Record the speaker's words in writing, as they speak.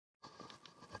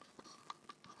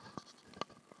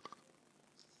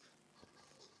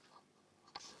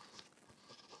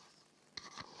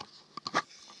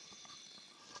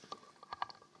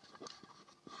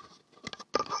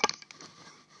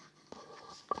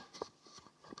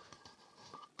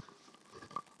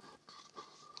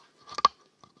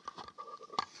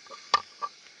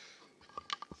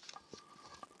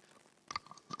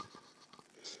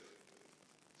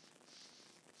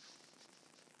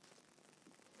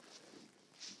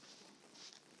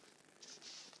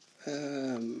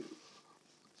Um,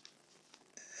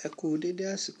 ẹ kú dédé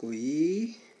àsìkò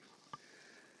yìí,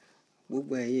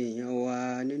 gbogbo ẹ̀yin èèyàn wa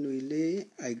nínú ilé.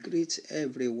 I greet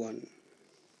everyone.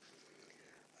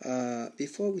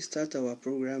 Before we start our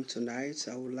program tonight,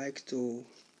 I would like to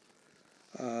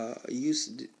use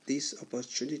this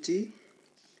opportunity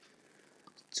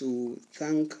to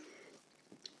thank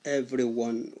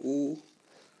everyone who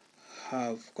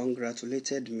have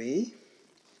congratulated me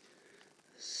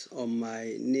on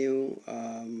my new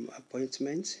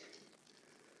appointment.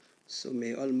 So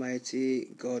may Almighty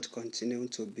God continue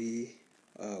to be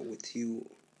with you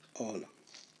all.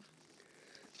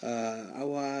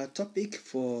 Our topic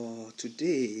for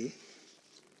today,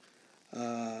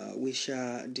 we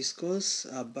shall discuss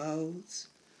about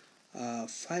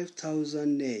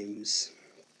 5,000 names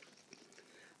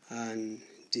and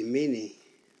the meaning.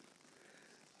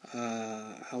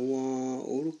 Àwọn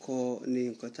orúkọ ni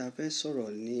nǹkan tá a fẹ́ sọ̀rọ̀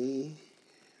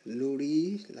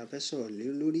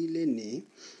lórí lénìí.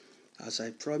 As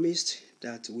I promised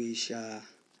that we shall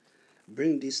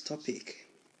bring this topic.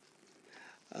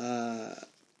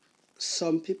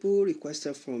 Some people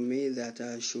requested from me that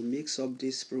I should mix up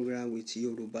this program with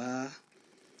Yoruba,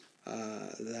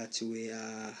 that we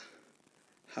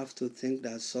have to think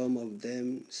that some of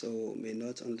them may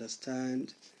not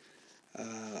understand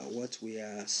what we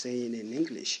are saying in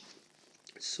English.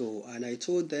 And I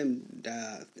told them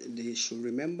that they should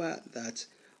remember that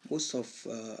most of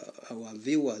our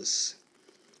viewers,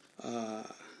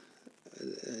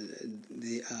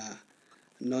 they are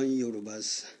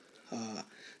non-Yorubas.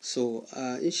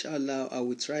 Inshallah, I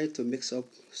will try to mix up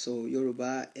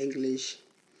Yoruba, English,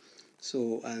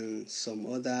 and some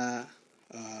other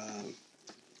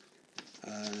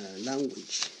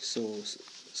language,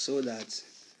 so that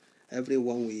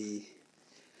everyone will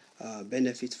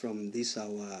benefit from this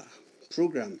our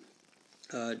program.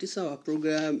 This our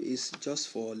program is just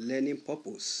for learning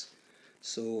purpose.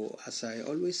 So as I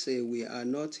always say, we are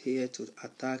not here to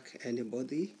attack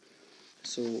anybody.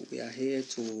 So we are here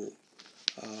to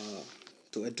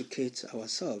educate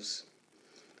ourselves.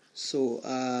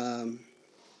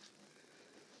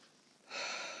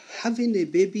 Having a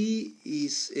baby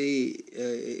is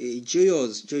a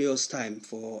joyous time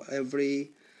for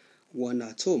everyone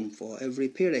at home, for every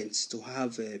parent to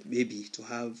have a baby, to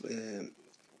have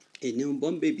a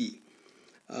newborn baby.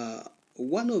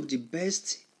 One of the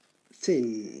best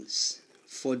things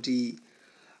for the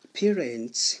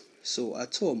parents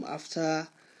at home after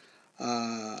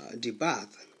the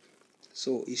birth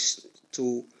is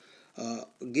to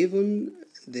given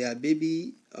their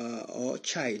baby or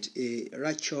child a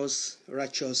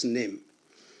righteous name,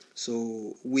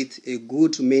 with a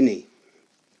good meaning.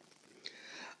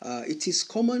 It is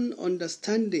common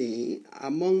understanding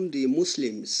among the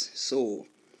Muslims.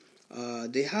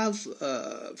 They have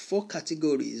 4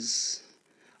 categories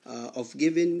of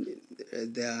giving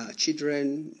their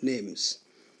children names.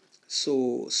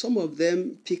 Some of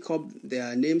them pick up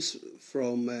their names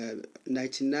from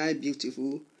 99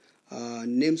 beautiful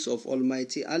names of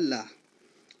Almighty Allah,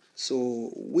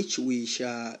 which we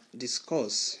shall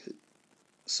discuss.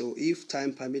 If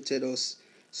time permitted us,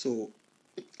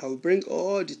 I will bring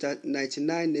all the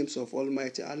 99 names of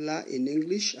Almighty Allah in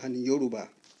English and Yoruba.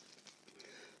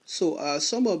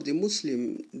 Some of the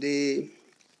Muslims, they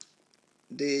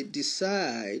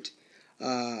decide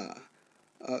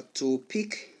to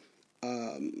pick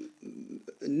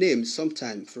names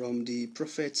sometime from the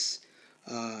Prophet's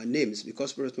names,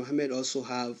 because Prophet Muhammad also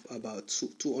have about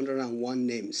 201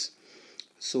 names.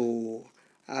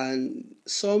 And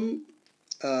some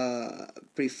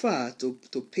prefer to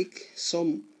pick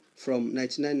some from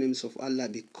 99 names of Allah,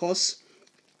 because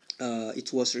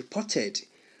it was reported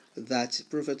that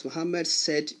Prophet Muhammad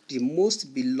said the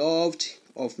most beloved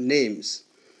of names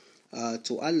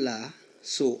to Allah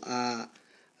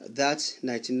that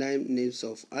 99 names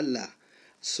of Allah.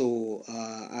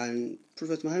 And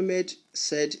Prophet Muhammad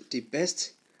said the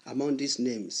best among these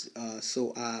names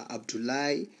are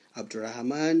Abdullah,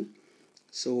 Abdurrahman,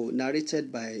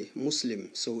 narrated by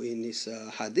Muslim in his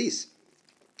hadith.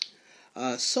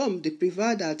 Some they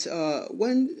prefer that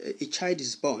when a child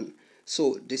is born,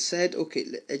 they said, okay,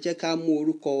 ejeka mu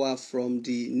orúkọ wa from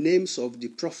the names of the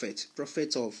prophet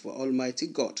of Almighty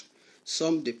God.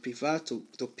 Some they prefer to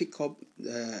pick up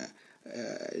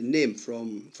name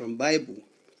from Bible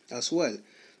as well.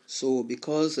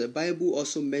 Because the Bible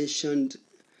also mentioned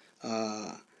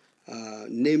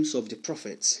names of the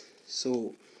prophets.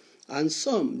 And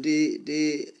some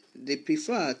they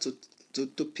prefer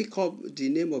to pick up the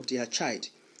name of their child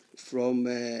from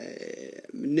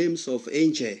names of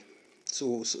angel.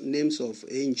 Names of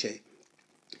angel.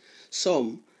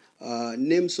 Some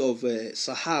names of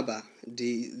Sahaba,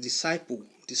 the disciple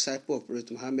of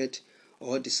Prophet Muhammad,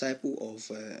 or disciple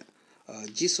of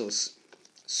Jesus.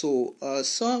 So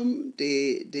some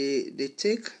they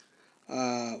take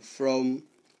from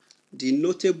the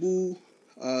notable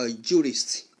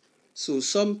jurists. So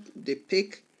some they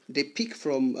pick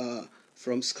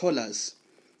from scholars.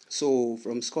 So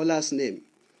from scholars' name.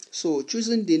 So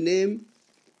choosing the name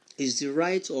is the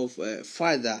right of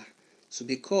father. So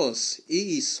because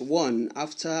he is one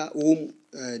after whom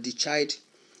the child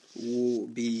will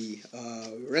be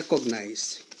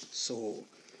recognized. So,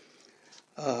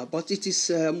 but it is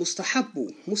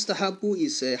mustahabu. Mustahabu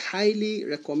is highly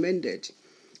recommended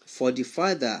for the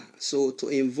father, so to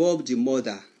involve the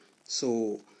mother.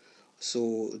 So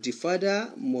the father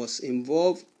must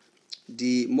involve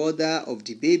the mother of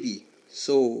the baby.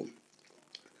 So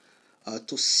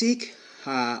to seek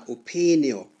her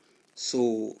opinion.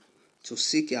 So to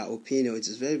seek her opinion, it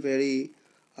is very, very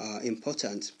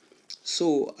important.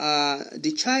 So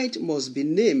the child must be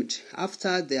named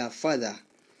after their father,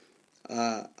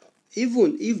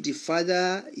 even if the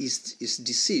father is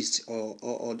deceased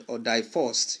or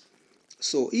divorced.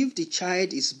 So if the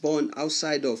child is born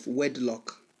outside of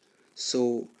wedlock,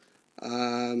 so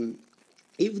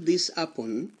if this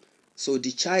happen, so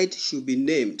the child should be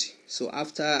named so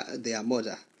after their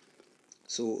mother.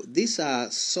 So these are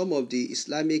some of the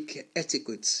Islamic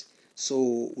etiquettes.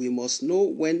 So we must know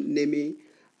when naming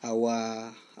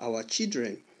our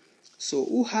children. So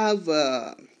who have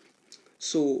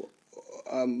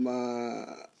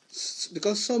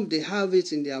because some they have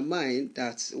it in their mind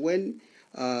that when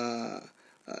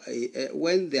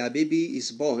their baby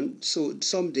is born, so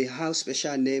some they have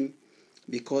special name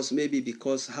because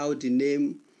how the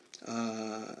name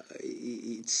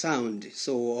it sound,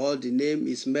 so all the name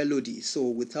is melody. So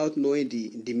without knowing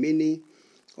the meaning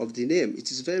of the name,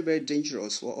 it is very, very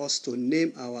dangerous for us to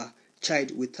name our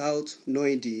child without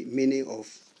knowing the meaning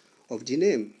of the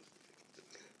name.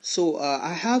 So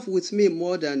I have with me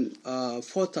more than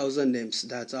 4,000 names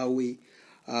that I will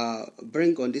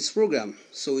bring on this program.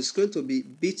 So it's going to be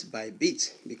bit by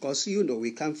bit because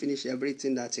we can't finish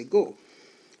everything at a go.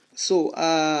 So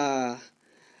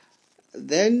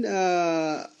then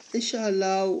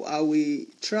inshallah I will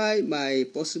try my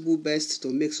possible best to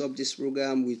mix up this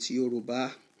program with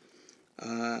Yoruba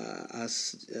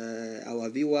as our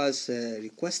viewers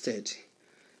requested.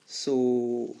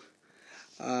 So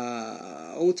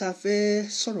ohun tá a fẹ́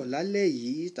sọ̀rọ̀ lálẹ́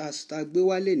yìí tá a gbé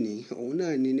wálé ní òun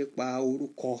náà ni nípa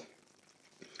orúkọ.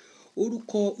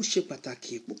 Orúkọ ó ṣe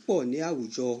pàtàkì púpọ̀ ní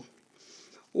àwùjọ.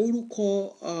 Orúkọ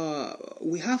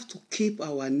we have to keep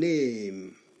our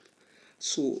name.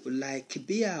 So like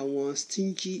bí àwọn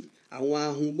stingy, àwọn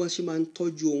ahun bọ́n ṣe máa ń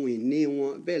tọ́jú ohun ìní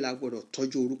wọn, bẹ́ẹ̀ la gbọ́dọ̀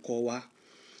tọ́jú orúkọ wa.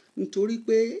 Nítorí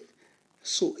pé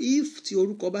so if tí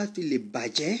orúkọ bá fi lè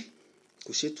bàjẹ́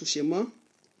kò ṣe túnṣe mọ́.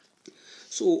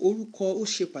 So orúkọ ó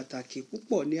ṣe pàtàkì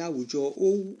púpọ̀ ní àwùjọ.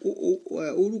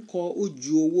 Orúkọ ó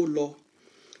ju owó lọ.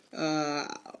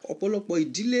 Ọ̀pọ̀lọpọ̀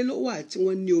ìdílé ló wà tí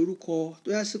wọ́n ní orúkọ tó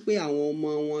yá sí pé àwọn ọmọ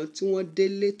wọn tí wọ́n dé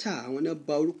létà àwọn náà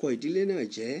bà orúkọ ìdílé náà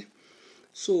jẹ́.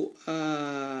 So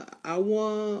àwọn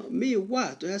míì wà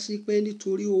tó yá sí pé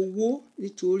nítorí owó,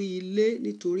 nítorí ilé,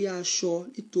 nítorí aṣọ,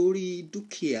 nítorí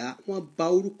dúkìá wọ́n bà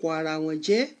orúkọ ara wọn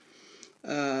jẹ́.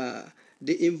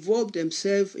 They involve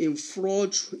themselves in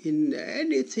fraud, in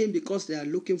anything because they are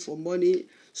looking for money.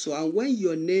 So and when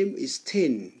your name is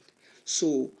stained,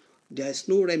 so there is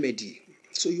no remedy.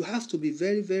 So you have to be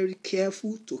very, very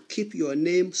careful to keep your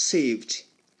name saved.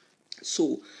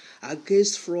 So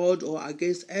against fraud or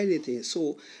against anything.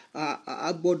 So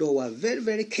a gbọ́dọ̀ wà very,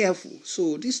 very careful.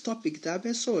 So this topic tá a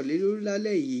fẹ́ sọ̀rọ̀ lé lórí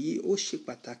lálẹ́ yìí ó ṣe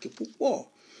pàtàkì púpọ̀.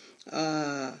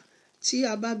 Tí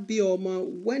a bá bí ọmọ,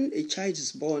 when a child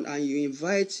is born and you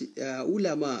invite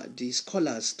ulama, the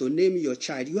scholars, to name your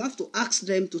child, you have to ask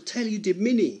them to tell you the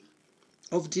meaning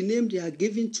of the name they are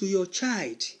giving to your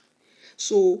child.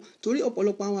 So torí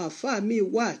ọ̀pọ̀lọpọ̀ àwọn àfáà míì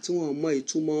wà tí wọ́n mọ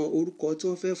ìtumọ̀ orúkọ tí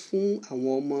wọ́n fẹ́ fún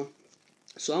àwọn ọmọ.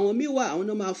 So àwọn míì wà àwọn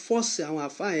náà máa force àwọn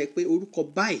àfáà yẹn pé orúkọ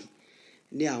báyìí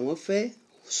ni àwọn fẹ́.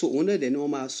 So òun náà dẹ̀ ni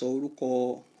wọ́n máa sọ orúkọ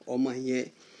ọmọ yẹn.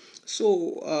 So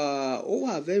all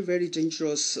are very, very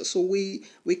dangerous. So we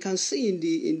can see in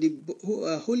the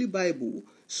Holy Bible.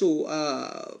 So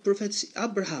Prophet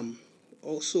Abraham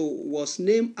also was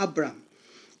named Abram,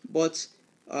 but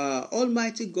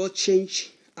Almighty God changed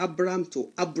Abram to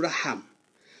Abraham.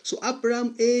 So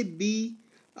Abram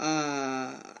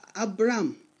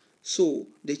Abram. So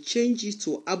they changed it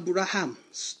to Abraham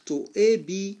to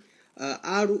Abraham.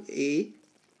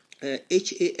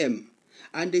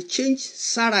 And they changed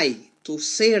Sarai to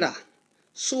Sarah.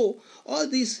 So all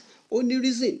this only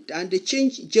reason, and they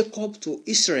changed Jacob to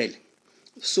Israel.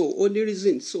 So only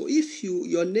reason. So if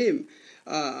your name,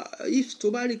 if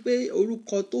tó bá rí pé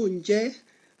orúkọ tó ń jẹ́,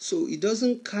 so it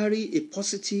doesn't carry a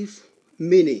positive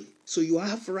meaning, so you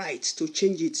have right to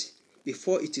change it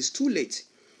before it is too late.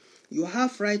 You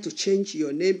have right to change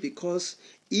your name, because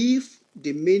if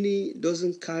the meaning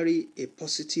doesn't carry a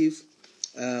positive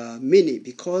meaning,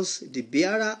 because the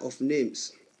bearer of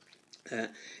names,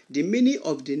 the meaning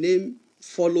of the name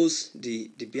follows the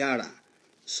bearer.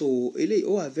 So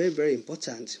eléyìí are very, very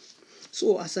important.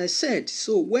 So as I said,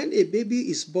 so when a baby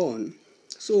is born,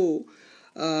 so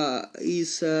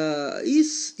his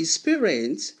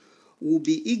parents will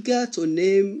be eager to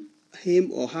name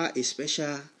him or her a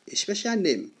special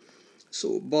name.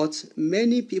 So, but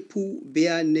many people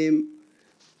bear name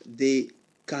they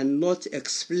cannot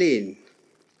explain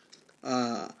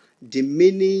the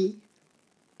meaning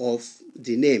of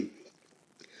the name.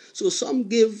 So some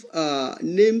give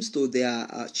names to their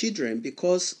children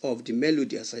because of the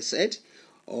melody, as I said,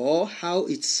 or how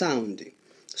it sounds.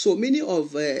 So many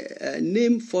of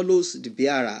name follows the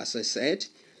bearer, as I said.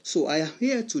 So I am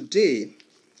here today,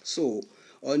 so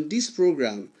on this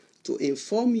program, to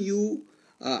inform you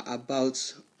about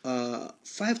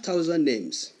 5,000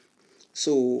 names.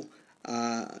 So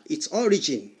its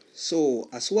origin, so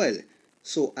as well,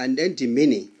 so and then the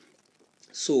meaning.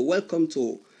 So welcome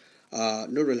to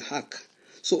Nurul Haq.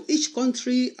 So each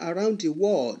country around the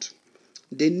world,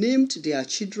 they named their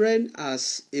children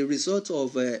as a result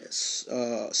of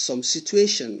some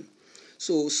situation.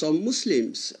 So some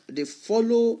Muslims, they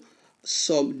follow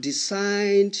some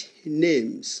designed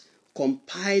names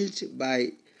compiled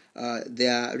by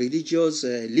their religious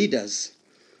leaders,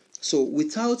 so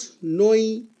without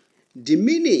knowing the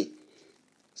meaning.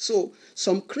 So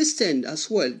some Christians as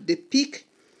well, they pick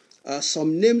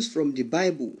some names from the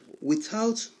Bible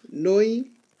without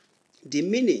knowing the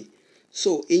meaning.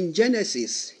 So in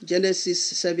Genesis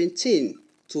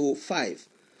 17:5,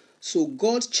 so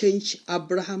God changed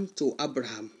Abraham to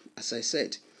Abraham, as I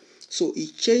said. So he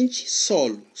changed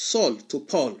Saul to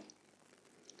Paul.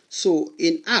 So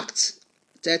in Acts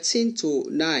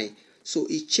 13:9, so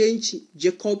he changed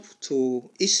Jacob to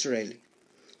Israel.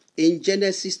 In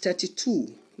Genesis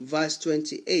 32 verse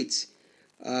 28,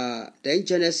 then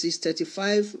Genesis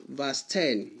 35 verse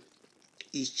 10,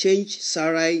 he changed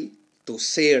Sarai to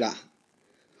Sarah.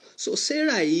 So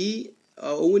Sarah yìí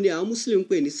òun ni àwọn Muslim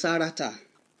pè ní Sarata.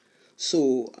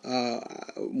 So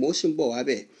mo ṣì ń bọ̀ wá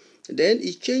bẹ̀. Then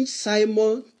he changed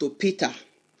Simon to Peter.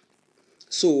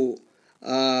 So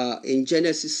in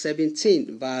Genesis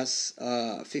 17 verse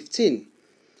 15,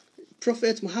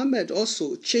 Prophet Muhammad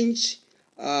also changed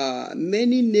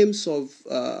many names of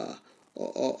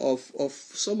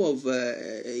some of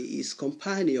his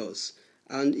companions,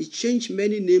 and he changed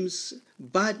many names,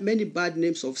 many bad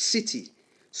names of city,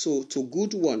 so to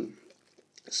good one.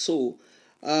 So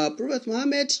Prophet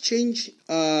Muhammad changed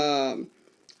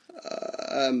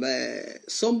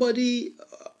somebody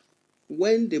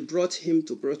when they brought him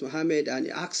to Prophet Muhammad and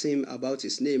asked him about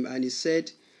his name, and he said,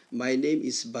 "My name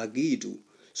is Bagidu."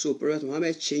 So Prophet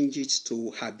Muhammad changed it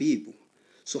to Habib.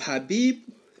 So Habib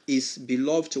is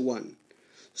beloved one.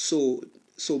 So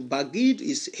Bagid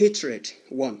is hatred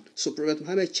one. So Prophet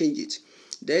Muhammad changed it.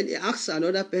 Then he asked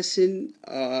another person,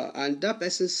 and that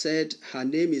person said her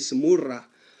name is Murra.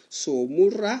 So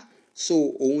Murra,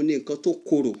 so Ouni Koto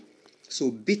Kuru.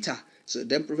 So bitter. So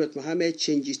then Prophet Muhammad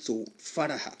changed it to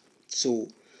Faraha. So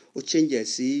we change it,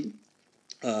 see,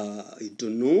 I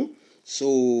don't know.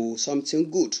 So something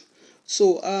good.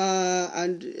 So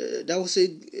and there was a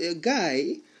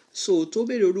guy. So tó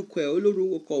bèrè orúkọ ẹ̀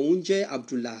olórúkọ òun jẹ́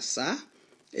Abdulasa,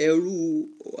 ẹrú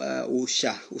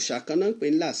òòṣà kan náà ń pè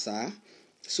ní Lasa.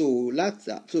 So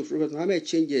Prophet Muhammad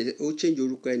change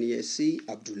orúkọ ẹ̀ nìyẹn sí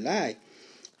Abdullahi.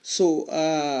 So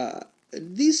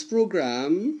this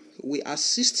program will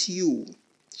assist you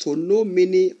to know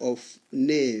meaning of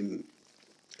name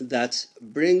that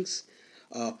brings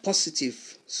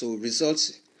positive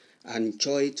results and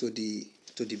joy to the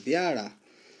bearer.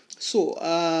 So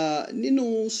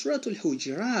nínú Suratul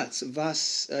Hujurat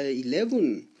verse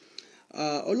 11,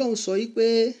 Ọlọ́run sọ yìí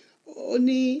pé ó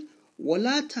ní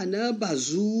wala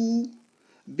tanabazu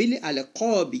bil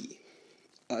alqabi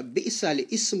bi'sal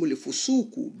ismul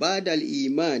fusuku ba'dal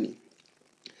imani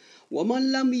wa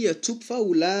man lam yatub fa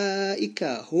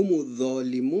ulaika humudh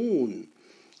dhalimun.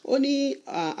 Only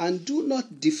and do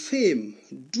not defame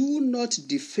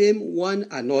one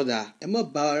another. Ẹ má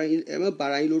bà yín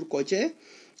lórúkọ jẹ́.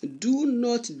 Do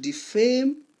not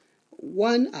defame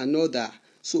one another.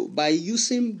 So by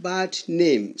using bad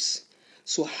names.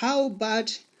 So how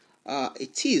bad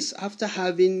it is after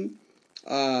having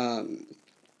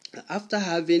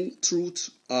truth,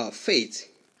 faith.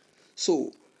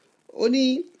 So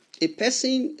only a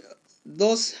person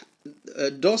does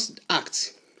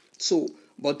act, so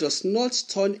but does not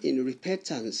turn in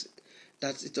repentance,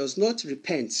 that it does not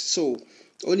repent, so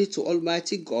only to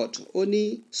Almighty God,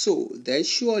 only so, then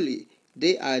surely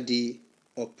they are the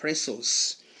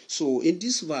oppressors. So in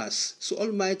this verse, so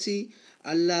Almighty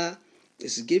Allah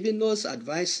is giving us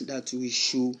advice that we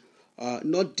should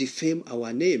not defame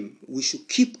our name. We should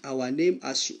keep our name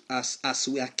as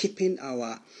we are keeping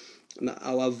our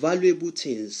valuable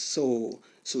things. So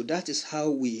that is how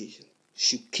we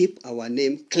should keep our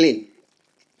name clean.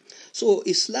 So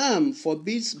Islam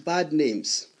forbids bad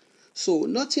names. So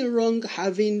nothing wrong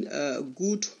having a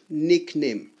good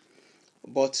nickname,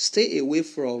 but stay away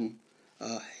from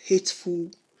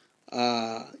hateful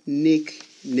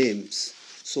nicknames.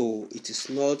 So it is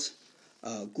not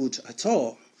good at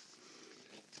all.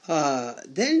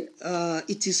 Then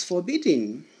it is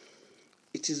forbidden.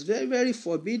 It is very, very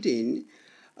forbidden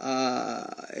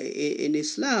in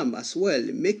Islam as well,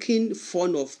 making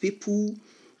fun of people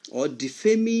or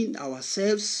defaming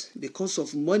ourselves because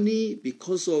of money,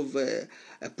 because of a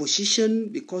position,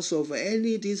 because of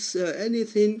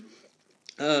anything.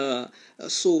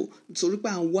 So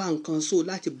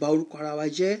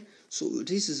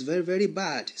this is very, very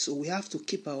bad. So we have to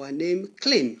keep our name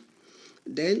clean.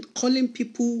 Then calling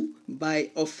people by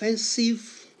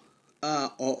offensive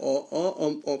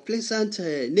or pleasant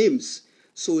names,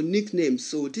 so nicknames.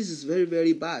 So this is very,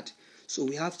 very bad. So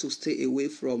we have to stay away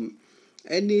from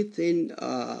anything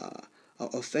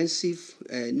offensive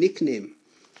nickname.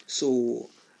 So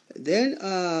then,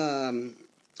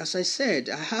 as I said,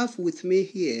 I have with me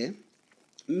here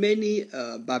many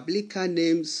biblical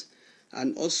names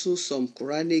and also some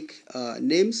Quranic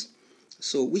names,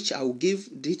 so which I will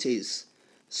give details.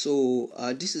 So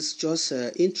this is just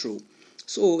intro.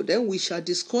 So then we shall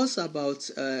discuss about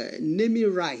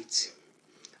naming rights.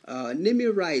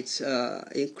 Naming rights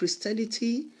in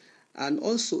Christianity and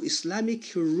also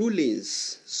Islamic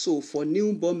rulings. So for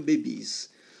newborn babies,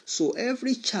 so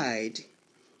every child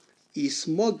is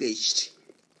mortgaged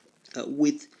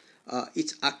with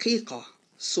its akika,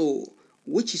 so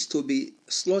which is to be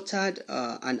slaughtered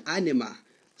an animal,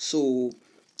 so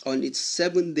on its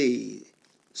 7th day.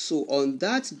 So on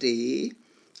that day,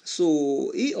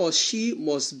 so he or she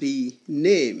must be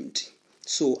named,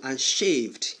 so and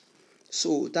shaved.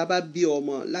 So taba bí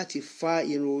ọmọ láti fa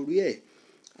irun orí ẹ̀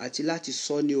àti láti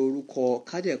sọ ní orúkọ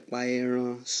kádẹ̀pá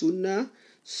ẹran súnà.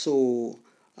 So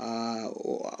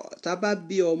taba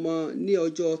bí ọmọ ní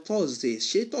ọjọ́ Thursday,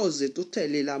 ṣé Thursday tó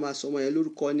tẹ̀lé la máa sọ ọmọ yẹn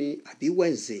lórúkọ ní àbí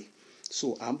Wednesday?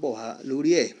 So à ń bọ̀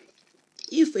lórí ẹ̀.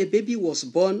 If a baby was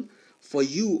born for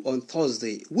you on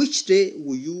Thursday, which day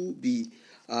will be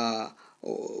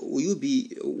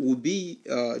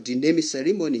the naming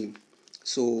ceremony?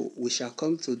 So we shall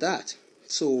come to that.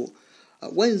 So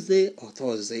Wednesday or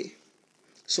Thursday.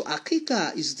 So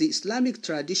akika is the Islamic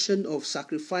tradition of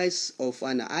sacrifice of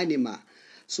an animal,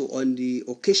 so on the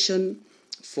occasion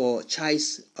for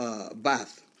child's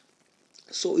birth.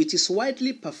 So it is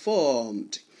widely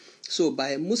performed so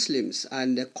by Muslims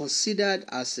and considered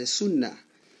as a sunnah,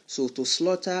 so to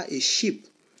slaughter a sheep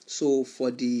so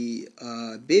for the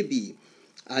baby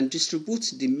and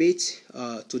distribute the meat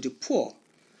to the poor.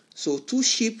 So 2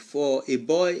 sheep for a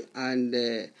boy and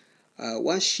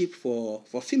 1 sheep for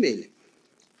female.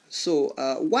 So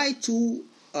why 2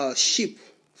 sheep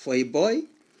for a boy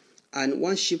and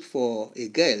 1 sheep for a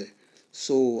girl?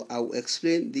 So I will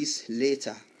explain this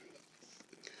later.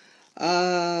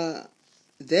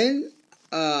 Then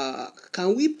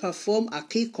can we perform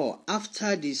akiko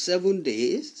after the 7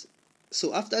 days?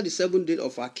 So after the 7th day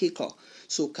of akiko,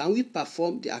 so can we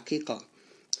perform the akiko?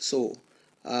 So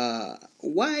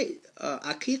why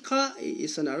akika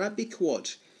is an Arabic word,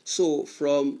 so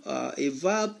from a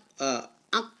verb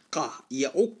akka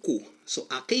yaoku, so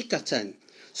akikatan,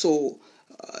 so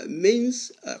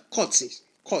means cutting,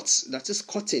 that is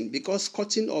cutting, because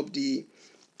cutting of the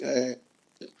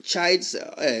child's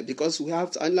because we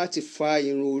have to identify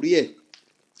in Ruriye.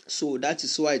 So that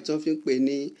is why it's often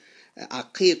penny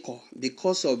akiko,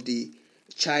 because of the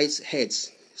child's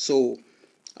heads. So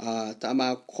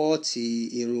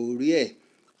tamakoti in Ruriye.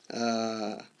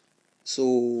 So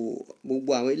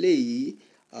gbogbo àwọn eléyìí,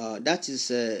 that is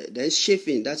then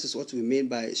shaving, that is what we mean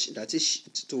by that is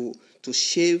to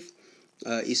shave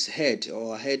his head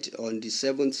or head on the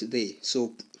 7th day,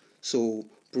 so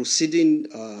proceeding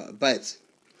birth.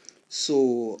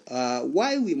 So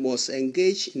why we must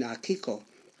engage in akiko?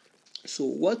 So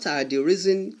what are the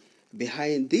reasons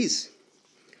behind this?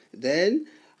 Then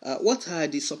What are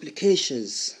the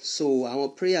supplications? So our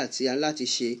prayer tí a láti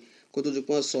ṣe kó tó di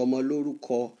pọ́n sọ ọmọ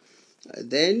lórúkọ.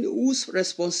 Then whose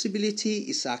responsibility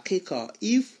is akika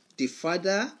if the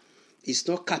father is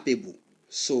not capable?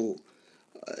 So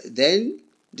then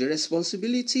the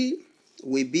responsibility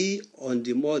will be on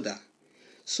the mother.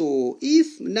 So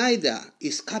if neither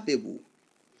is capable,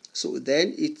 so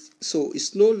then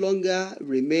it's no longer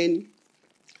remain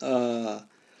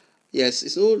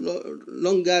it's no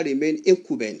longer remain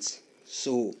incumbent.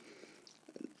 So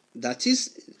that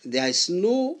is, there is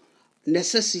no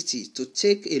necessity to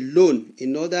take a loan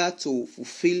in order to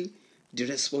fulfill the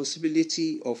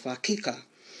responsibility of akika.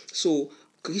 So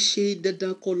kì í ṣe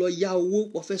dandan kó lọ yá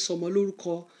owó wọ́n fẹ́ sọmọ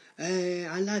lórúkọ,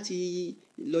 aláti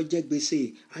lọ jẹ gbèsè,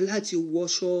 aláti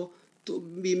wọṣọ tó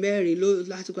bí mẹ́rin ló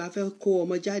láti kó afẹ́ kó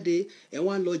ọmọ jáde, ẹ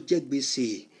wá lọ jẹ gbèsè,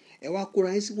 ẹ wá kóra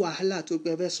yín sí wàhálà tó pé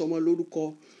ẹ fẹ́ sọmọ lórúkọ.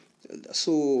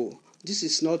 So this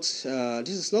is not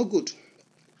good.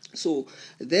 So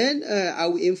then I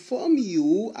will inform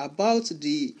you about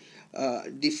the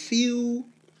few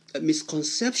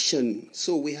misconception.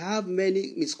 So we have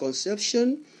many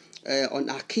misconception on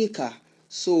akika.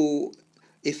 So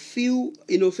a few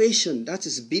innovation, that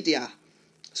is bid'ah.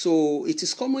 So it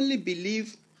is commonly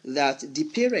believed that the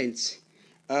parents,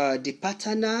 the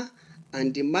paternal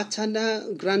and the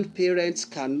maternal grandparents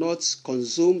cannot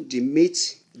consume the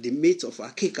meat of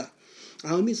akika.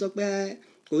 Àwọn mi sọ pé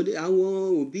àwọn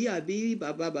òbí àbí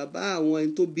bàbá àwọn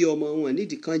ẹni tó bí ọmọ wọn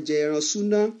nídìí kan jẹ ẹran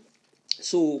súná,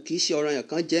 so kì í ṣe ọ̀ranyàn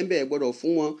kan jẹ ń bẹ̀ gbọ́dọ̀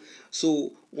fún wọn, so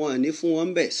wọn ò ní fún wọn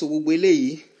ń bẹ̀. So gbogbo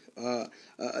eléyìí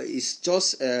is just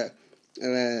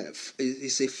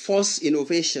it's a false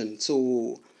innovation. So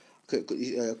kì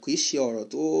í ṣe ọ̀rọ̀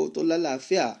tó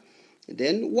lálàáfíà.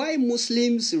 Then why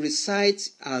Muslims recite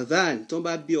adhan tó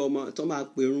bá bí ọmọ tó máa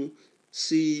pèrun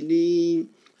sí ní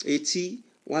etí,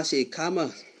 wọ́n á ṣe ìkámà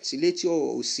sí létí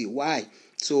òsì, why?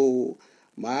 So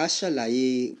màá ṣàlàyé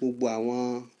gbogbo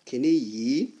àwọn kìíní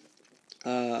yìí.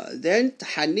 Then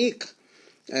tahanik,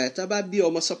 tá bá bí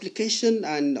ọmọ, supplication,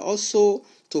 and also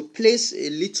to place a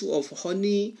little of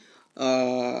honey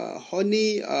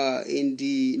in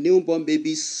the newborn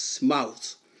baby's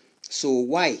mouth. So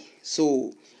why?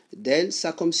 So then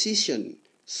circumcision.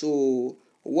 So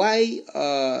why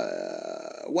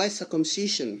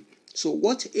circumcision? So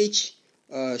what age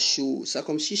should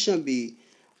circumcision be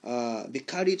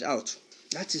carried out?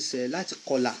 That is láti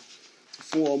kọlà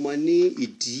fún ọmọ ní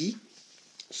ìdí.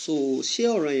 So ṣé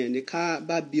ọ̀ranyàn ni ká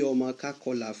bá bí ọmọ ká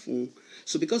kọlà fún?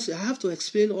 So because I have to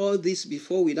explain all this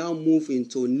before we now move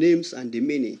into names and the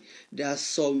meaning. There are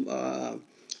some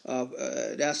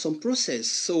process.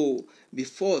 So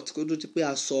before kó tó di pé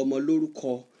a sọ ọmọ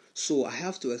lórúkọ, so I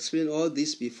have to explain all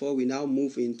this before we now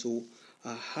move into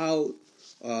how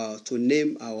to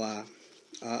name our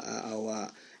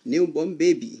newborn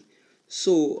baby.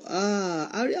 So a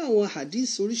rí àwọn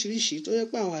hadith oríṣiríṣi tó yẹ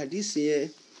pé àwọn hadith yẹn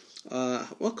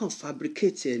wọ́n kàn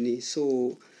fabricate ẹ̀ ni.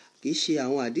 So kì í ṣe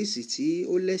àwọn hadith tí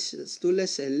ó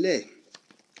lẹ́sẹ̀ ńlẹ̀.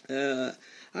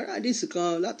 Ara hadith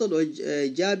kan látọ̀dọ̀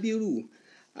Jábírù,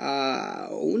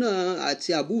 òun náà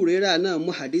àti Abu Hurairah náà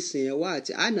mú hadith yẹn wá,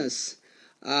 àti Anas.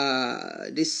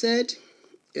 They said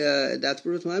that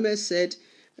Prophet Muhammad said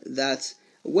that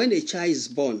when a child is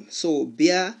born, so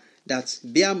bear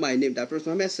my name. That Prophet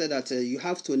Muhammad said that you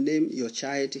have to name your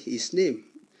child his name.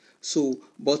 So,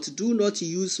 but do not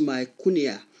use my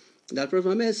kunya. That Prophet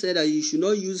Muhammad said that you should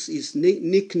not use his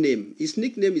nickname. His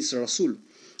nickname is Rasul.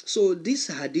 So this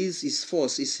hadith is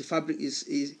false.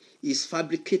 Is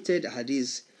fabricated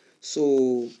hadith.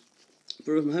 So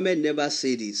Prophet Muhammad never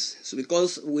said this. So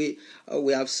because we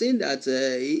have seen that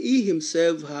he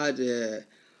himself had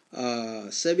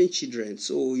 7 children.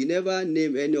 So he never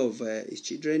named any of his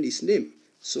children his name.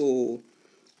 So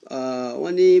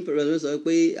one day Prophet Muhammad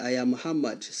said, I am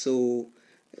Muhammad. So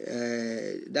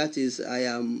that is, I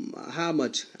am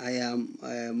Ahmad, I am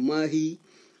Mahi,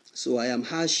 so I am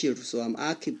Hashir, so I am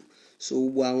Akib. So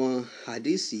àwọn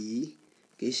hadisi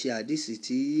kì í ṣe hadisi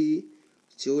tí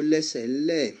ó lẹ́sẹ̀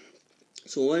ńlẹ̀.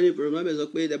 So wọ́n ní Prophet Muhammad sọ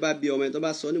pé tẹ́ bá bí ọmọ yẹn tó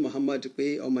bá sọ ní Muhammad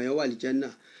pé ọmọ yẹn wà ní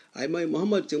Jannah. Àìmọ̀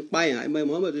Muhammad ti ń pààyàn, àìmọ̀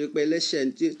Muhammad ti pé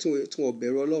ẹlẹ́ṣẹ̀ tí wọ́n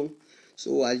bẹ̀rù Ọlọ́run. So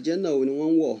Al-Jannah wo ni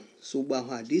wọ́n ń wọ̀. So gbogbo àwọn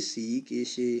hadisi yìí kì í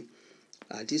ṣe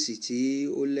hadisi tí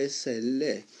ó lẹ́sẹ̀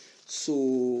ńlẹ̀. So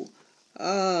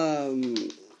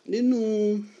nínú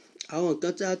àwọn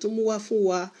nǹkan tí a tún mú wá fún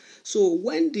wa, so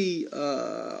when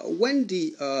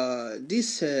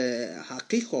this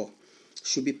hakiko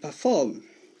should be performed,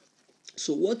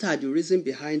 so what are the reasons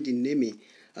behind the naming?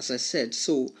 As I said,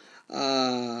 so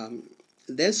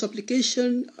then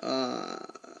supplication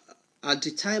at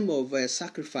the time of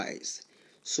sacrifice.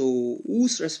 So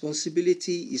whose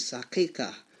responsibility is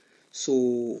hakika?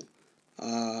 So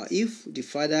if the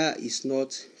father is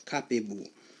not capable,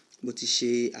 mo ti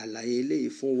ṣe àlàyé eléyìí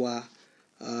fún wa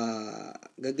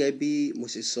gẹ́gẹ́ bí mo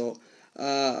ṣe sọ.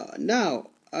 Now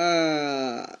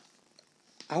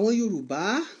àwọn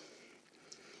Yorùbá,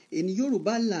 in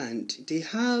Yoruba land, they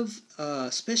have a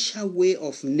special way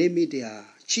of naming their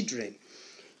children.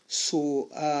 So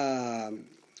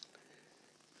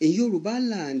in Yoruba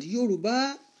land,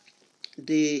 Yoruba,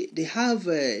 they have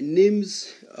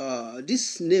names.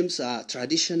 These names are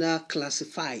traditional,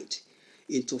 classified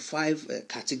into 5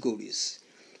 categories.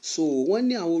 So wọ́n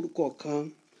ní àwọn orúkọ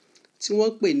kan tí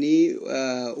wọ́n pè ní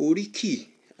oríkì,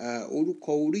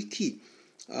 orúkọ oríkì.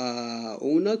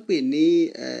 Òun náà pè ní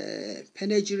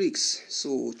panegyrics. So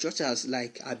churches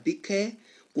like Àbíkẹ́,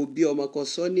 kò bí ọmọ kan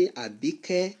sọ ní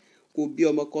Àbíkẹ́, kò bí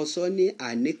ọmọ kan sọ ní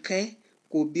Àníkẹ́,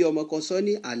 kò bí ọmọ kan sọ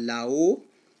ní Àlàó,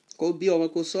 kò bí ọmọ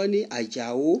kan sọ ní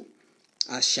Àjàó,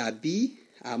 Àṣàbí,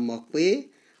 Àmọ̀pé,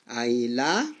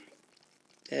 Àyìnlá,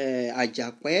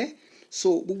 Àjàpẹ́. So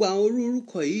gbogbo àwọn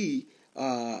orúkọ yìí,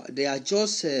 they are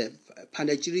just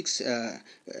panegyrics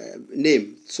name.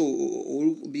 So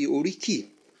bí oríkì.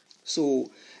 So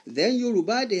then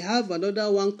Yoruba, they have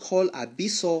another one called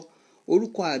Abiso.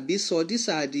 Orúkọ Abiso. These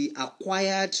are the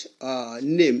acquired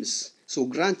names, so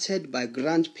granted by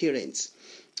grandparents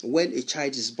when a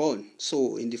child is born.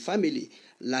 So in the family,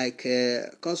 like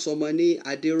kan sọmọ ní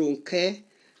Adérónkẹ́,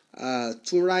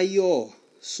 Túnráyọ̀,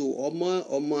 so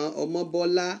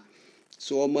Ọmọbọ́lá,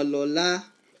 so Ọmọlọ́lá,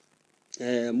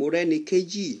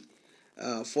 Mọ́rẹ́níkejì,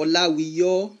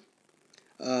 Fọláwíyọ̀,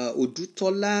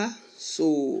 Odútọ́lá, so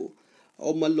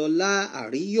Ọmọlọ́lá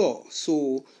Àríyọ̀. So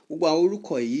gbogbo àwọn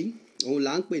orúkọ yìí òun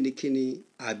là ń pè ní kíni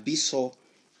àbísọ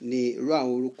ní irú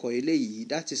àwọn orúkọ eléyìí.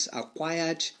 That is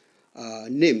acquired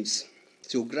names,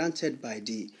 so granted by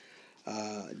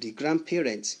the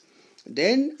grandparents.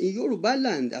 Then in Yoruba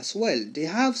land as well, they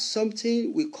have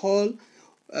something we call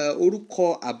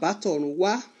orúkọ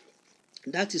àbátọ̀runwá.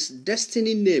 That is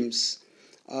destiny names,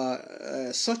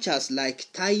 such as like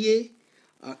Táyé,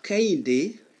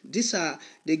 Kẹ́hìndé.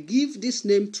 They give this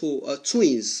name to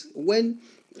twins when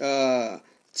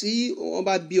tí wọ́n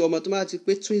bá bí ọmọ tó máa ti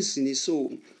pé twins ni.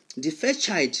 So the first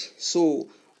child, so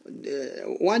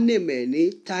one name ẹ̀ ní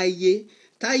Táyé.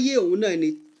 Táyé òun náà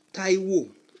ni Táíwò,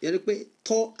 yẹn ni pé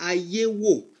tọ́ ayé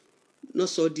wò náà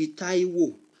sọ di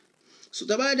Táíwò. So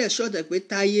tá bá dẹ̀ short ẹ̀ pé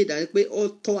Táyé, dàbí pé ó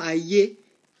tọ́ ayé.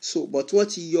 So but wọ́n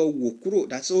ti yọ wò kúrò,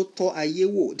 that's ó tọ́ ayé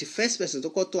wò. The first person tó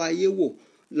kọ́ tọ́ ayé wò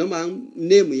ló máa ń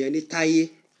name yẹn ní Táyé.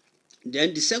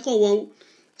 Then the second one,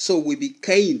 so will be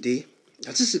Kẹ́hìndé.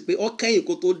 Àti sì pé ó kẹ́yìn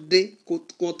kó tó dé,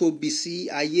 kó tó bí sí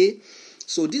ayé.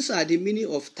 So these are the meaning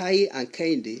of Táyé and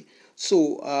Kẹ́hìndé. So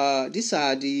these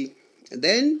are the.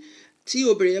 Then tí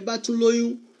obìnrin yẹn bá tún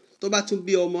lóyún, tó bá tún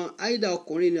bí ọmọ, either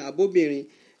ọkùnrin ni àbóbìnrin,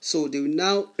 so they will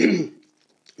now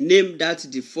name that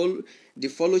the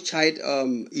follow child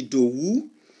Ìdòwú.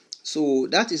 So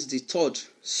that is the third,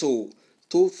 so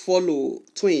to follow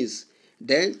twins.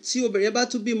 Then tí obìnrin yẹn bá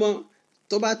tún bímọ,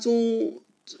 tó bá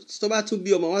tún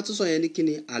bí ọmọ, wọ́n tún sọ yẹn ní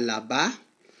kíni Àlàbá.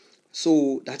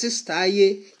 So that is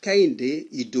Táyé, Kẹ́hìndé,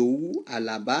 Ìdòwú,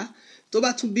 Àlàbá. Tó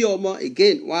bá tún bí ọmọ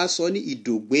again, wọ́n á sọ ní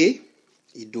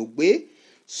Ìdògbé.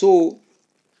 So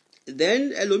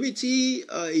then ẹlòmíì tí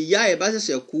ìyá ẹ̀ bá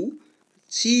ṣẹ̀ṣẹ̀ kú,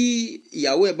 tí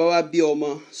ìyàwó ẹ̀ bá wá bí ọmọ,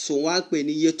 so wọ́n á pè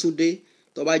ní Yétúndé.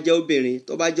 Tó bá jẹ́ obìnrin,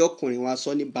 tó bá jẹ́ ọkùnrin, wọ́n á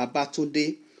sọ ní Babátúndé.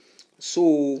 So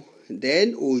then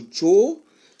Òjó,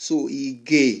 so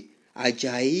Ìgè,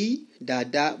 Àjàyí,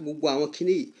 Dàda, gbogbo àwọn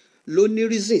kíní ló ní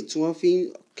reason tí wọ́n fi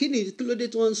kí ló dé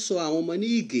tí wọ́n ń sọ àwọn ọmọ ní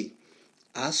Ìgè.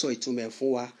 À sọ ìtumọ̀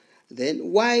fún wa. Then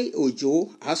why Òjó?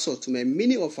 À sọ ìtumọ̀,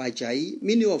 meaning of Àjàyí,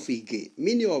 meaning of Ìgè,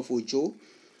 meaning of Òjó.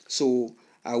 So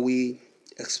I will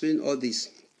explain all this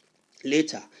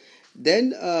later. Then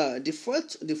the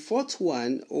fourth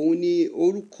one, òun ni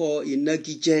orúkọ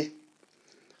ìnagijẹ.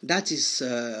 That is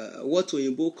what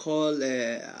òyìnbó call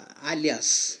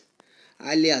alias.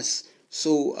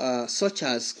 So such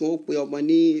as kí wọ́n pe ọmọ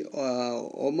ní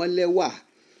Ọmọlẹ́wà,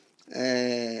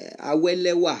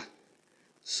 Awẹ́lẹ́wà,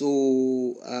 so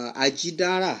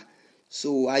Ajídára, so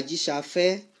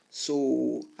Ajíṣafẹ́, so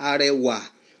Arẹwà.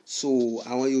 So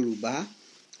àwọn Yorùbá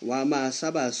wọ́n á máa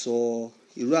sábà sọ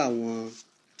irú àwọn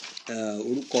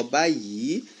orúkọ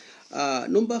báyìí.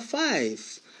 Number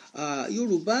 5,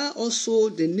 Yoruba also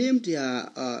they name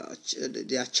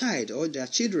their child or their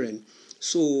children.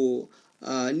 So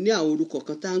ní àwọn orúkọ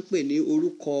kan tá ń pè ní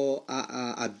orúkọ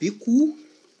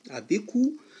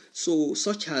àbíkú. So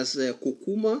such as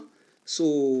Kòkúmọ́. So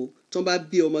tó bá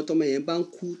bí ọmọ, tọmọ yẹn bá ń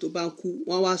kú,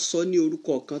 wọ́n wá sọ ní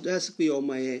orúkọ kan tó yẹ sí pé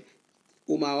ọmọ yẹn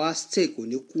ó máa wá stay kò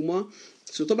ní kú mọ́.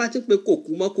 So tó bá ti pé kò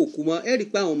kú mọ́ ẹ rí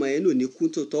pé àwọn ọmọ yẹn ò ní kú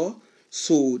tòótọ́.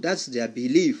 So that's their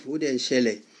belief. Ó dẹ̀ ń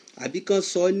ṣẹlẹ̀. Àbí kan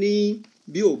sọ ní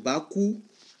bí ò bá kú,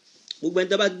 gbogbo ẹni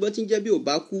tó bá gbọ́ tí ń jẹ́ bí ò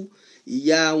bá kú,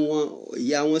 ìyá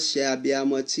wọn ṣe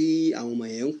abiyamọ tí àwọn ọmọ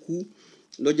yẹn ń kú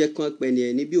lọ́jọ́ kan pẹ́ ni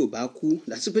ẹni bí ò bá kú.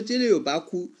 Dàtí pé tí ò bá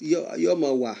kú yóò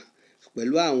mọ̀ wà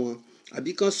pẹ̀lú àwọn.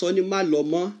 Àbí kan sọ ní má lọ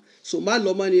mọ́. So má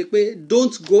lọ mọ́ ni pé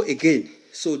don't go again.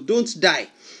 So don't die.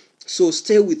 So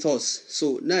stay with us. So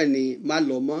náà ni má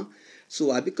lọ mọ́. So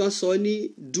àbí kan sọ ní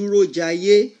dúró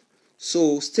jayé. So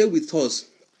stay with us.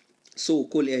 So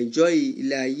kò lè enjoy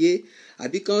ilé ayé.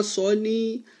 Àbí kan sọ ní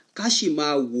ká sì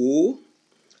máa wò ó.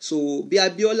 So bí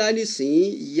Abíọ́lá nísìnyí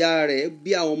ìyá rẹ̀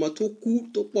bí àwọn ọmọ tó kú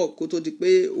tó pọ̀ kó tó di pé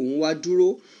òun wá dúró.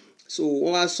 So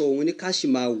wọ́n wá sọ òun ní ká sì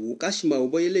máa wò ó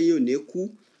bóyá eléyìí ò ní kú.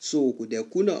 So kò dẹ̀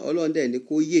kú náà Ọlọ́run dẹ̀ ní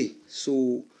kó yè. So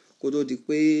kó tó di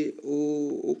pé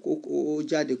ó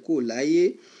jáde kó láyé.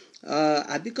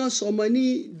 Àbí kan sọ ọmọ ní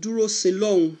dúró sin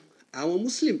lọ́hùn. Àwọn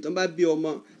Muslim tó bá bí ọmọ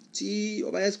tí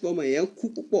ọba yẹn pé ọmọ yẹn kú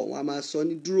púpọ̀ wọ́n á máa sọ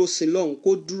ní dúró sin lọ́hùn,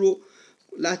 kó dúró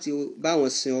láti bá wọn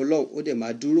sin Ọlọ́run, ó dẹ̀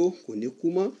máa dúró kò ní kú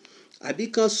mọ́. Àbí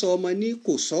kan sọ ọmọ ní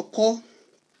kò sọ́kọ́.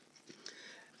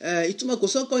 Ìtumọ̀ kò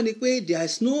sọ́kọ́ ni pé there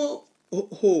is no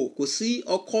hole, kò sí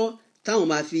ọkọ́ táwọn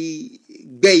máa fi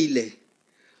gbẹ́ ilẹ̀,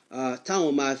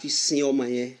 táwọn máa fi sin ọmọ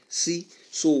yẹn sí.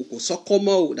 So kò sọ́kọ́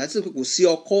mọ́ o, dàtí pé kò sí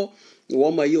ọkọ́, ìwọ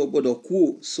ọmọ yìí ò gbọ́dọ̀ kú o.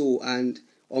 So and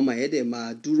ọmọ yẹn dẹ̀ máa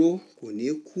dúró kò ní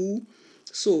kú.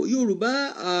 So Yoruba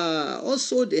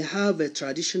also they have a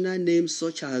traditional names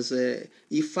such as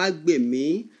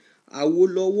Ifagbemi,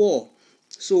 Awolowo.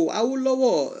 So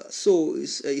Awolowo, so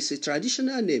it's a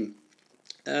traditional name.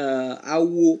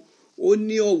 Awo ó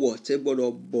ní ọ̀wọ̀ tẹ́ gbọ́dọ̀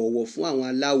bọ̀wọ̀ fún àwọn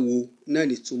aláwo náà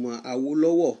ní túmọ̀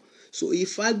Awolowo. So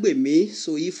Ifagbemi,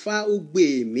 so Ifá ó gbè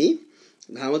mí,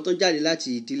 àwọn tó ń jáde láti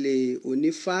ìdílé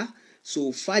onífá. So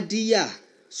Fadiya,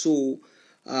 so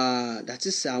that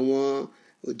is àwọn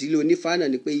ìdílé onífá náà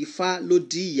ni pé Ifá ló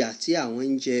dí ìyà tí àwọn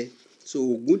ń jẹ. So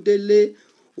Ògúndélé,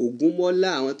 Ògúnmọ́lá,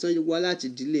 àwọn tó ń wá láti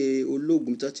ìdílé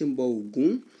ológun tó ti ń bọ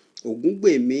Ògún,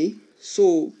 Ògúngbèmí. So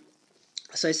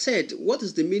as I said, what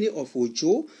is the meaning of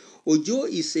Ojo? Ojo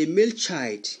is a male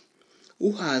child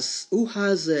who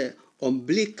has a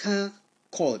umbilical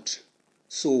cord.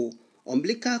 So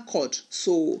umbilical cord,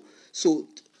 so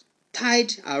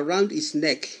tied around his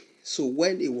neck. So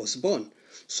when he was born,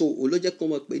 so olójẹ́ kan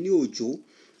mọ̀ pé ní Òjó.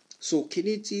 So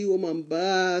kíní tí ó máa ń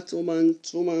bá tó máa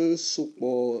ń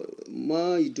sopọ̀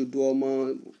mọ́ ìdodo ọmọ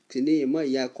kíní mọ́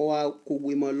ìyá kọ́ wá kó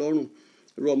gbé mọ́ lọ́rùn.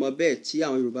 Irú ọmọ bẹ́ẹ̀ tí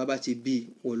àwọn Yorùbá bá ti bí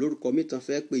wọn lórúkọ mìíràn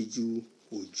fẹ́ pè ju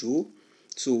Òjó.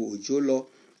 So Òjó lọ.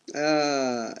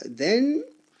 Then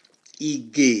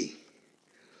Ìgè.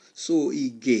 So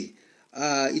Ìgè.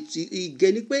 Ìgè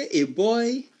ni pé a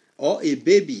boy or a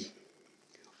baby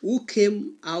who came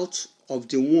out of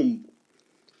the womb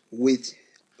with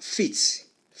feet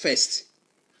first.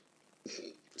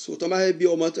 So tó máa bí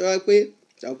ọmọ tó wá pé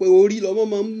orí lọ́mọ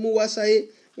máa ń mú wá sáyé,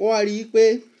 wọ́n wá rí i pé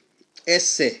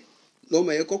ẹsẹ̀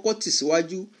lọ́mọ yẹn kọ́kọ́ tì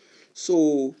síwájú. So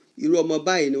irú ọmọ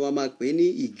báyìí ni wọ́n máa pè ní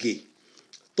Ìgè.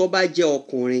 Tó bá jẹ́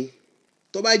ọkùnrin,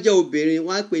 tó bá jẹ́ obìnrin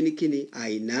wọ́n á pè ní kíni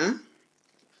Àìná.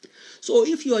 So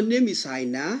if your name is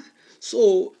Àìná, so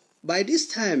by this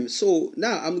time, so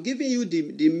now I'm giving you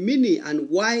the meaning and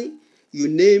why you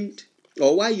named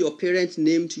or why your parents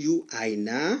named you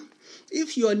Àìná.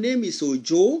 If your name is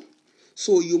Ojo,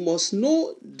 so you must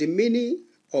know the meaning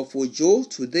of Ojo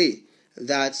today,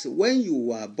 that when you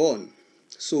were born,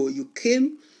 so you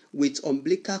came with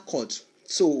umbilical cord,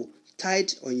 so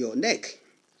tied on your neck.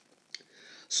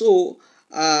 So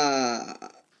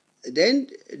then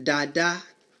Dada.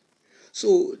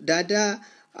 So Dada,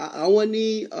 àwọn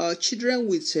ni children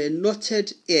with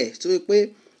knotted hair. So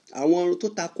pé àwọn tó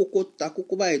ta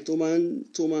kókó báyìí tó máa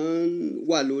ń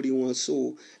wà lórí wọn.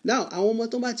 So now àwọn ọmọ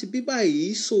tó bá ti bí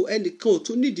báyìí, so ẹnìkan ò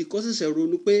tún nídìí kó ṣẹ̀ṣẹ̀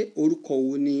ronú pé orúkọ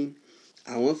wo ni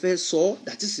àwọn fẹ́ sọ.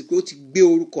 That is pé ó ti gbé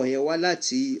orúkọ yẹn wá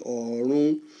láti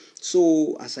ọ̀run.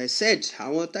 So as I said,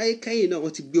 àwọn táyé kẹ́yìn náà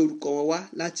wọ́n ti gbé orúkọ wọn wá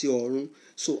láti ọ̀run.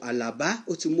 So Àlàbá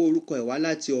ó ti mú orúkọ ẹ̀ wá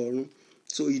láti ọ̀run.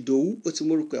 So Ìdòwú ó ti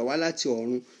mú orúkọ ẹ̀ wá láti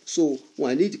ọ̀run. So wọn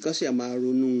à nídìí kan ṣe máa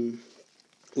ronú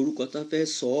orúkọ tán fẹ́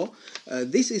sọ.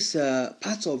 This is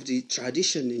part of the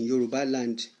tradition in Yoruba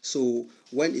land. So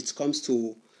when it comes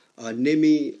to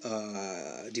naming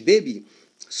the baby.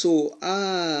 So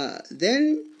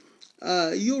then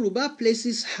Yoruba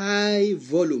places high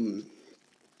volume,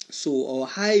 so or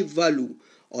high value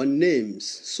on names.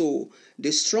 So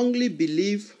they strongly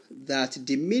believe that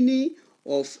the meaning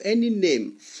of any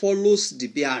name follows the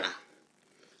bearer.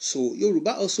 So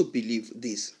Yoruba also believe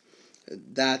this.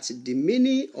 that the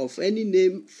meaning of any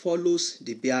name follows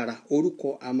the bearer.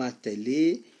 Orúkọ a máa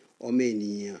tẹ̀lé ọmọ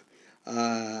ènìyàn,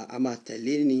 a máa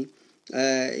tẹ̀lé ni.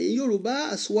 In Yoruba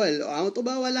as well, àwọn tó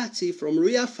bá wá láti from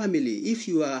royal family, if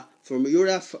you are from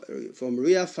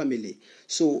royal family,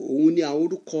 so òun ni àwọn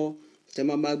orúkọ tẹ́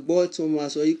máa gbọ́ tí wọ́n máa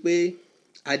sọ yìí pé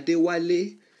Adéwálé,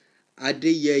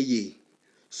 Adéyẹyè,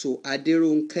 so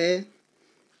Adérónkẹ́,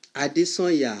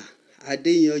 Adésànyà,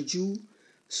 Adéyanjú,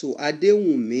 so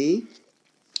Adéwùnmí,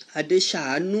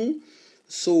 Adéṣàánú,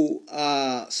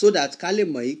 so that ká lè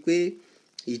mọ̀ yìí pé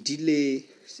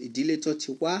ìdílé tó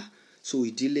ti wá, so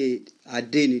ìdílé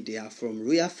Adé ni, they are from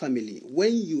royal family.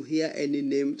 When you hear any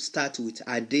name start with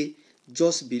Adé,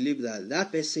 just believe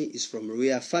that person is from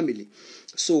royal family.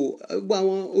 So gbogbo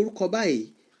àwọn orúkọ báyìí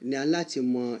ni a láti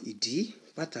mọ ìdí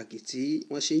pàtàkì tí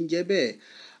wọ́n ṣe ń jẹ́ bẹ́ẹ̀.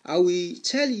 I will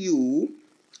tell you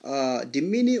the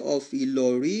meaning of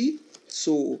Ìlọ̀rí,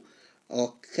 so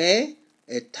Ọ̀kẹ́,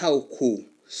 Ẹ̀ta-òkò,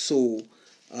 so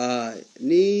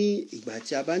ní ìgbà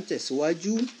tí a bá ń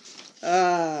tẹ̀síwájú,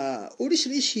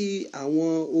 oríṣiríṣi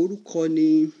àwọn orúkọ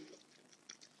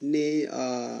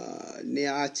ni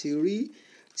a ti rí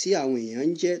tí àwọn èèyàn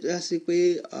ń jẹ́ tó yá sí pé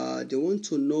they want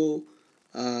to know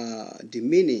the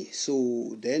meaning, so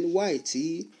then why tí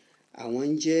àwọn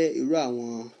ń jẹ́ irú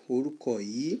àwọn orúkọ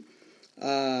yìí.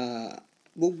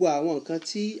 Gbogbo àwọn nǹkan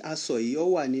tí a sọ yìí ó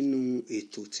wà nínú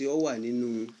ètò tí ó wà nínú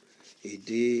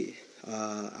èdè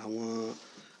àwọn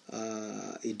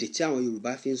èdè tí àwọn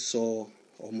Yorùbá fi ń sọ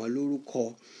ọmọ lórúkọ.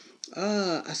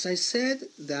 As I said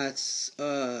that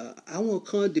àwọn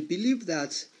kan they believe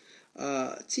that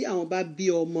tí àwọn bá bí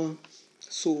ọmọ,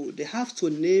 so they have to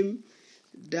name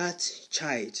that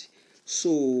child,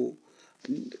 so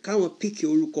káwọn pick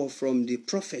orúkọ from the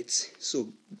prophets, so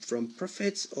from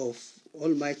prophets of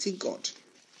Almighty God.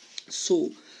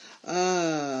 So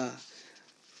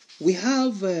we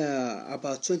have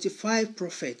about 25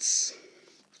 prophets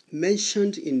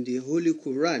mentioned in the Holy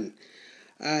Quran,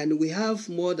 and we have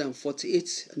more than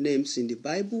 48 names in the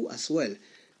Bible as well,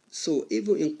 so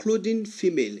even including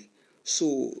female.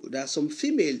 So there are some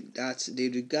female that they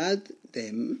regard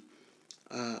them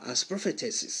as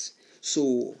prophetesses.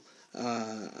 So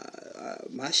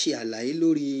màá ṣe àlàyé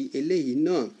lórí eléyìí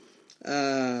náà.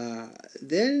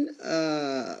 Then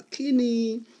kí ni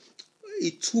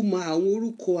ìtumọ̀ àwọn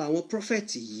orúkọ àwọn prophet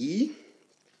yìí?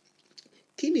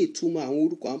 Kí ni ìtumọ̀ àwọn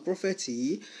orúkọ àwọn prophet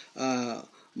yìí?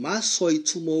 Màá sọ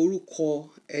ìtumọ̀ orúkọ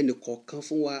ẹnìkọ̀ọ̀kan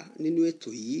fún wa nínú ètò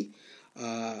yìí.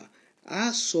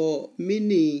 A sọ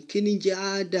meaning kí ni jẹ́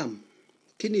Adam,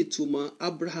 kí ni ìtumọ̀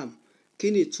Abraham, kí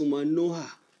ni ìtumọ̀ Noah,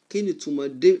 kí ni ìtumọ̀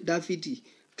Dáfídì,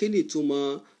 kí ni ìtumọ̀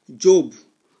Job,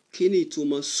 kí ni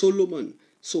ìtumọ̀ Solomon,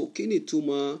 so kí ni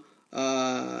ìtumọ̀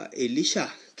Elisha,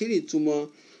 kí ni ìtumọ̀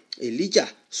Elijah.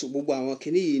 So gbogbo àwọn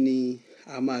kìíní yìí ni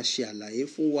a máa ṣe àlàyé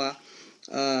fún wa.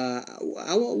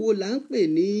 Àwọn wo là ń pè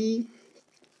ní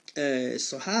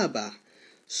sọ̀hábà,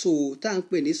 so tá à ń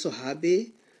pè ní sọ̀hábé,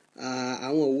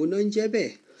 àwọn wo náà ń jẹ́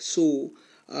bẹ́ẹ̀. So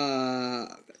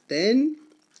then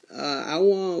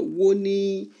àwọn wo ni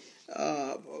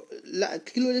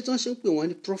kí ló dé tí wọ́n ṣe ń pè wọ́n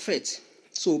ní prophet?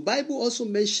 So Bible also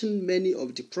mention many of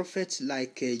the prophets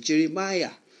like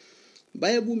Jeremiah.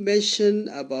 Bible mention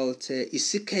about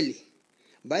Ezekiel.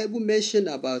 Bible mention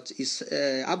about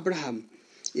Abraham.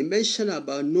 It mention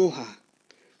about Noah.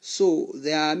 So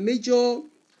there are major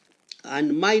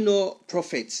and minor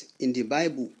prophets in the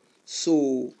Bible.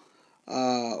 So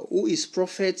who is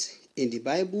prophet in the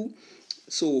Bible?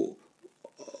 So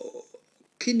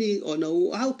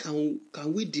how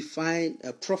can we define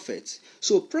a prophet?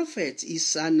 So prophet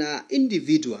is an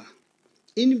individual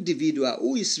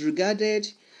who is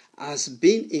regarded as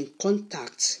being in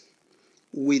contact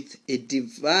with a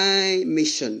divine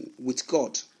mission with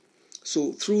God,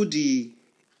 so through the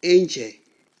angel,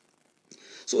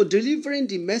 so delivering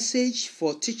the message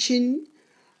for teaching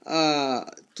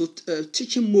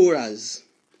teaching morals.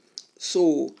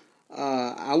 So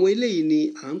àwọn eléyìí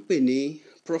ni à ń pè ní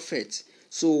prophet.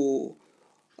 So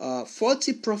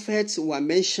 40 prophets were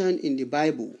mentioned in the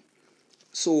Bible.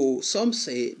 So some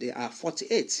say there are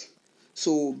 48.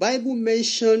 So Bible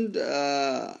mentioned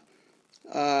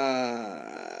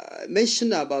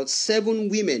about 7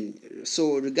 women,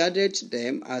 so regarded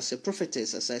them as a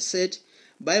prophetess. As I said,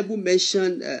 Bible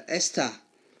mentioned Esther,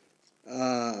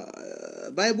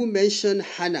 Bible mentioned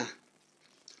Hannah,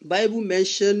 Bible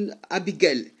mentioned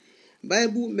Abigail,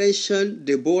 Bible mentioned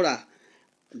Deborah,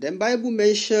 then Bible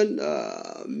mentioned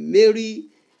Mary,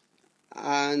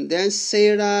 and then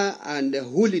Sarah and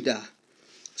Hulida.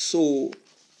 So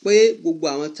pé gbogbo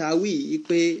àwọn tá a wí yìí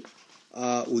pé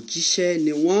òjíṣẹ́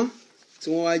ni wọ́n, tí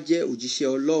wọ́n wá jẹ́ òjíṣẹ́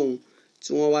Ọlọ́run tí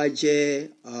wọ́n wá jẹ́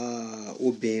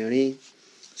obìnrin,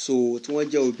 so tí wọ́n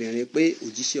jẹ́ obìnrin pé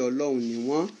òjíṣẹ́ Ọlọ́run ni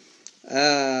wọ́n.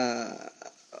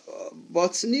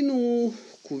 But nínú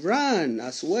Quran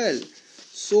as well,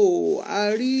 so a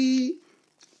rí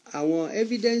àwọn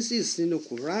evidences nínú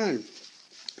Quran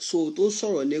so tó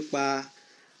sọ̀rọ̀ nípa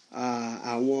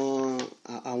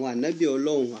àwọn ànábì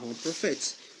Ọlọ́run, àwọn prophets.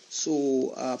 So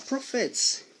prophets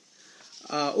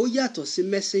ó yàtọ̀ sí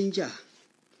messenger.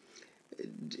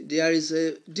 There is a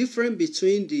difference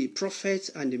between the prophet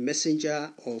and the messenger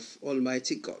of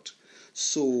Almighty God.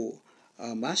 So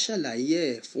màá ṣàlàyé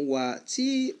ẹ̀ fún wa. Tí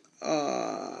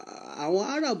àwọn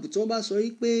Arab tí wọ́n bá sọ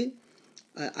wípé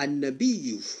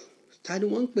ànábìyù, ta ni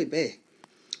wọ́n ń pè bẹ́ẹ̀?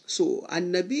 So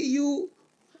ànábìyù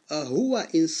huwa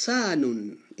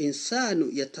insanu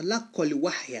yatalaqqal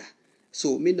wahya, so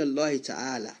minallahi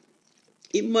ta'ala,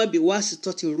 imma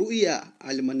biwasitati ru'ya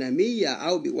al-manamiyya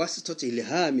aw biwasitati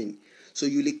ilhamin, so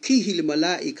yulikihi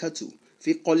al-malaikatu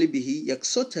fi qalbihi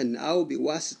yaksatan aw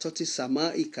biwasitati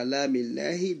sama'i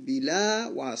kalamillahi bila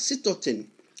wasitatin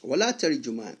wala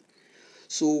tarjuman.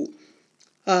 So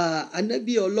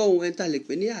ànábì Ọlọ́run ẹni tá lè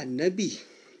pè ní ànábì,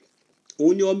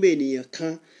 òun ni ọmọ ènìyàn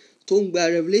kan tó ń gba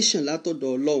revelation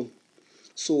látọ̀dọ̀ Ọlọ́run.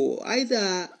 So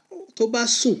either tó bá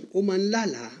sùn ó máa ń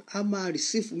lálàá, á máa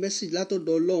receive message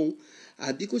látọ̀dọ̀ Ọlọ́run,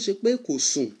 àbí kó ṣe pé kò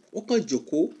sùn, ó kàn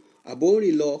jókòó àbó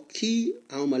rìn lọ kí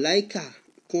àwọn màláíkà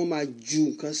kí wọ́n máa ju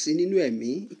nǹkan sí nínú ẹ̀mí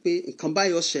pé nǹkan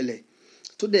báyọ̀ ṣẹlẹ̀,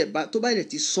 tó bá dẹ̀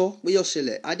ti sọ pé yọ̀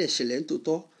ṣẹlẹ̀ á dẹ̀ ṣẹlẹ̀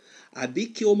nítòótọ́. Àbí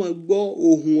kí ó máa gbọ́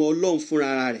ohùn Ọlọ́run fúnra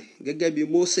rẹ̀ gẹ́gẹ́ bí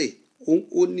Mósè,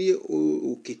 ó ní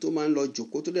òkè tó máa ń lọ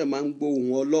jókòó tó dẹ̀ máa ń gbọ́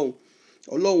ohùn Ọlọ́run.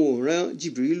 Ọlọ́run ò rán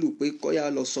Jìbìrìlù pé kó yá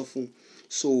lọ sọ fún un.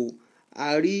 So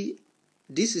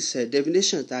this is a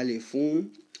definition tá a lè fún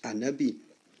ànábì.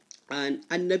 And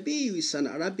ànábì is an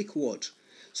Arabic word.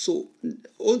 So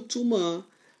ó túmọ̀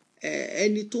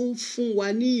ẹni tó ń fún wa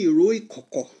ní ìró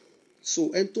ìkọ̀kọ̀. So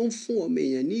ẹni tó ń fún ọmọ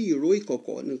èèyàn ní ìró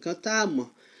ìkọ̀kọ̀, nǹkan tá a mọ̀,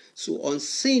 so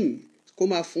unseen, kó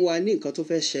máa fún wa ní nǹkan tó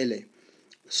fẹ́ ṣẹlẹ̀.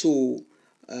 So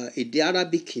èdè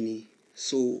Arabic ni.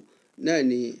 So náà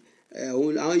ni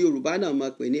àwọn Yorùbá náà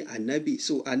máa pè ní ànábì.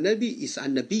 So ànábì is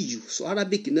ànábìyù, so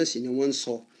Arabic náà sì ni wọ́n ń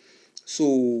sọ. So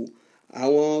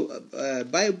àwọn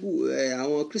Bible,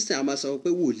 àwọn Christian a máa sọ pé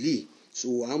wòlíì, so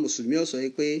àwọn Mùsùlùmí ó sọ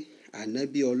pé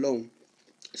ànábì Ọlọ́run.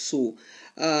 So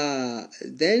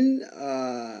then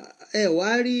ẹ wá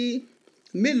rí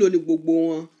mélòó ni gbogbo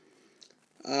wọn?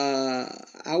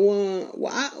 Àwọn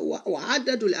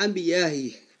wa'adadul anbiyahi,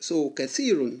 so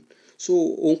kathirun, so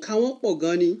òǹkà wọn pọ̀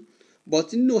gan ni. But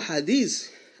nínú hadith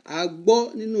a gbọ́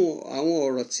nínú àwọn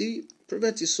ọ̀rọ̀ tí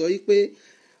prophet sọ yìí pé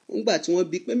nígbà tí wọ́n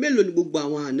bi pé mélòó ni gbogbo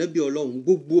àwọn ànábì Ọlọ́run,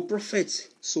 gbogbo prophet,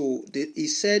 so he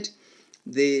said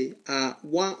they are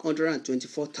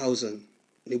 124,000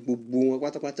 ní gbogbo wọn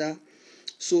pátápátá.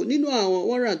 So nínú àwọn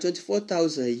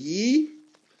 124,000 yìí,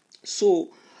 so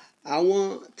àwọn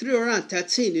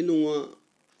 313 nínú wọn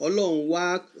Ọlọ́run wá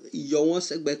yọ wọ́n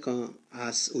sẹ́gbẹ̀ kan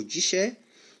as òjíṣẹ́.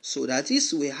 So that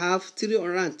is, we have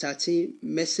 313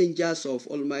 messengers of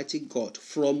Almighty God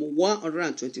from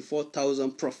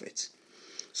 124,000 prophets.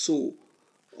 So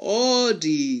all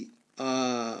the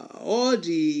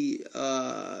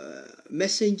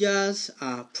messengers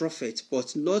are prophets,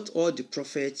 but not all the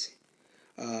prophets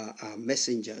are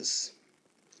messengers.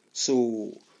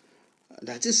 So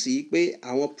that is pé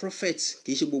àwọn prophets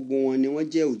kì í ṣe gbogbo wọn ni wọ́n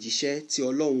jẹ́ òjíṣẹ́ tí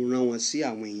Ọlọ́run rán wọn sí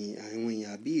àwọn èèyàn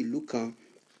àbí ìlú kan.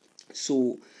 So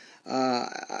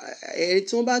ẹni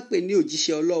tí wọ́n bá pè ní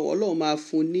òjíṣẹ́ Ọlọ́run máa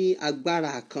fún ní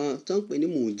agbára kan tó ń pè ní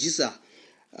mùjísà,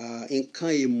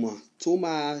 nǹkan ìmọ̀ tó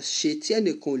máa ṣe tí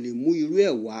ẹnìkan ò lè mú irú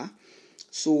ẹ̀ wá.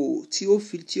 So tí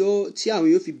àwọn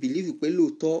yóò fi believe pé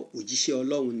lóòótọ́ òjíṣẹ́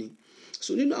Ọlọ́run ni. So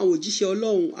nínú àwọn òjíṣẹ́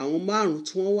Ọlọ́run, àwọn márùn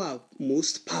tí wọ́n wà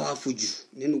most powerful jù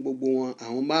nínú gbogbo wọn,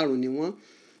 àwọn márùn ni wọ́n,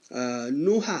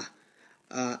 Noha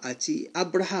àti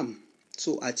Abraham,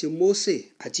 so àti Mose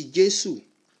àti Jésù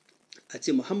àti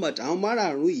Muhammad. Àwọn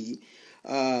márààrún yìí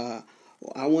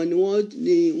àwọn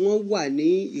ni wọ́n wà ní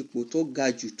ipò tó ga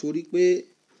jù, torí pé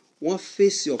wọ́n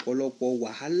fèsì ọ̀pọ̀lọpọ̀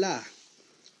wàhálà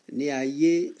ní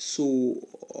ayé. So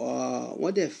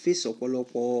wọ́n dẹ̀ fèsì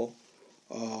ọ̀pọ̀lọpọ̀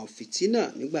fìtínà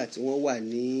nígbà tí wọ́n wà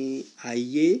ní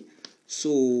ayé.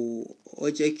 So ó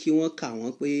jẹ́ kí wọ́n kà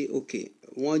wọ́n pé okay,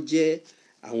 wọ́n jẹ́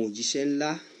àwọn òjíṣẹ́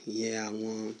ńlá, ìyẹn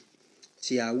àwọn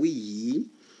tí a wí yìí.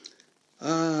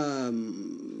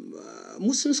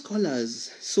 Muslim scholars,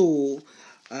 so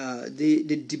they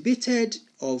debated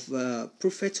of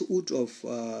prophethood of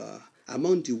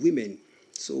among the women.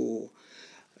 So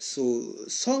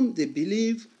some they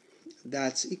believe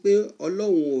that pé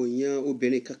Ọlọ́run ò yan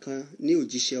obìnrin kankan ní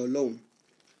òjíṣẹ́ Ọlọ́run.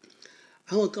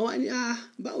 àwọn kan wá ní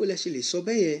báwo la ṣe lè sọ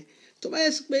bẹ́ẹ̀ yẹn tó bá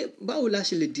yẹ sí pé báwo la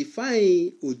ṣe lè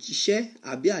define òjíṣẹ́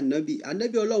àbí ànábì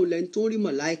Ọlọ́run lẹni tó ń rí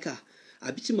màláìkà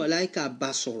àbí tí màláìkà bá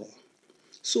sọ̀rọ̀.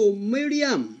 So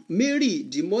Mary,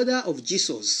 the mother of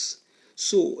Jesus,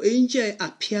 so angel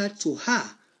appeared to her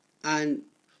and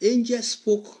angel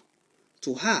spoke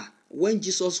to her when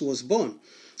Jesus was born.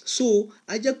 So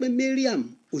a jẹ́ pé Mariam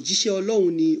òjíṣẹ́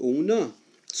Ọlọ́run ni òun náà.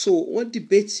 So wọ́n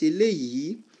debate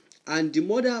eléyìí, and the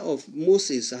mother of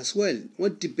Moses as well,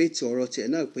 wọ́n debate ọ̀rọ̀ tiẹ̀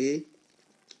náà pé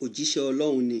òjíṣẹ́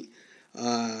Ọlọ́run ni.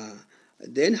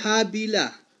 Then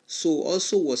Habila so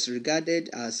also was regarded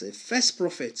as a first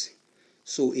prophet,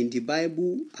 so in the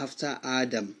Bible after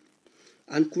Adam.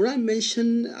 And Quran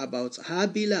mentioned about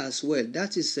Habila as well,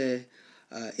 that is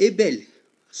Abel.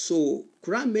 So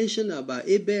Quran mentioned about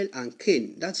Abel and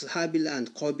Cain, that's Habila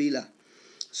and Qabila.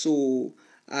 So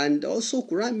and also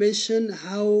Quran mentioned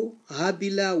how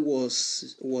Habila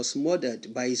was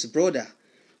murdered by his brother,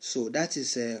 so that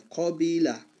is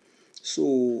Qabila.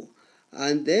 So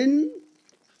and then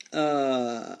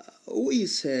who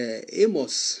is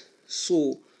Amos?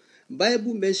 So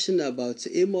Bible mentioned about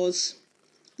Amos,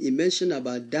 he mentioned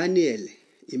about Daniel,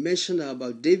 he mentioned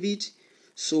about David.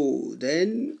 So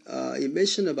then he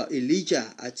mentioned about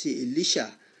Elijah,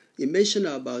 Elisha, he mentioned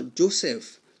about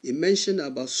Joseph, he mentioned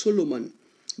about Solomon.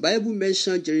 Bible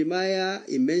mentioned Jeremiah,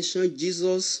 he mentioned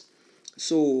Jesus.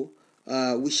 So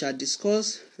we shall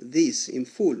discuss this in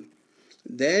full.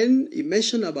 Then he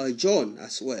mentioned about John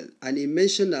as well, and he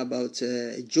mentioned about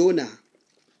Jonah.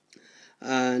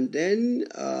 And then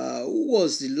who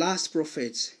was the last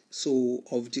prophet so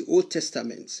of the Old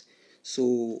Testament?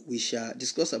 So we shall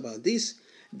discuss about this.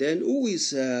 Then who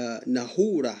is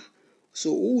Nahura?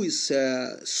 So who is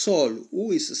Saul?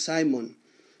 Who is Simon?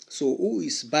 So who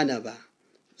is Barnabas?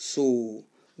 So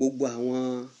gbogbo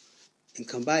àwọn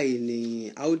nǹkan báyìí ni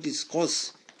a ó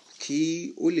discuss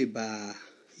kí ó lè bá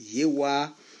yé wa.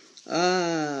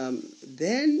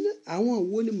 Then àwọn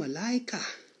wo ni màláìkà?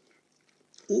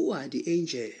 Who are the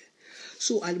angel?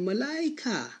 So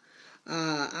al-malaika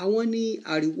àwọn ni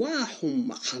arwahum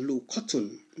makhluqatun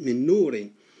min nurin.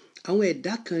 Àwọn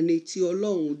ẹ̀dá kan ni tí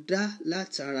Ọlọ́run dá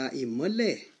látara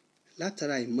ìmọ́lẹ̀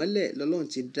lọ́lọ́run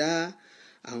ti dá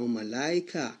àwọn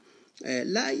màláìkà.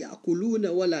 La yakuluna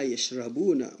wala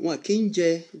yashrabuna, wọn kì í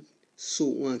jẹ, so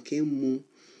wọn kì í mu,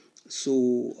 so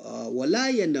wala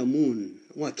yanamun,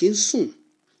 wọn kì í sùn,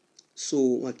 so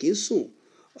wọn kì í sùn.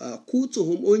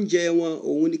 Kutuhum oúnjẹ wọn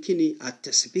òun ni kíni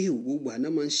at-tasbihu, gbogbo àná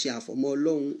máa ń ṣe àfọ̀mọ́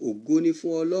Ọlọ́run, ògo ni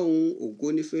fún Ọlọ́run, ògo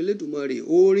ni fún Elédùmarè,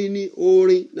 orin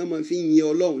náà máa fi yin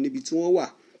Ọlọ́run níbi tí wọ́n wà.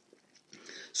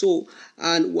 So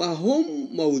and wahum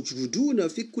mawjuduna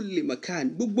fi kulli makan,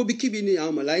 gbogbo bíkíbi ni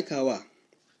àwọn màláìkà wà,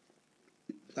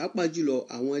 pàápàá jùlọ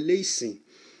àwọn ilé ìsìn,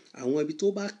 àwọn ibi tó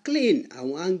bá clean,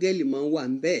 àwọn áńgẹ́lì máa ń wà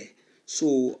ń bẹ̀. So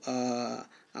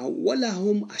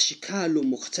walahum ashikalu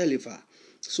mukhtalifa.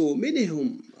 So minhum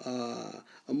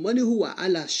man huwa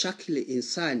ala shakli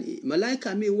insani, màláìkà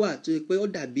mi wà tó yẹ pé ó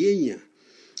dàbí èèyàn.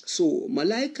 So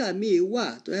màláìkà mi wà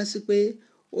tó yẹ sí pé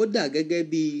ó dà gẹ́gẹ́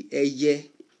bí ẹyẹ,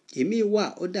 èmi wà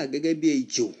ó dà gẹ́gẹ́ bí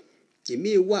ejò,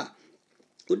 èmi wà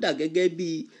ó dà gẹ́gẹ́ bí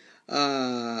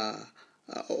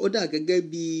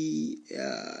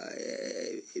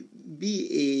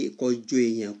kọjọ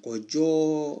èèyàn,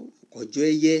 kọjọ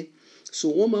ẹyẹ. So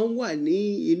wọ́n máa ń wà ní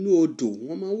inú odò,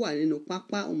 wọ́n máa ń wà nínú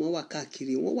pápá, wọ́n máa ń wà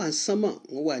káàkiri, wọ́n wà ń sánmọ̀,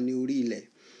 wọ́n wà ní orí ilẹ̀,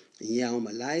 ìyẹn àwọn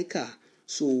màláìkà.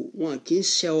 So wọn kì í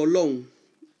ṣe Ọlọ́run,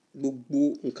 gbogbo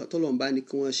nǹkan t'Ọlọ́run bá ní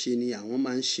kí wọ́n ṣe ni àwọn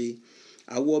máa ń ṣe.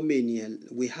 Àwọn ọmọ ènìyàn,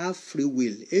 we have free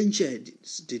will. Angel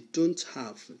they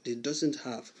doesn't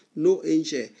have, no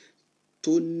angel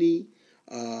tó ní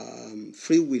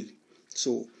free will.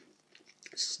 So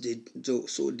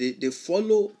they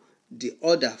follow the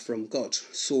order from God.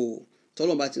 So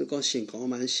t'Ọlọ́run bá ti ní kàn ṣe nǹkan wọ́n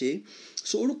máa ń ṣe.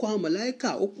 So orúkọ àwọn màláìkà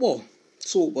ó pọ̀.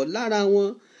 So but lára wọn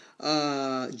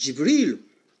Jibril.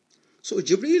 So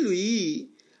Jibril yìí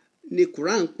ni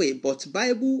Quran pè, but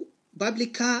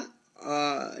biblical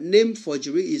name for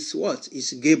Jibril is what?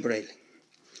 Is Gabriel.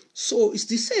 So it's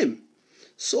the same.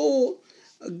 So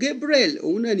Gabriel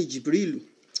òun náà ni Jibril.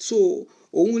 So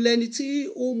òun lẹni tí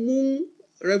ó mú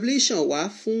revelation wá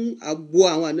fún agbo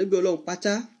àwọn ànábì Ọlọ́run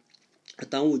pátá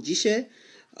àtàwọn òjíṣẹ́,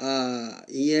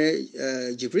 ìyẹn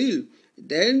Jibril.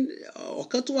 Then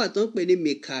ọ̀kan tó wà tán pè ní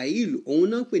Mikael, òun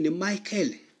náà pè ní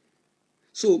Michael.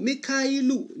 So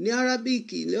Mikailu ní Arabic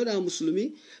lọ́dọ̀ àwọn Mùsùlùmí,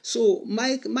 so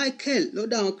Michael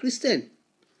lọ́dọ̀ àwọn Christian.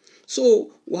 So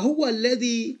wàhúwà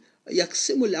alladhi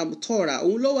yaksimul amtora,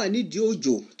 òun ló wà nídìí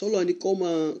òjò t'Ọlọ́run ní kó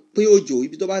máa pín òjò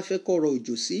ibi tó bá fẹ́ kó rọ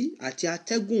òjò sí, àti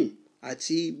atẹ́gùn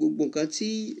àti gbogbo nǹkan tí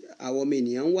àwọn ọmọ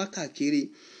ènìyàn ń wá káàkiri.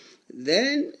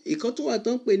 then ìkan tó wà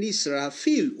tó ń pè ní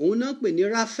Israfil, òun náà ń pè ní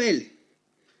Raphael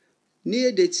ní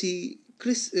èdè ti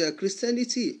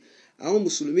Christianity. Àwọn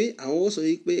mùsùlùmí àwọn ó sọ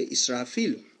wípé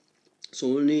Israfil, so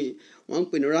òun ni wọ́n ń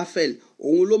pè ní Raphael.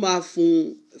 Òun ló máa fún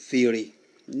fèrè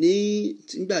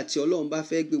nígbà tí Ọlọ́run bá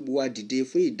fẹ́ gbé gbogbo wa dìde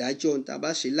fún ìdájọ́ tá a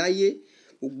bá ṣe láyé.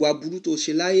 Gbogbo aburú tó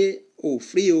ṣe láyé ò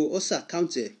free o, ó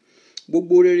ṣàkáùntì ẹ̀.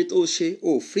 Gbogbo rere tó ṣe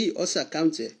ò free, ó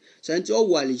ṣàkáùntì ẹ̀. Sẹ́ni tí ó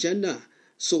wọ àlìjẹ́nà,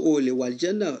 so o lè wọ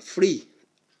àlìjẹ́nà free.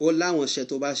 Ó láwọn iṣẹ́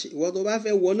tó bá ṣe. Ìwọ tó bá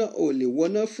fẹ́ wọná o lè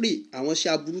wọná free. Àwọn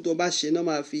iṣẹ́ aburú tó bá ṣe náà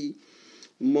máa fi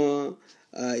mọ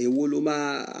àyè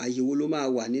wo ló máa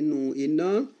wà nínú iná.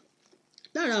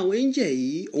 Lára àwọn angel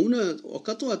yìí, òun náà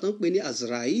ọ̀kan tó wà tán pè ní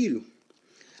Azrailu.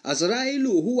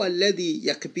 Azrailu huwa alladhi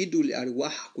yakbidul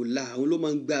arwah kullaha. Òun ló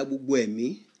máa ń gba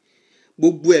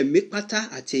gbogbo ẹ̀mí pátá,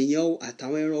 àti èèyàn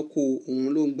àtàwọn ẹranko, òun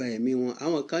ló ń gba ẹ̀mí wọn.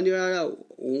 Àwọn kan ní rárá,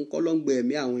 òun kọ́ ló ń gba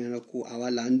ẹ̀mí àwọn ẹranko, àwa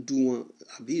là ń dú wọn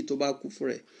àbí tó bá kú fún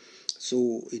rẹ̀. So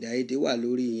ìdáyédé wà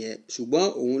lórí yẹn, ṣùgbọ́n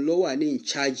òun ló wà ní in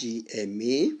charge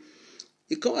ẹ̀mí.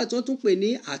 Ìkan wà tí wọ́n tún pè ní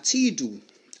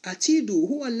Atidu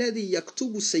huwa alladhi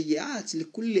yaktubu sayyi'at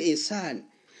likulli insan.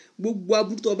 Gbogbo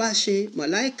aburú tó bá ṣe,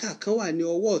 màláìkà kan wà ní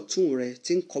ọwọ́ ọ̀tún rẹ̀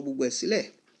tí ń kọ gbogbo ẹ̀ sílẹ̀.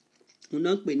 Òun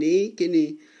náà ń pè ní kíni?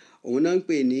 Òun náà ń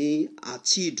pè ní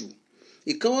Atidu.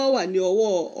 Ìkan wà ní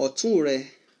ọwọ́ ọ̀tún rẹ̀,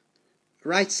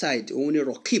 right side, òun ni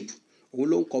Rokib. Òun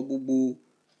ló ń kọ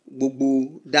gbogbo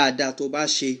dáadáa tó bá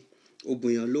ṣe. Ó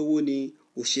bùyàn lówó ni,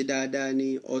 ó ṣe dáadáa ni,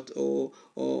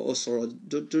 ó sọ̀rọ̀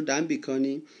tó dáńbì kan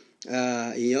ni,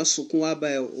 èèyàn sunkún wá bá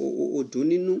ó dùn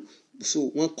nínú, so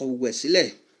wọ́n kọ gbogbo ẹ̀ sílẹ̀.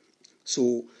 So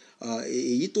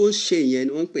èyí tó ń ṣe yẹn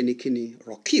ni wọ́n ń pè ní kíni?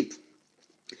 Rokib.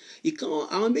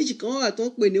 Àwọn méjì kan wà tó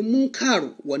ń pè ní Munkar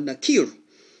wa Nakir.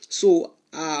 So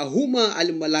huma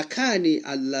al-malakani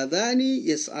alladhani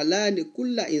yas'alani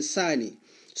kulla insani,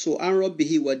 so an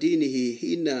rabbihi wa dinihi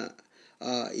hina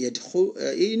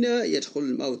yadkhul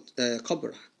al-maut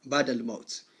qabra ba'da al-maut.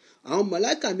 Àwọn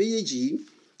màláíkà méjèèjì,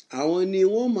 àwọn ni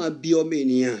wọ́n máa bi ọmọ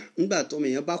ènìyàn nígbà tó ọmọ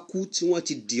èèyàn bá kú, tí wọ́n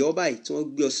ti dì ọ́ báyìí, tí wọ́n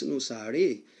gbé ọ sínú sàárè.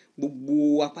 Gbogbo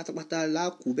wa pátápátá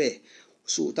lákú bẹ́ẹ̀.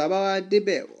 So tá a bá wá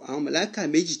débẹ̀, àwọn màláíkà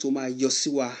méjì tó máa yọ sí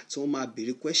wa, tí wọ́n máa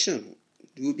béèrè question.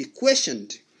 You will be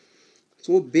questioned. Tí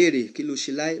wọ́n béèrè kí ló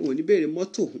ṣe láyé. Wọ́n ní béèrè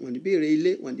mọ́tò, wọ́n ní béèrè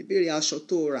ilé, wọ́n ní béèrè aṣọ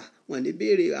tó rà, wọ́n ní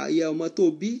béèrè ayé ọmọ tó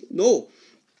bí. No.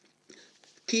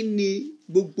 Kí ni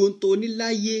gbogbo tó ní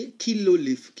láyé, kí ló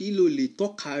lè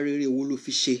tọ́ka rere wo ló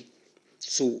fi ṣe?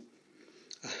 So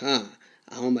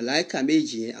àwọn màláíkà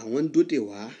méjì yẹn, àwọn ń dóde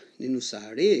wá nínú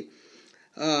sàárè.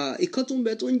 Ìkan tó ń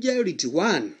bẹ tó ń jẹ́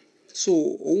Ridwan. So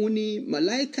òun ni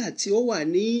màláíkà tí ó wà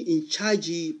ní in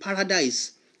charge paradise.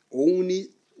 Òun ni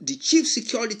the chief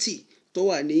security tó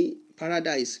wà ní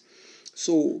paradise.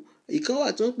 So ìkan wà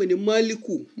tó ń pè ní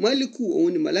Maliku.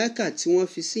 Òun ni màláíkà tí wọ́n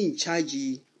fi sí in charge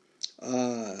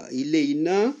ilé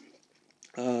iná.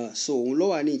 So òun ló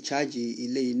wà ní in charge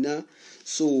ilé iná.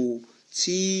 So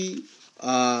tí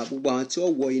gbogbo àwọn tí ó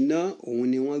wọ iná, òun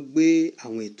ni wọ́n gbé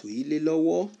àwọn ètò yìí lé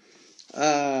lọ́wọ́.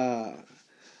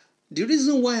 The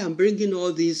reason why I'm bringing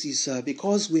all this is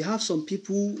because we have some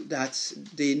people that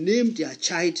they named their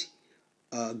child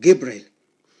Gabriel.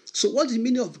 So what is the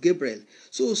meaning of Gabriel?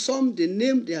 So some they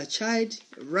named their child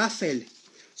Raphael.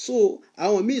 So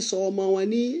àwọn míì sọ ọmọ wọn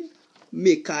ní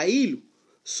Mikael.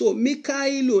 So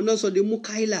Mikael náà sọ di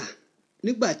Mukaila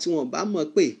nígbà tí wọ́n bá mọ̀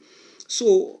pé. So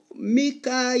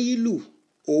Mikael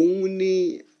òun ni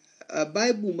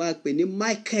Bible máa pè ní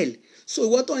Michael. So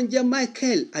ìwọ tó ń jẹ́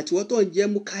Michael àti ìwọ tó ń jẹ́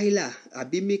Mukaila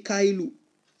àbí Mikailu,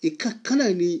 ìkan kan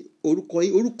náà ni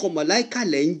orúkọ màláíkà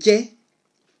lẹ̀ ń jẹ́.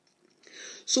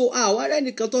 So àwa rẹ̀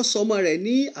nìkan tó sọmọ rẹ̀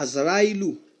ní Azrailu,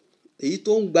 èyí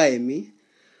tó ń gba ẹ̀mí.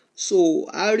 So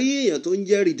a rí èèyàn tó ń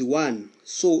jẹ́ Ridwan.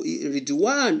 So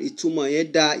Ridwan ìtumọ̀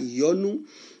yẹn da ìyọ́nú.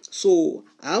 So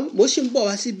mo ṣì ń bọ̀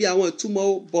wá síbi àwọn ìtumọ̀,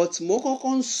 but mo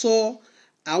kọ́kọ́ ń sọ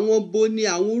àwọn bo ni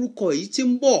àwọn orúkọ yìí ti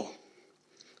ń bọ̀.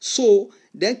 So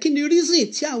then kí ni reason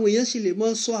tí àwọn èèyàn ṣe lè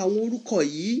máa sọ àwọn orúkọ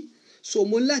yìí? So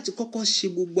mo ní láti kọ́kọ́ ṣe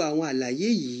gbogbo àwọn àlàyé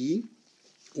yìí.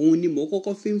 Òun ni mo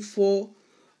kọ́kọ́ fi ń fọ́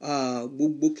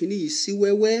gbogbo kìíní yìí sí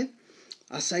wẹ́wẹ́.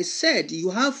 As I said, you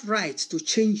have right to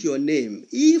change your name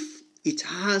if it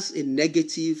has a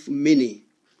negative meaning.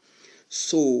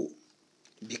 So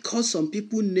because some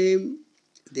people name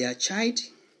their child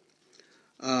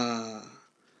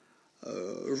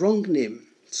wrong name.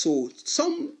 So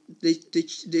some they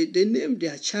name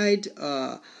their child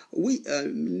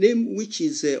name which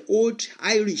is old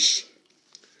Irish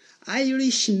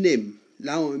name.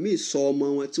 Láwọn míì sọ ọmọ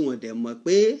wọn tí wọ́n dẹ̀ mọ̀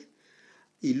pé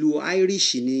ìlú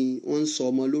Irish ni wọ́n ń sọ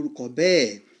ọmọ lórúkọ bẹ́ẹ̀.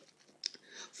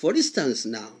 For instance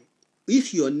now,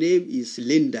 if your name is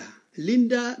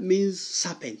Linda means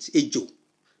serpent, ejò.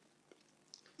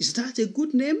 Is that a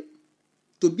good name?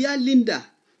 To be a Linda.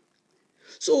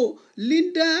 So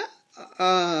Linda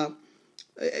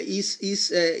is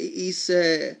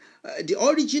the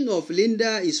origin of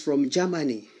Linda is from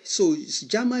Germany. So it's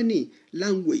Germany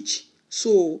language.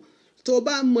 So tó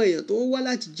bá mọ èèyàn tó wá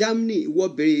láti Germany, ìwọ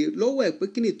béèrè lọ́wọ́ ẹ̀ pé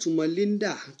kí ni ìtumọ̀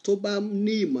Linda. Tó bá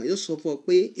ní ìmọ̀ yóò sọ fún ọ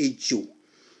pé ejò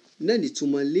náà ni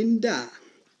ìtumọ̀ Linda.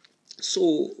 So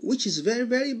which is very,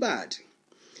 very bad.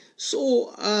 So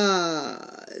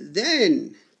then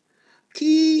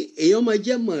kí èèyàn máa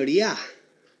jẹ́ Maria.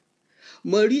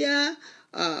 Maria,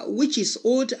 which is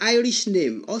old Irish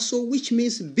name, also which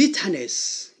means bitterness,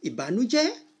 ìbànújẹ́.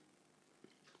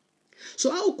 So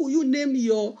how could you name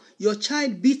your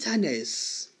child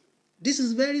bitterness? This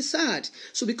is very sad.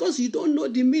 So because you don't know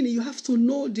the meaning, you have to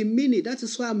know the meaning. That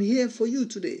is why I'm here for you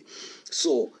today.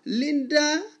 So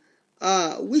Linda,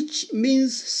 which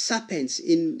means serpent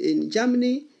in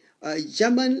Germany,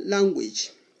 German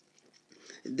language.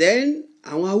 Then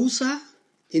àwọn Hausa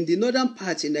in the northern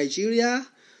part in Nigeria,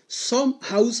 some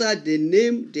Hausa, they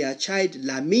name their child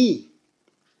Lami.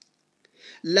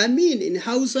 Lami in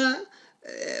Hausa,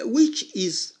 which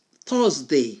is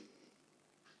Thursday.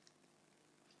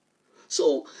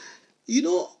 So, you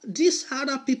know, these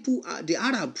Arab people, the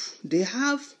Arab, they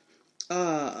have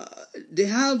a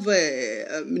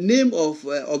name of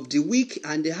the week,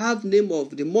 and they have name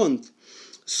of the month.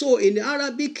 So in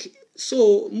Arabic,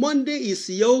 so Monday is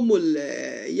Yawmul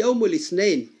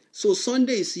Isnain. So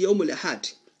Sunday is Yawmul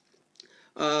Ahad.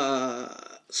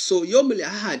 So Yawmul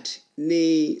Ahad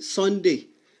ni Sunday.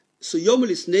 So Yawmul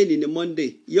Isnain ni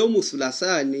Monday. Yawmul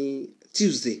Sulasa ni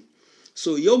Tuesday.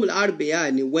 So Yawmul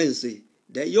Arbi'a ni Wednesday.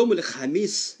 Then Yawmul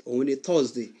Khamis ni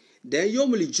Thursday. Then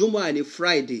Yawmul Jumu'ah ni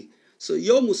Friday. So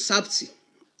Yawmul Sabti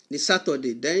ni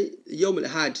Saturday. Then Yawmul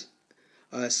Ahad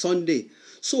Sunday.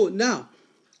 So now,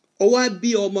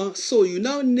 so you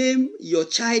now name your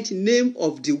child name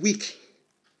of the week.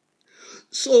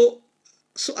 So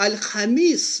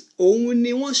Al-Khamis,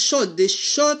 they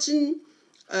shorten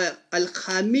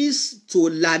Al-Khamis to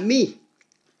Lami.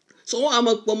 So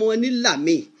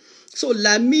Lami. So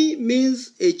Lami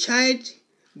means a child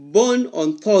born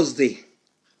on Thursday.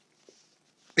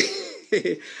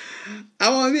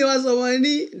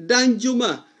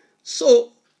 Danjuma.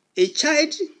 So a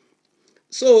child,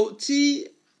 so tí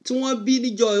wọ́n bí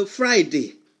níjọ́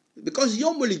Friday, because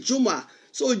Yomuli Juma,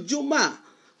 so Juma,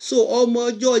 so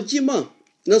ọmọ ọjọ́ Jímọ̀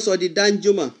náà sọ di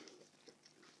Danjuma.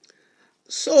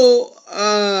 So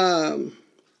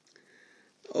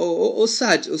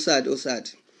sad.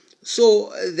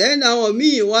 So then àwọn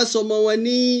míì wá sọmọ wọn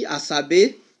ní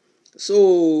Àṣàbẹ́.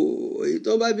 So it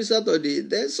might be Saturday.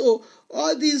 Then so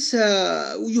all this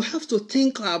you have to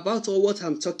think about what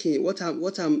I'm talking, what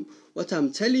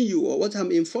I'm telling you, or what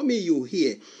I'm informing you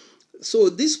here. So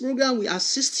this program will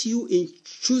assist you in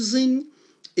choosing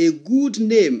a good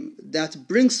name that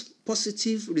brings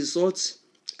positive results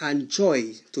and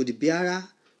joy to the bearer.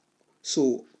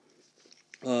 So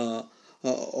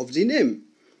of the name.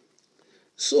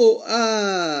 So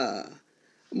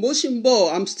mo ṣì ń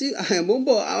bọ̀, mo ń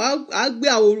bọ̀, a gbé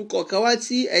àwọn orúkọ kan wá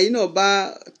tí ẹ̀yin náà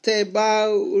tẹ́ bá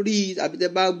rí àbí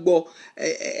tẹ́ bá gbọ́.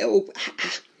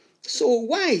 So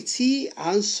why tí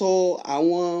à ń sọ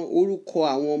àwọn orúkọ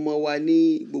àwọn ọmọ wa ní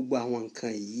gbogbo àwọn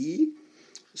nǹkan yìí?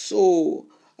 So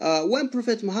when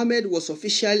Prophet Muhammad was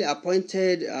officially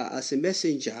appointed as a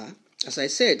messenger, as I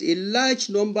said, a large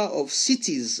number of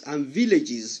cities and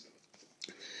villages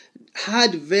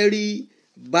had very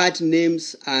bad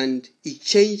names, and he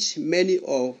changed many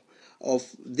of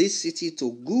this city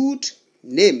to good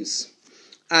names,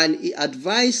 and he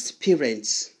advised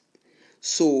parents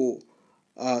to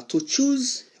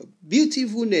choose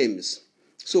beautiful names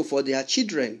for their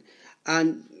children,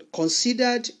 and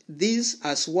considered this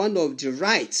as one of the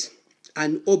rights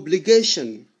and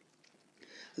obligation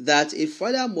that a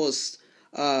father must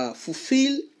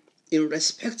fulfill in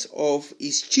respect of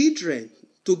his children.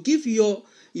 To give your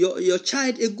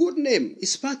child a good name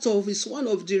is one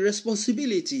of the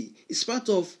responsibility. It's part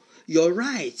of your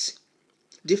right.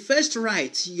 The first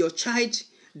right your child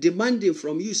demanding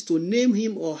from you is to name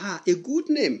him or her a good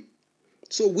name.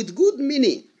 So with good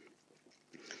meaning.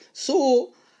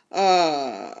 So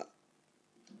as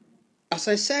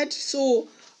I said, so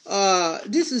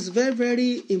this is very,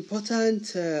 very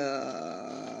important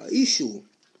issue.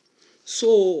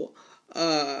 So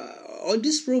on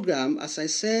this program, as I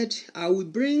said, I will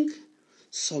bring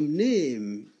some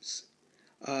names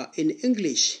in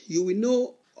English. You will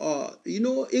know,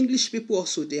 English people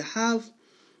also, they have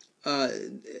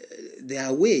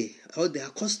their way or their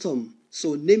custom,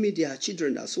 so naming their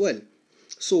children as well.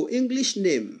 So English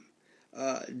name,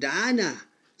 Diana,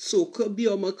 So could be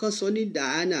Omakasoni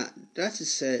Diana, that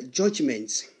is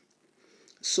judgment.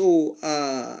 So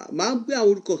Mabia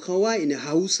Urkokawa in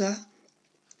Hausa,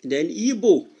 then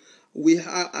Igbo, we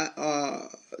have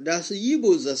that's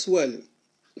Igbos as well.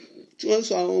 So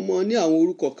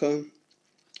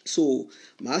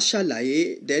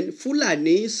Mashalaye, then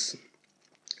Fulanis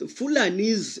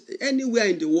anywhere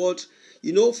in the world.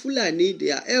 You know, Fulani,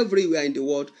 they are everywhere in the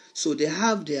world, so they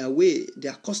have their way,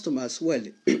 their custom as well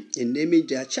in naming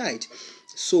their child.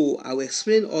 So I will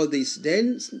explain all this.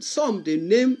 Then some, they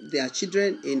name their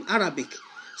children in Arabic.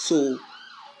 So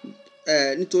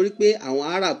nítorí pé àwọn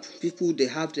Arab people, they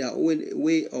have their own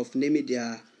way of naming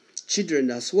their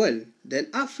children as well. Then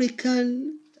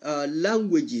African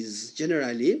languages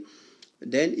generally.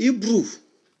 Then Hebrew.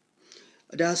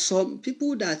 There are some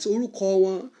people that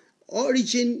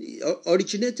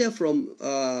originated from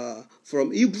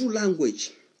Hebrew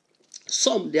language.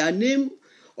 Some, their name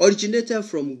originated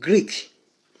from Greek.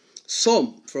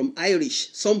 Some from Irish.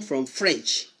 Some from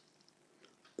French.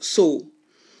 So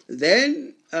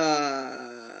then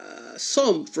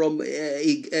some from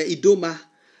Idoma,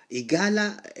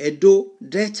 Igala, Edo,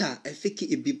 Delta, Efiki,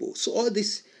 Ibibo. So all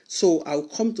this. So I'll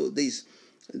come to this.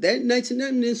 Then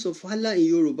 99 names of Allah in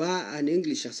Yoruba and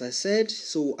English, as I said.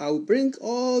 So I will bring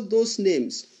all those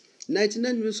names.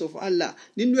 99 names of Allah.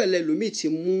 Immediately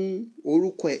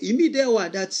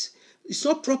that it's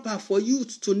not proper for you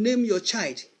to name your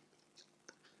child.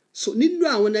 So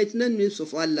 99 names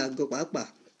of Allah.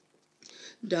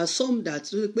 There are some that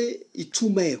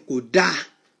itume kò dá.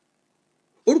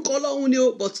 Orúkọ Ọlọ́run ni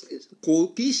o, but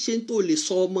kò kìí ṣe tó lè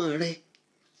sọ ọmọ rẹ̀.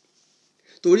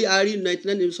 Torí a rí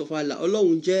 99 names of Allah,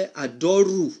 Ọlọ́run jẹ́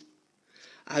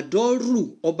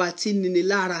àdọ́rù, ọba tí níni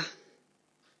lára.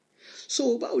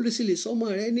 So báwo ló sì lè sọmọ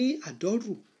rẹ ní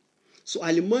àdọ́rù? So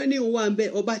àlìmọ́nì wà ń bẹ,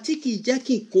 ọba tí kìí jẹ́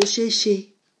kí nǹkan ṣeé ṣe,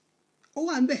 ó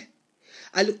wà ń bẹ.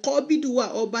 Àlìkọ́bídù wà,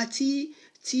 ọba tí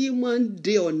máa ń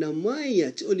de ọ̀nà mọ́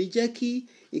èèyàn tí ò ní jẹ́ kí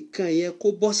nǹkan yẹn kó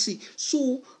bọ́ sí. So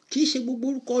kìí ṣe gbogbo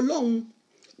orúkọ Ọlọ́run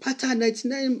pátá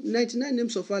 99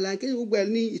 names of Allah, kí gbogbo ẹ̀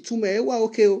ní ìtumọ̀ ẹ̀ wà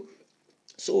ókè o.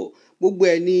 So gbogbo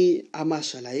ẹ̀ ni a máa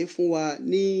ṣàlàyé fún wa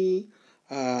ní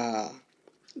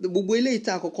gbogbo eléyìí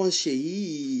tá a kọ́kọ́ ń ṣe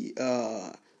yìí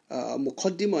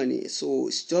mukọ́dímọ̀ ni. So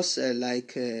it's just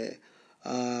like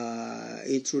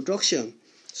introduction.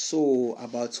 So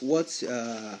about what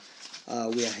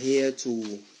we are here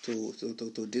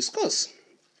to discuss.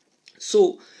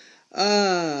 So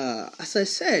as I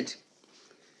said,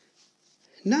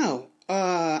 now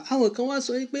àwọn kan wá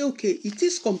sọ pé okay, it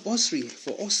is compulsory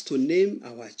for us to name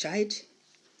our child.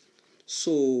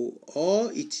 So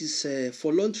or it is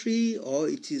voluntary or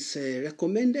it is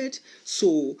recommended.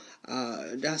 So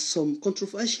there's some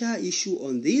controversial issue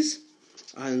on this,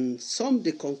 and some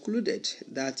they concluded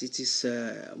that it is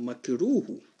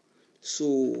makiruhu.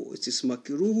 So it is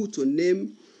makiruhu to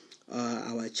name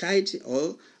our child,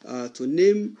 or to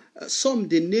name some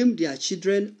they name their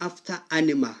children after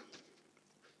animal.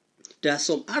 There are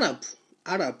some Arab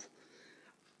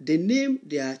they name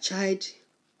their child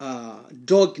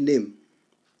dog name.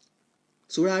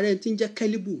 So rárá tí ń jẹ́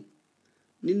kẹ́líbù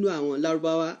nínú àwọn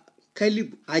Lárúbáwá,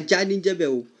 kẹ́líbù ajá ní jẹ́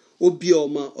bẹ́ẹ̀ o, ó bí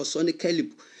ọmọ ọ̀sán ní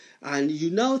kẹ́líbù. And you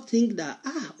now think that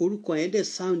orúkọ yẹn dẹ̀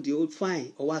sound the old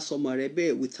fine, ọwọ́ asọmọ rẹ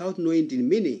bẹ́ẹ̀ without knowing the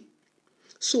meaning.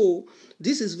 So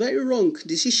this is very wrong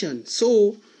decision.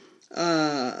 So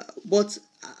but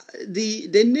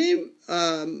they name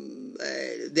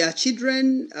their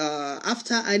children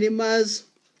after animals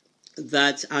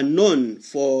that are known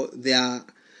for their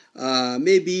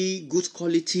maybe good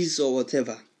qualities or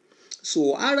whatever.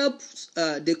 So Arabs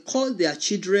they call their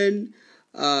children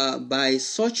by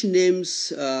such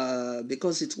names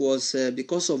because it was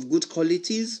because of good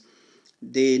qualities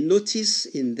they notice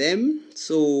in them.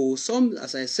 So some,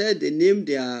 as I said, they name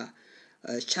their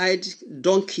child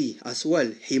donkey as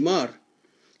well, himar.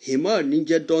 Himar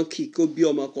ninja donkey ko bi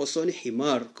ọmọ kan sọ ní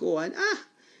himar ko and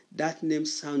that name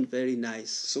sound very nice.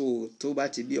 So tó bá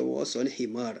ti bí ọmọ sọ ní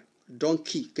himar,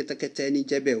 donkey, kẹ́tẹ́kẹ́tẹ́ ní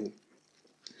jẹ́ bẹ́ẹ̀ o.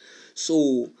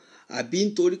 So àbí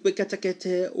nítorí pé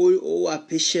kẹ́tẹ́kẹ́tẹ́ ó wà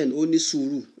patient, ó ní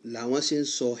sùúrù làwọn ṣe ń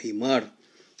sọ himar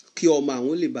kí ọmọ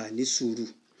àwọn lè bá ní sùúrù.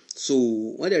 So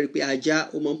wọ́n dẹ̀ rí pé ajá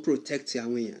ó máa ń protect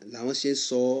àwọn èèyàn làwọn ṣe ń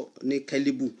sọ ní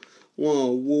kẹ́líbù. Wọ́n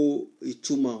wo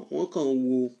ìtumọ̀, wọ́n kàn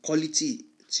wo quality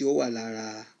tí ó wà lára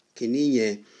kìíní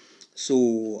yẹn. So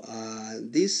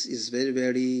this is very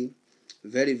very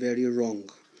very very wrong.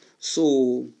 So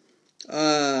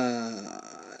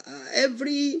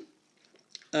every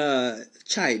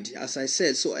child, as I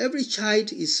said, so every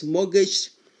child is mortgaged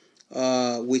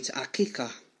with akika.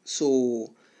 So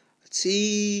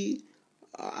tí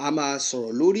a máa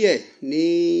sọ̀rọ̀ lórí ẹ̀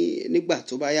nígbà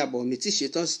tó bá yá, bọ̀ mi tí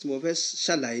ṣetán sí tí mo fẹ́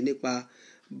ṣàlàyé nípa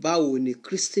báwo ni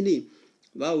christening,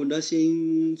 báwo náà ṣe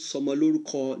ń sọmọ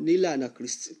lórúkọ nílànà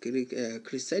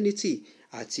christianity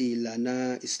àti ìlànà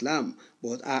islam.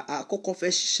 But a kọ́kọ́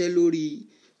fẹ́ ṣiṣẹ́ lórí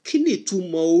kí ni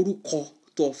ìtumọ̀ orúkọ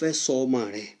tó fẹ́ sọ ọmọ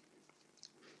rẹ̀.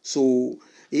 So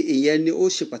ìyẹn ni ó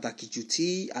ṣe pàtàkì jù tí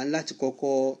a ń láti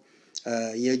kọ́kọ́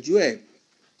yanjú ẹ̀.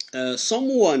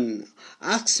 Someone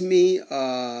asked me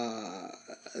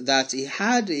that he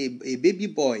had a baby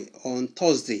boy on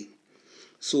Thursday.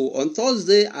 So on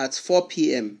Thursday at 4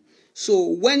 p.m. So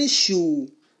when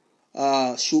should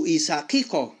his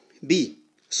akiko be?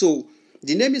 So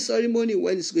the naming ceremony,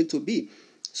 when it's going to be?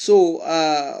 So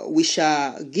we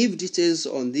shall give details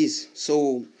on this.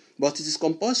 So, but it is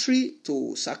compulsory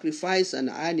to sacrifice an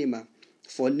animal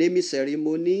for naming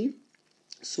ceremony.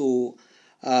 So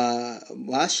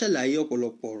wàá ṣàlàyé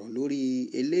ọ̀pọ̀lọpọ̀ ọ̀rọ̀ lórí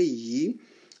eléyìí.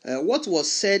 What was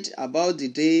said about the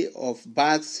day of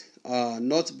birth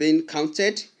not being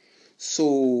counted?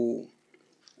 So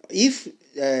if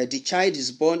the child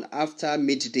is born after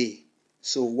midday,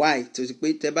 so why? tó ti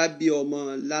pé tẹ́ bá bí ọmọ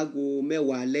lágo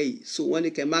mẹ́wàá alẹ́ yìí, so wọ́n ní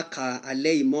kẹ́ má ka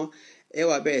alẹ́ yìí mọ́, ẹ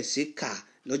wá bẹ̀rẹ̀ sí kà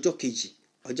lọ́jọ́ kejì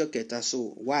ọjọ́ kẹta. So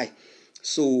why?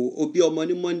 So ó bí ọmọ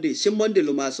ní Monday, ṣé Monday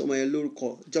ló máa sọ ọmọ yẹn lórúkọ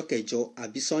ọjọ́ kẹjọ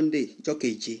àbí Sunday ọjọ́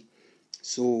keje?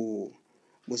 So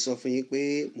mo sọ fún yín pé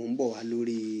mò ń bọ̀ wá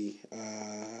lórí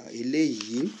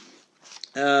eléyìí.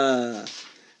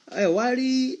 Ẹ wá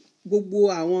rí gbogbo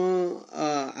àwọn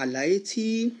àlàyé tí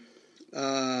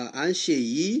à ń ṣe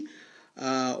yìí,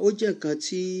 ó jẹ́ nǹkan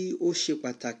tí ó ṣe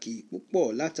pàtàkì púpọ̀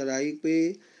látara yìí pé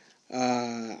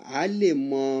a lè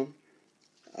mọ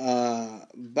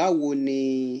báwo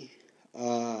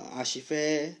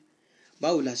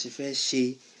la ṣe fẹ́ ṣe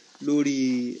lórí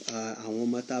àwọn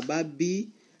ọmọ tá a bá bí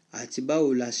àti báwo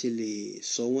la ṣe lè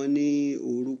sọ wọ́n ní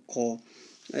orúkọ.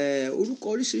 Orúkọ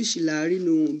oríṣiríṣi la rí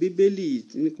nínú bíbélì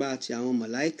nípa ti àwọn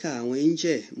màláíkà, àwọn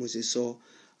angel. Mo sì sọ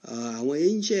àwọn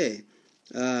angel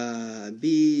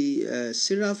bíi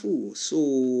síràfù, so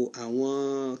àwọn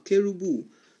kérúbù,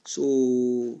 so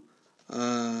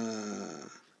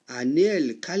aniel,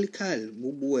 kalikal,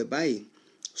 gbogbo ẹ̀ báyìí.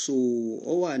 So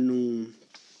ó wà nù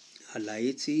àlàyé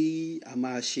tí a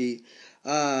máa ṣe.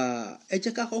 Ẹ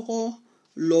jẹ́ ká kọ́kọ́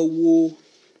lọ wo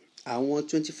àwọn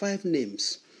 25 names.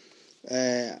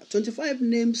 25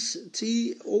 names tí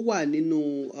ó wà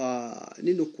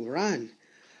nínú Quran.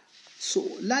 So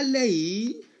lálẹ́ yìí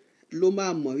ló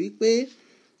máa mọ̀ wípé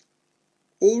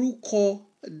orúkọ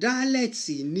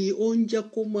dálẹ́tì ni ó ń jẹ́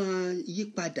kó máa yí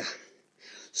padà.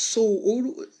 So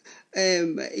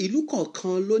ìlú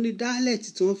kọ̀ọ̀kan ló ní dálẹ́tì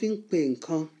tí wọ́n fi ń pè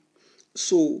nǹkan.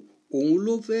 So òun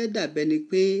ló fẹ́ dàbẹ́ ni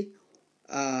pé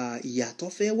ìyàtọ̀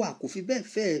fẹ́ wà, kò fi bẹ́ẹ̀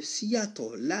fẹ́ sí yàtọ̀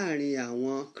láàrin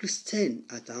àwọn Christian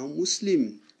àtàwọn Muslim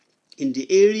in the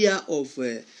area of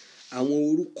àwọn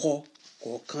orúkọ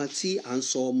kọ̀ọ̀kan tí à ń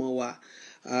sọ ọmọ wa.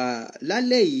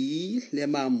 Lálẹ́ yìí lẹ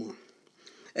máa mọ̀.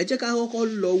 Ẹ jẹ́ ká kọ́kọ́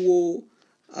lọ wo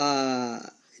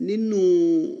nínú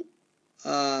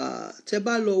tẹ́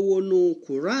bá lọ wo nínú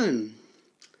Quran,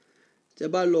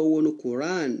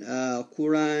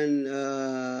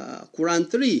 Quran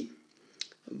 3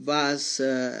 verse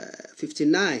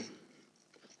 59,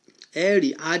 ẹ rí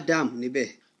Adam níbẹ̀.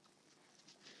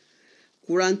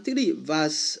 Quran 3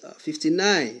 verse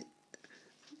 59.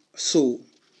 So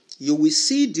you will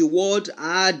see the word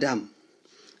Adam.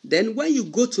 Then when you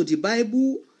go to the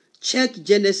Bible, check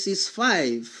Genesis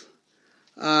 5.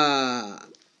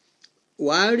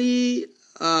 Wàá rí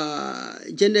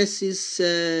Genesis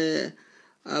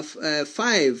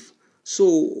 5. So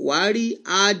wàá rí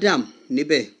Adam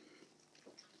níbẹ̀.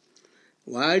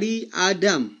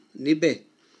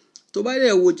 Tó bá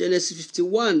dẹ̀ wo Genesis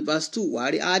 51 verse 2,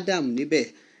 wàá rí Adam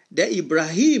níbẹ̀. Then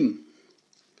Ibrahim.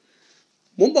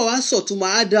 Mo ń bọ̀ wá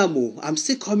sọ̀túnmọ̀ Adam o. I'm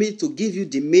still coming to give you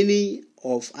the meaning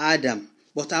of Adam.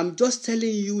 But I'm just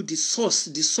telling you the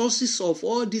sources of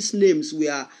all these names we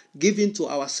are giving to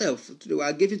ourselves, we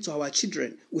are giving to our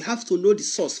children. We have to know the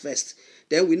source first.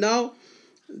 Then we now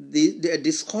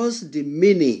discuss the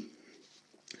meaning,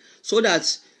 so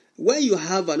that when you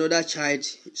have another child,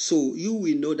 so you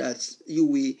will know that you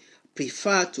will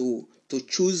prefer to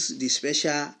choose the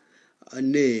special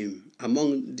name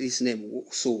among this name.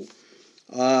 So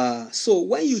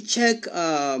when you check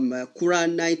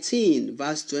Quran 19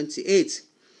 verse 28,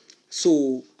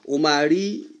 so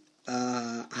Omari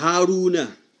Haruna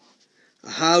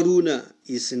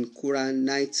is in Quran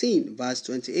 19 verse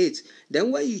 28.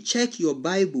 Then when you check your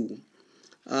Bible,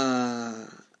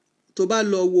 tó bá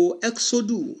lọ wo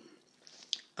Exodus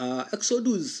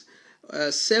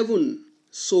 7,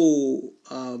 so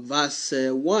verse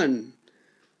 1,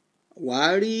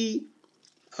 wari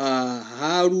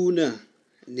Haruna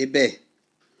níbẹ̀.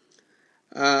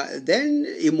 Then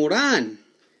Imran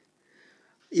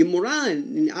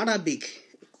in Arabic.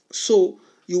 So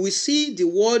you will see the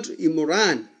word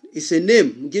Imran is a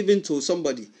name given to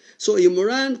somebody. So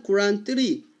Imran, Quran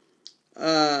 3,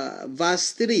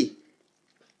 verse 3.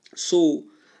 So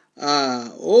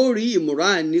Ori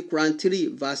Imran in Quran 3,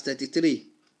 verse 33.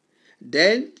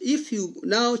 Then if you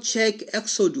now check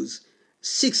Exodus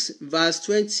 6, verse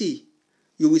 20,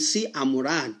 you will see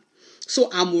Amuran. So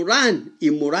Amuran,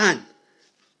 Imran.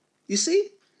 You see?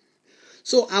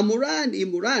 So Amuran,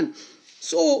 Imran.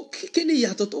 So kí ni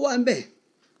ìyàtọ̀ tó wà ńbẹ̀?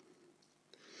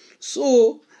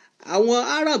 So àwọn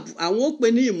Arab àwọn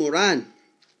pè ní Imran,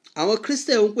 àwọn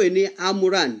Christian pè ní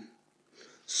Amuran.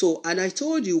 So and I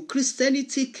told you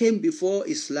Christianity came before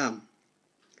Islam.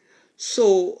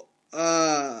 So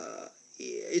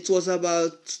it was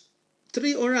about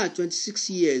 326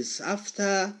 years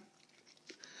after.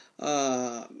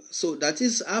 So that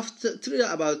is after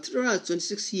about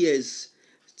 326 years,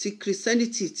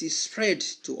 Christianity spread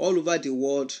to all over the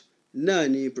world.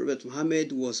 Nani Prophet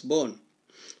Muhammad was born.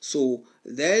 So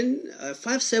then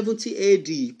 570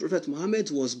 AD, Prophet Muhammad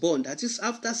was born. That is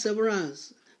after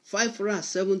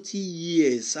 570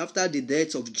 years after the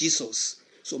death of Jesus.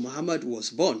 So Muhammad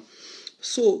was born.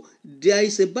 So there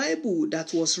is a Bible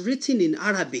that was written in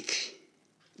Arabic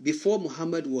before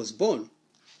Muhammad was born.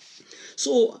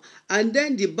 So, and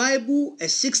then the Bible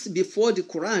exists before the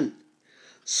Quran.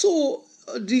 So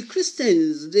the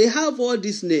Christians, they have all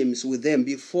these names with them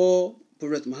before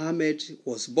Prophet Muhammad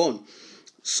was born.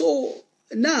 So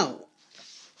now,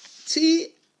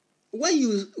 see, when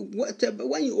you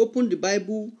open the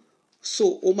Bible,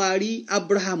 so Omari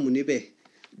Abraham Nibe.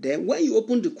 Then when you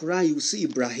open the Quran, you see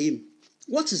Ibrahim.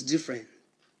 What is different?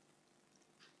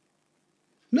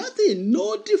 Nothing,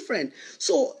 no different.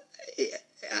 So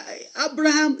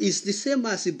Abraham is the same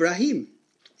as Ibrahim.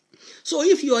 So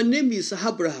if your name is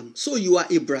Abraham, so you are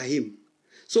Ibrahim.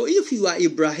 So if you are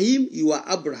Ibrahim, you are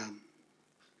Abraham.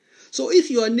 So if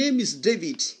your name is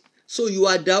David, so you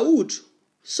are Daud.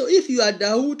 So if you are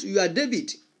Daud, you are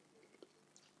David.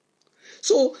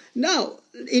 So now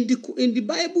in the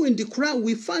Bible, in the Quran,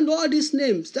 we find all these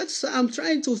names. That's I'm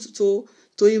trying to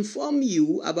inform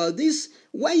you about this.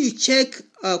 When you check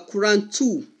Quran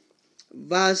 2,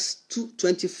 verse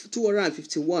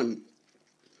 251,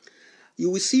 you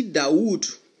will see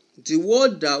Dawood, the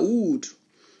word Dawood.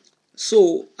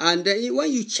 So, and then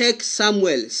when you check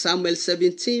Samuel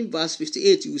 17, verse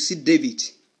 58, you will see David.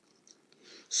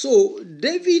 So,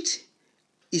 David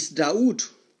is Dawood.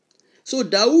 So,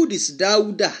 Dawood is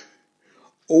Dauda.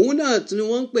 Òun náà tí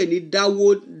wọ́n ń pè ní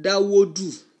Dáwódù,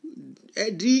 DAWODU.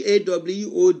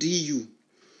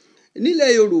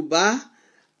 Nílẹ̀ Yorùbá,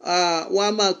 wọ́n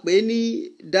á máa pè ní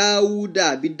Dáúdà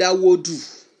àbí Dáwódù.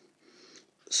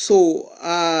 So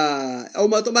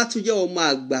ọmọ tó bá tún jẹ́ ọmọ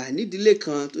àgbà nídìílé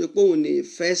kan tó yẹ pé òun ni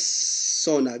first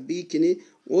son àbí kínní,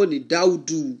 wọ́n ní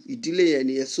Dáúdù, ìdílé yẹn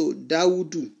nìyẹn. So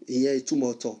Dáúdù ìyẹn ìtumọ̀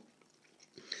ọ̀tọ̀.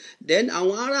 Then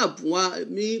àwọn Arab wọn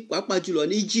ní pàápàá jùlọ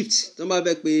ní Egypt tó máa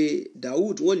fẹ́ pé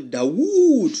Dawood, wọ́n ní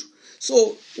Dawood. So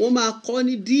wọ́n máa kọ́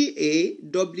ní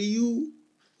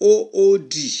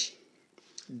DAWOOD.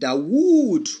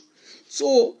 Dawood. So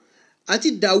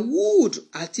àti Dawood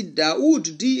àti Daoud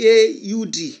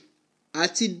DAUD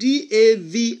àti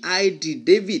DAVID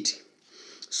David.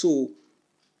 So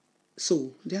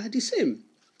they are the same.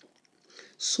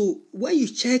 So when you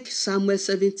check Samuel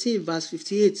 17 verse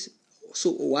 58,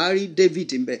 so wari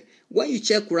David in there. When you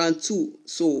check Quran 2,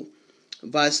 so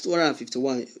verse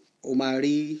 251,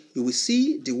 Omari, you will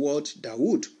see the word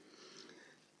Dawood.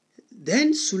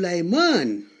 Then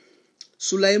Sulaiman,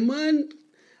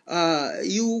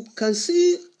 you can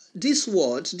see this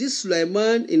word, this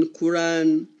Sulaiman in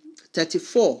Quran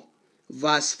 34,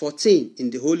 verse 14 in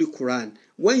the Holy Quran.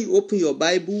 When you open your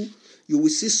Bible, you will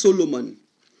see Solomon.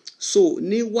 So,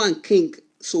 ni 1 King,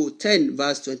 so 10,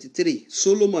 verse 23.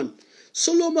 Solomon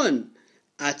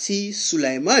àti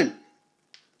Sulaiman,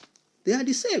 they are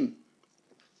the same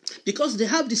because they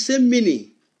have the same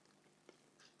meaning.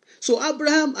 So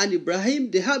Abraham and Ibrahim,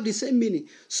 they have the same meaning.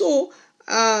 So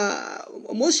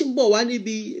Moshimbo wani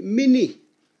be meaning.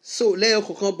 So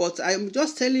but I'm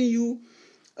just telling you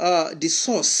the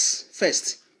source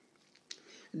first.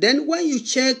 Then when you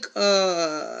check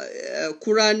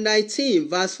Quran 19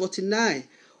 verse 49,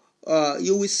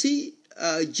 you will see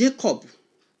Jacob.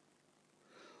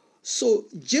 So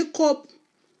Jacob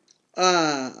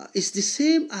is the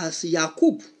same as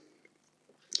Jacob.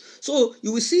 So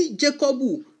you will see Jacob,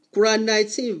 Quran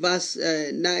 19 verse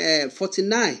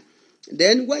 49.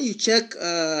 Then when you check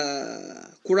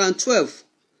Quran 12,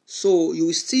 So you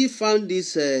will still find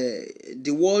this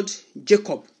the word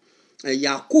Jacob,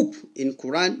 Yakub in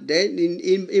Quran. Then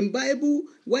in Bible,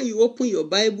 when you open your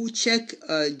Bible, check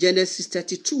Genesis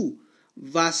 32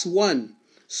 verse 1.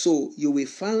 So you will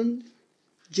find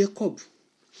Jacob.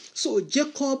 So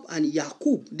Jacob and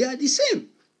Yakub, they are the same.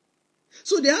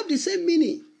 So they have the same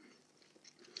meaning.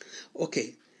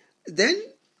 Okay. Then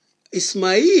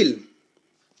Ismail.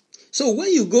 So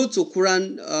when you go to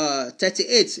Quran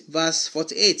 38 verse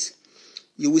 48,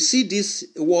 you will see this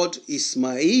word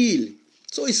Ismail.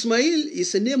 So Ismail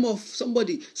is a name of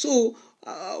somebody. So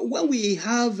when we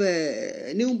have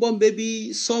a newborn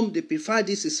baby, some they prefer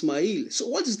this Ismail. So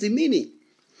what is the meaning?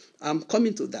 I'm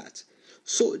coming to that.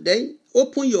 So then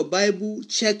open your Bible,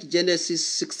 check Genesis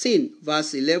 16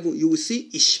 verse 11. You will see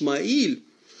Ishmael.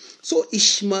 So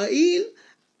Ishmael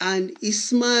and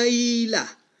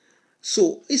Ismaila.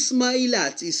 So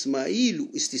Ismailat, Ismail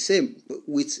is the same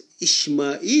with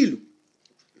Ishmael.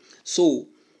 So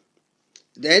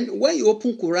then when you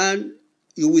open Quran,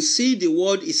 you will see the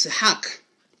word Ishaq.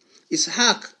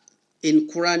 Ishaq in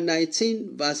Quran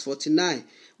 19 verse 49.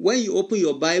 When you open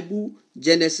your Bible,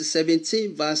 Genesis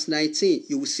 17 verse 19,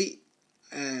 you will see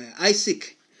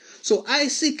Isaac. So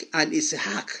Isaac and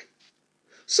Ishaq.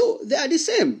 So they are the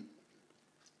same.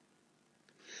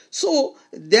 So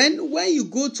then when you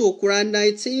go to Quran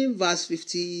 19 verse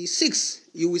 56,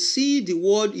 you will see the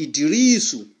word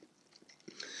Idrisu.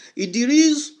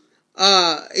 Idris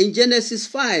in Genesis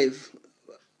 5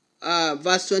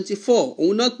 verse 24,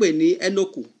 òun náà pè ní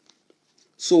Enoku.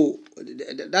 So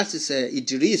that is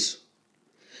Idris.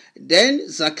 Then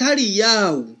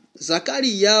Zakariyahu.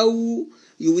 Zakariyahu,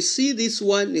 you will see this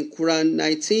one in Quran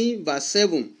 19 verse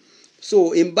 7.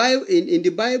 So in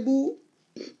the Bible,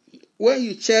 when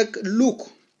you check Luke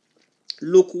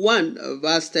 1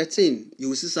 verse 13, you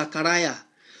will see Zachariah.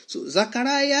 So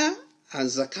Zachariah and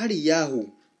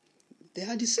Zakariyahu, they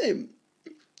are the same.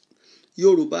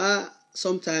 Yoruba,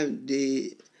 sometimes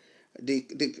they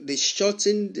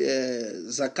shorten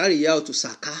Zachariah to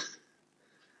Saka.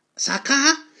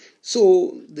 Saka.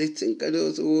 So they think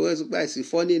it's a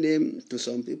funny name to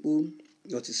some people,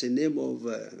 but it's a name of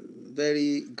a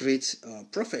very great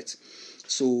prophet.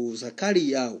 So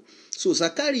Zachariah. So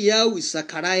Zachariah is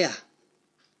Zachariah.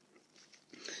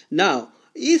 Now,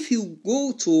 if you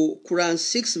go to Quran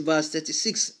 6 verse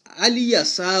 36, Ali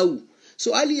Yasau.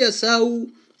 So Ali Yasau,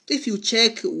 if you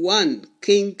check 1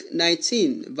 King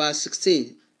 19 verse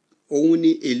 16,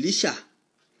 Ouni Elisha.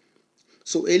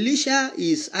 So Elisha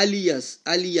is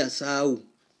Yasau.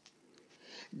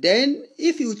 Then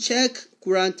if you check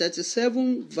Quran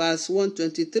 37 verse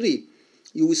 123,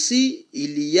 you will see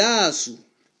Ilyasu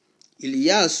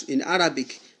in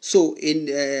Arabic. So in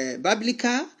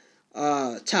biblical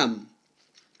term,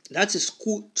 that is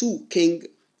 2 King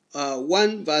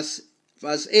 1 verse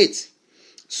 8.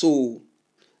 So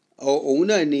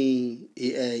Ouna ni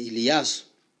Ilyasu.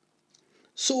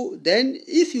 So then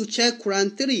if you check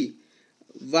Quran 3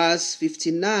 verse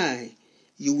 59,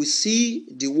 you will see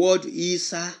the word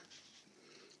Isa.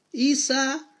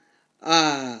 Isa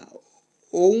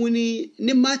òun ni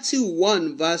Matthew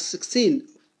 1 verse 16,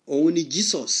 òun ni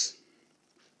Jesus.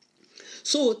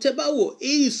 So tẹ́ bá wò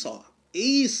Isa,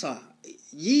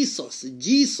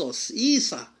 Jesus,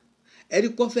 Isa, ẹ̀rí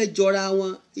kò fẹ́ jọra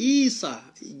wọn, Isa,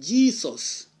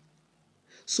 Jesus.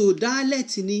 So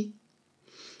dialect ni.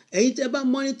 Ẹ̀yin tẹ́ bá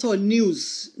monitor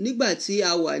news nígbà tí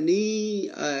a wà ní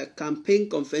campaign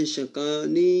convention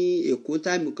kan ní Èkó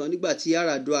time kan, nígbà tí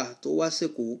Yar'Adua tó wá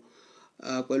s'Èkó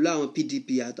pẹ̀lú àwọn PDP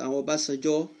àtàwọn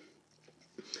Ọbásanjọ́.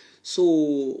 So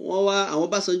àwọn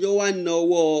Ọbásanjọ́ wá na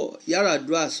ọwọ́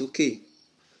Yar'Adua sókè.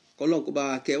 Kọ́lọ́n kó bá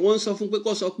wa kẹ́. Wọ́n sọ fún pé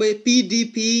kó sọ pé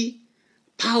PDP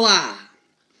power.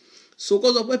 So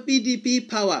kó sọ pé PDP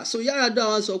power. So Yar'Adua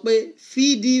wọ́n sọ pé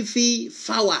FDP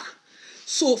power.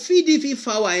 So FDP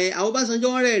power yẹn àwọn Ọbásanjọ́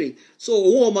wọ́n rẹ́rìn. So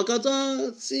òun ọmọ kan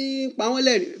tán tí pa wọ́n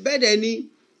lẹ́rìn. Bẹ́ẹ̀ dẹ̀ ni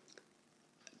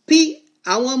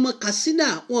àwọn ọmọ Katsina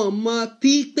wọ́n mọ P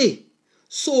pè.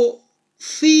 So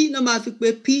fi náà máa fi pé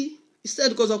P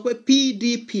instead kó sọ pé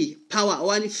PDP power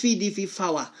wá ní FDP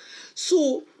power.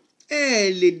 So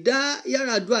lè dá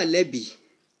Yar'Adua lẹ́bi.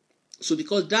 So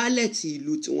because dialect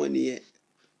ìlú tí wọ́n nìyẹn.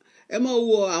 Ẹ máa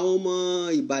wo àwọn ọmọ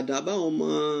Ìbàdàn àbáwọn ọmọ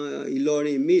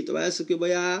Ìlọrin míì tó bá yẹ sí pé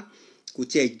bóyá kò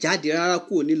tiẹ̀ jáde rárá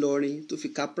kúrò nílọrin tó fi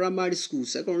ka primary school,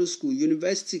 secondary school,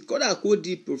 university, kódà kó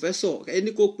di professor,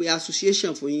 ẹni kó pe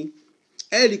association fún yín.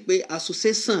 Ẹ rí i pé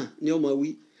association ni ọmọ wí.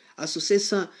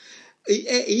 Association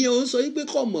ìyẹn ò ń sọ yín pé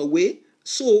kò mọ̀wé.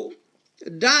 So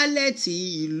dialect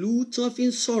ìlú tí wọ́n fi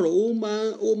ń sọ̀rọ̀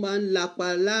ó máa ń lapa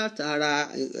látara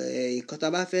nǹkan tá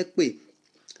a bá fẹ́ pè.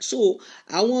 so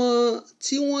àwọn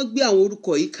tí wọ́n gbé àwọn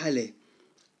orúkọ yìí kalẹ̀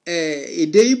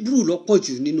èdè Hebrew ló pọ̀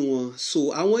jù nínú wọn. So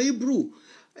àwọn Hebrew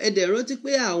ẹ dẹ̀ rántí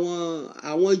pé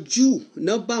àwọn Jew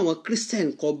náà bá àwọn Christian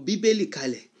kọ Bíbélì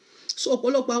kalẹ̀. So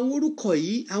ọ̀pọ̀lọpọ̀ àwọn orúkọ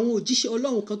yìí àwọn òjíṣẹ́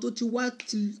Ọlọ́run kan tó ti wá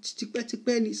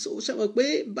tipẹ́tipẹ́ ni. So ṣe mọ̀ pé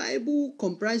Bible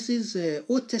comprises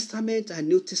Old Testament and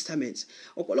New Testament.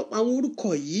 Ọ̀pọ̀lọpọ̀ àwọn orúkọ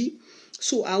yìí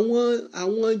so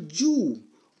àwọn Jew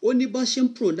ó ní bọ́n ṣe ń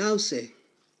pronounce ẹ̀.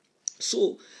 So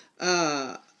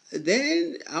then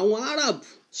àwọn Arab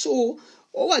so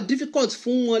ó wà difficult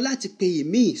fún wọn láti pe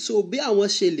ìmí. So bí àwọn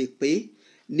ṣe lè pé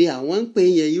ni àwọn ń pè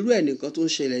yẹn. Irú ẹ̀ nìkan tó ń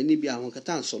ṣẹlẹ̀ níbi àwọn kan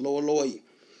tá à ń sọ lọ́wọ́lọ́wọ́ yìí.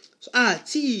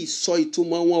 Àti sọ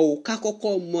ìtumọ̀ wọn ò ká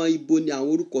kọ́kọ́ mọ ibo ni àwọn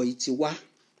orúkọ yìí ti wá.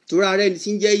 Torí ààrẹ ni tí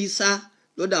ń jẹ́ Isa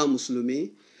lọ́dọ̀ àwọn mùsùlùmí.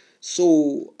 So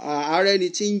ààrẹ ni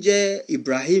tí ń jẹ́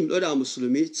Ibrahim lọ́dọ̀ àwọn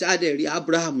mùsùlùmí, tí a dẹ̀ rí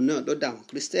Abraham náà lọ́dọ̀ àwọn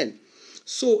Christian.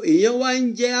 So èèyàn wá ń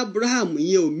jẹ́ Abraham,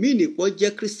 ìyẹn ò mí nìpọ́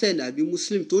jẹ́ Christian àbí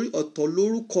Muslim, torí ọ̀tọ̀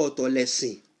lórúkọ ọ̀tọ̀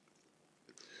lẹ̀sìn.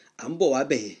 À ń bọ̀ wá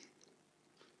bẹ̀yẹn.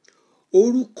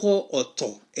 Orúkọ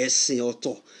ọ̀tọ̀, ẹ̀sìn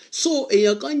ọ̀tọ̀. So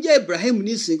èèyàn kan jẹ́ Ibrahim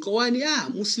nísìn kan wá ní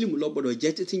Muslim ló gbọ́dọ̀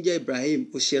jẹ́ títí ń jẹ́ Ibrahim,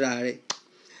 ó ṣera rẹ̀.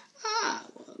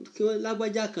 Kí wọ́n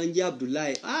lágbájá kan jẹ́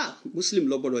Abdullahi, Muslim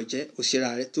ló gbọ́dọ̀ jẹ́, ó ṣera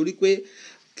rẹ̀, torí pé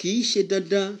kì í ṣe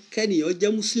dandan kẹ́nìyàn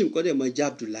jẹ́ Muslim kó dẹ̀ mọ́ jẹ́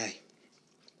Abdullahi.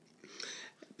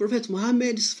 Prophet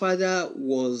Muhammad's father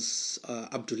was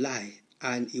Abdullahi,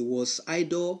 and he was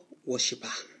idol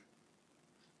worshipper.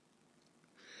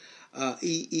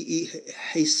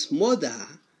 His mother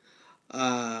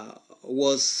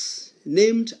was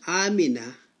named Amina,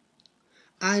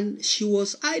 and she was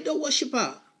idol worshipper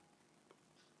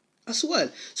as well.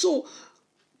 So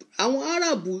àwọn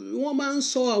Arabu wọ́n máa ń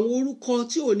sọ àwọn orúkọ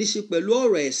tí ò ní ṣe pẹ̀lú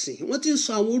ọ̀rọ̀ ẹ̀sìn. Wọ́n ti ń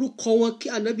sọ àwọn orúkọ wọn kí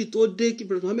Ànábì tó dé, kí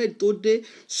Prophet Muhammad tó dé.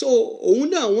 So òun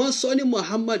náà wọ́n sọ ní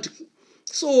Muhammad.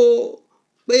 So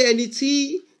pé ẹni tí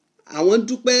àwọn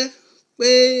dúpẹ́ pé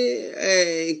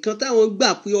nǹkan táwọn gbà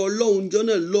pé Ọlọ́run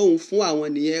jọ́nà lóhun fún àwọn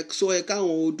nìyẹn. So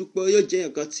káwọn dúpẹ́ yóò jẹ́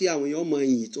nǹkan tí àwọn èèyàn mọ̀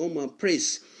yìn, tí wọ́n mọ̀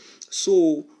praise. So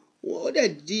ó dẹ̀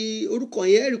di orúkọ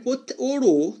yẹn rí pé ó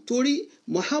rò ó, torí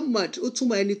Muhammad ó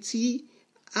túmọ̀ ẹni tí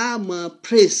a mọ̀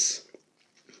praise.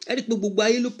 Ẹ rí pé gbogbo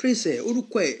ayé ló praise ẹ̀,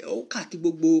 orúkọ ẹ̀ ó káàkiri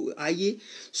gbogbo ayé.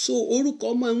 So orúkọ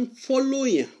máa ń follow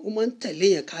yẹn, ó máa ń tẹ̀lé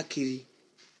yẹn káàkiri.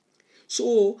 So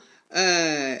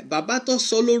bàbá tó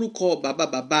sọ lórúkọ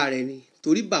bàbá rẹ̀ ni,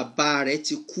 torí bàbá rẹ̀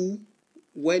ti kú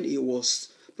when he was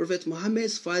Prophet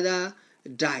Muhammad's father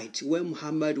died when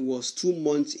Muhammad was 2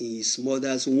 months in his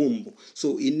mother's womb. So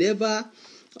he never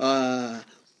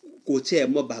kò tiẹ̀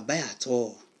mọ bàbá ẹ̀ at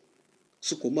all.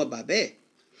 So kò mọ bàbá ẹ̀.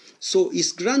 So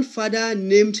his grandfather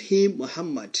named him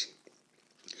Muhammad.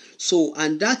 So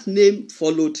and that name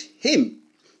followed him.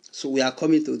 So we are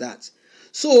coming to that.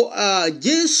 So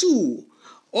Jésù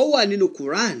ó wà nínú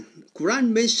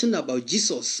Quran mentioned about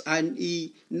Jesus, and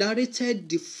he narrated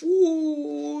the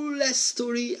fullest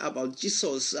story about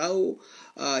Jesus, how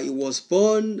he was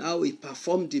born, how he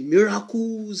performed the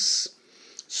miracles,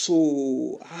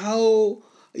 so how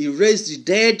he raised the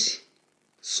dead.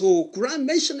 So Quran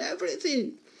mentioned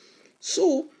everything.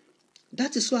 So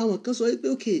that is why àwọn kan sọ pé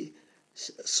okay,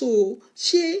 so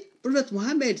ṣé Prophet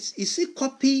Muhammad is he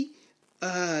copy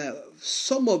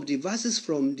some of the verses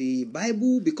from the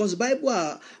Bible, because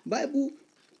Bible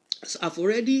have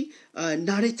already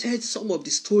narrated some of the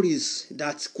stories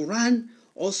that Quran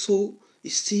also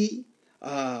is still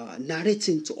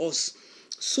narrating to us.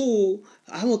 So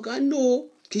àwọn kan know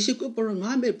kì í ṣe pé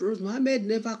Prophet Muhammad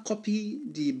never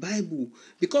copied the Bible,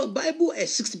 because Bible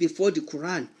exists before the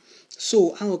Quran.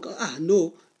 So àwọn kan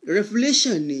no,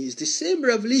 revelation is the same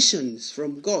revelations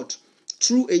from God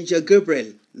through angel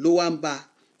Gabriel ló wá ń bá.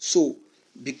 So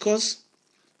because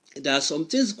there are some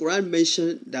things Quran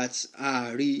mentioned that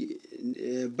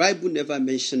Bible never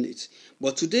mentioned it.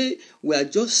 But today we are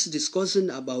just discussing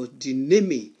about the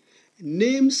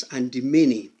names and the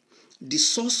meaning, the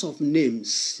source of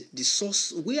names, the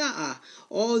source, where are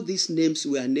all these names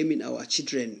we are naming our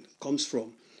children comes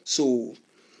from. So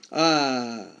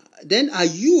then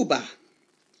Ayuba.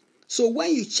 So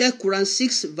when you check Quran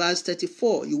 6 verse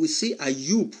 34, you will see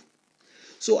Ayub.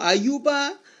 So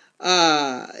Ayuba,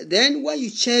 then when you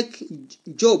check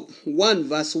Job 1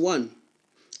 verse 1,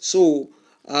 so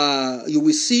you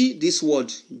will see this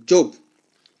word, Job,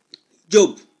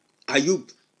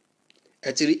 Ayub.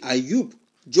 Actually, Ayub,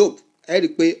 Job,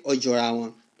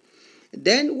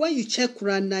 then when you check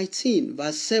Quran 19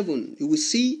 verse 7, you will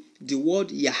see the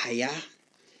word Yahya.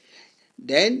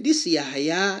 Then this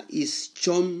Yahya is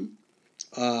John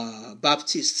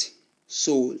Baptist.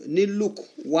 So in Luke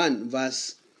 1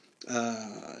 verse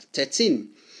 13.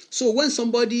 So when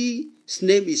somebody's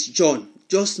name is John,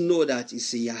 just know that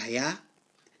it's a Yahya.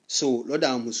 So lọ́dọ̀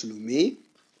àwọn Mùsùlùmí.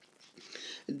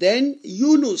 Then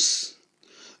Yunus.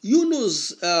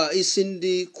 Yunus is in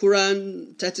the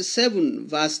Quran 37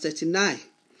 verse 39.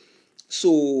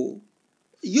 So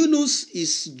Yunus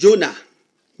is Jonah.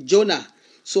 Jonah.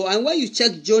 So and when you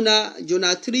check Jonah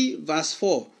 3 verse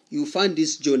 4, you find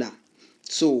this Jonah.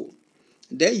 So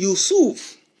then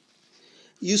Yusuf,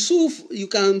 you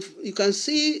can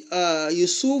see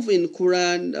Yusuf in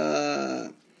Quran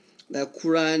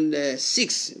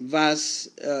 6 verse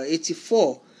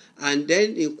 84, and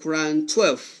then in Quran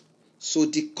 12. So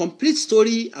the complete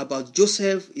story about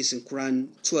Joseph is in Quran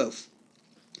 12,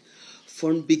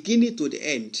 from beginning to the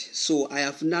end. So I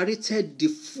have narrated the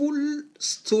full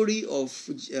story of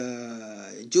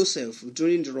Joseph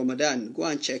during the Ramadan. Go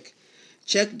and check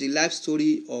the life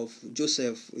story of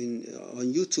Joseph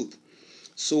on YouTube.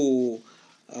 So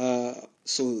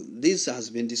this has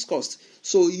been discussed.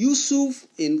 So Yusuf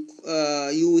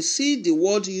you will see the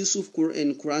word Yusuf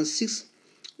in Quran 6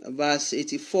 verse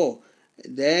 84.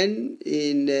 Then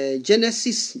in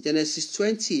Genesis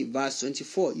 20 verse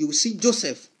 24, you will see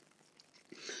Joseph.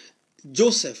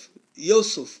 Yusuf. You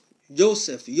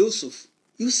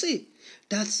see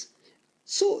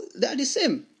so they're the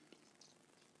same.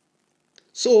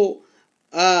 So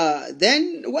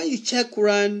then when you check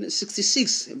Quran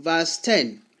 66 verse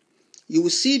 10, you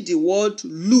will see the word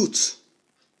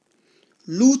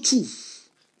Lutu.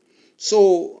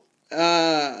 So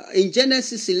in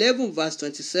Genesis 11 verse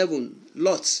 27,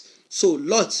 Lot. So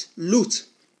Lut.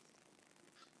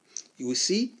 You will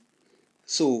see.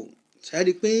 So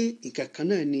ṣáàrí pé ìkàkàn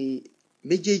náà ni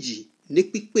méjèèjì ní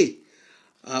pípé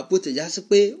bó ti já sí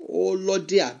pé ó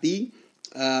lọ́dẹ àbí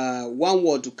one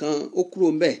word kan ó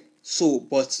kúrò ńbẹ̀. So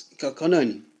but ìkàkàn náà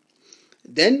ni.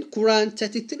 Then Quran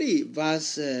 33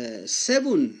 verse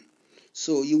 7.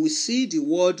 So you will see the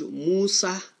word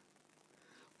Musa.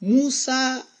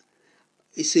 Musa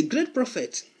is a great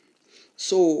prophet.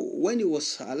 So when he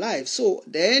was alive. So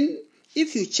then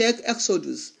if you check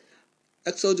Exodus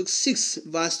 6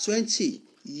 verse 20,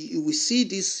 you will see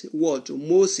this word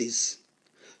Moses.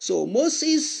 So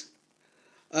Moses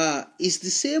is the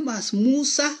same as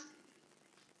Musa.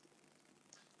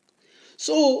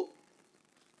 So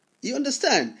you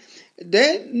understand?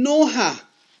 Then Noah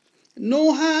in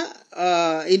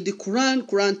the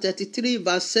Quran 33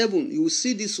 verse 7, you will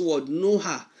see this word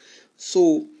Noah.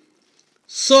 So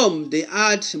some they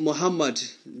add Muhammad.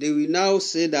 They will now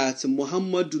say that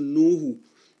Muhammad Nuhu.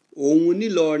 Òun ní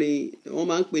Ìlọrin wọ́n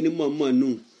máa ń pè ní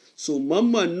Muhammadu. So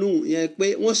Muhammadu yẹn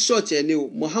pé wọ́n short ẹ̀ ní o.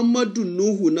 Muhammadu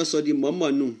Nuhu náà sọ di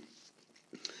Muhammadu.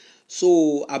 So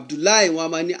Abdullahi wọ́n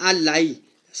máa ní Alai.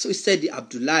 So instead the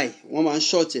Abdullahi wọ́n máa ń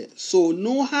short ẹ̀. So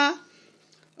Noah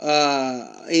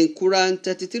in Quran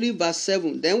 33 verse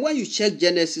 7. Then when you check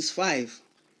Genesis 5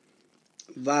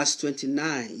 verse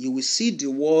 29, you will see the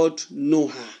word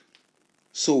Noah.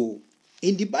 So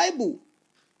in the Bible.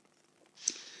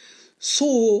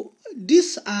 So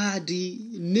these are the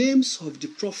names of the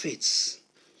prophets.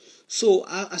 So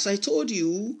as I told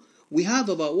you, we have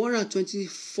about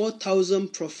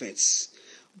 124,000 prophets,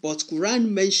 but Quran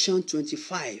mentioned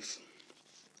 25.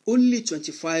 Only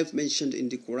 25 mentioned in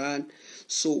the Quran.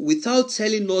 So without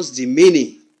telling us the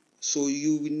meaning, so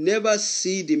you will never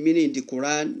see the meaning in the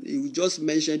Quran. You will just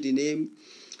mention the name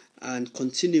and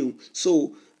continue.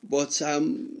 So but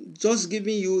I'm just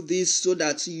giving you this so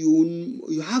that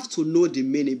you have to know the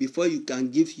meaning before you can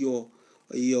give your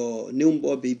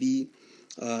newborn baby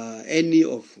any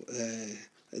of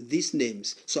these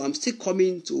names. So I'm still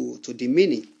coming to the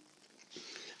meaning.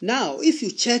 Now, if you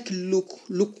check Luke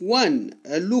 1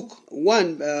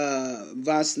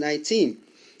 verse 19,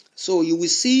 so you will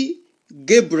see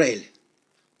Gabriel.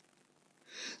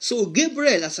 So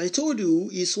Gabriel, as I told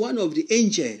you, is one of the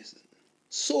angels.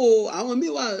 So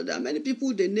there are many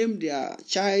people they name their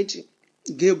child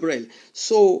Gabriel.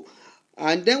 So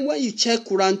and then when you check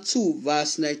Quran 2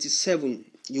 verse 97,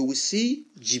 you will see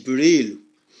Jibril.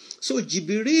 So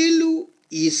Jibril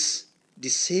is the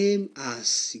same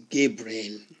as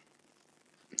Gabriel.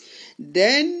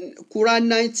 Then Quran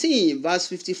 19 verse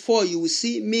 54, you will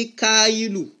see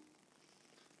Mikailu.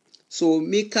 So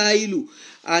Mikailu.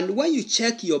 And when you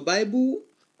check your Bible,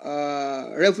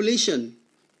 Revelation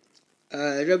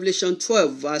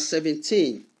 12 verse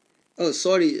 17.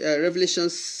 Revelation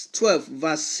 12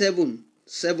 verse 7.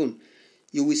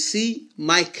 You will see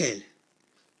Michael.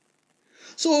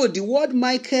 So the word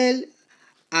Michael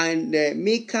and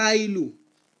Mikailu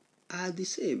are the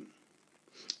same.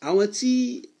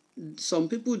 Some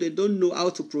people they don't know how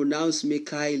to pronounce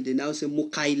Mikhail. They now say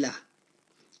Mukaila.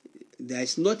 There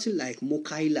is nothing like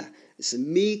Mukaila. It's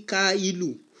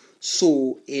Mikailu.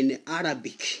 So in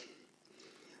Arabic.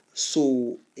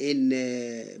 So in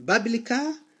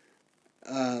biblical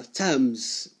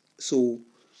terms, so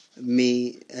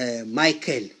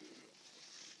Michael.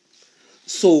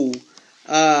 So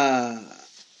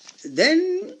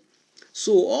then,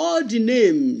 so all the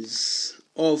names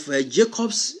of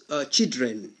Jacob's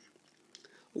children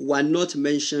were not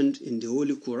mentioned in the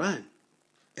Holy Quran,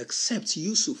 except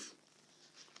Yusuf.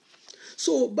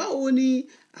 So, báwo ni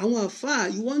àwọn àfáà,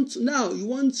 you want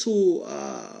to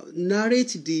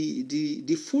narrate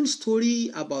the full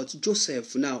story about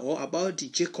Joseph now, or about the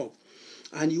Jacob,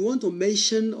 and you want to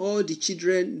mention all the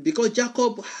children, because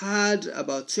Jacob had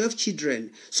about 12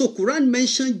 children. So Quran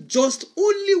mentioned just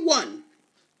only one.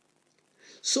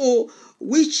 So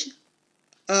which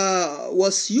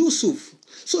was Yusuf.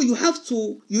 So you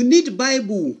need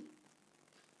Bible.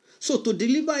 So to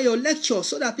deliver your lecture,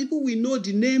 so that people will know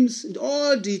the names,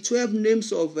 all the 12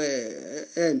 names of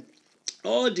 12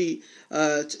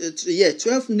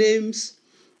 names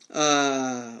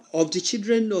of the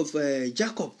children of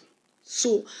Jacob.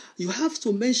 So you have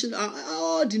to mention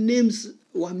all the names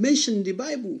were mentioned in the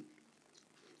Bible.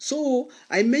 So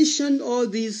I mentioned all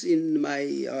this in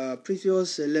my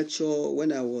previous lecture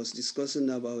when I was discussing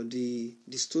about the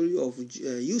story of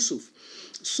Yusuf.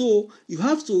 So you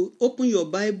have to open your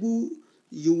Bible.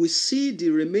 You will see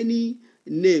the remaining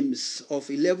names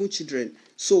of 11 children.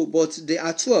 So, but they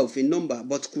are 12 in number.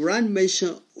 But Quran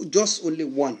mentioned just only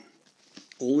one.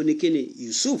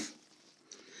 Yusuf.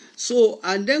 So,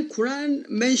 and then Quran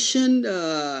mentioned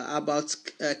about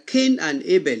Cain and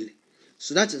Abel.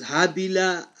 So that is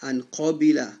Habila and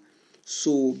Qabila.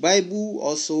 So Bible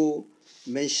also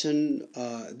mentioned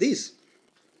this.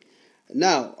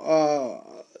 Now,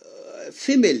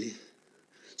 female.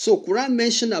 So Quran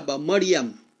mentioned about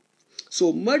Maryam.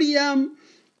 So Maryam,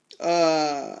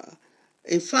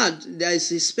 in fact, there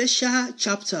is a special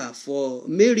chapter for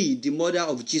Mary, the mother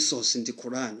of Jesus, in the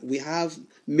Quran. We have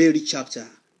Mary chapter,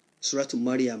 Surah to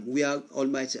Maryam, where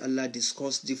Almighty Allah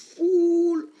discussed the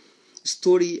full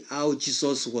story how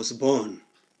Jesus was born.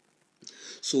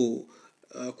 So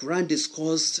Quran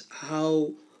discussed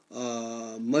how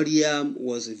Maryam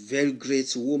was a very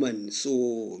great woman,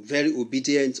 so very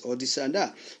obedient, or this and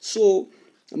that. So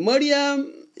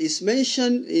Maryam is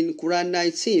mentioned in Quran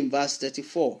 19 verse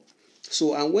 34.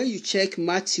 So, and when you check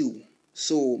Matthew,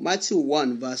 so Matthew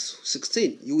 1 verse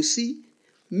 16, you will see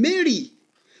Mary.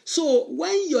 So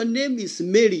when your name is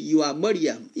Mary, you are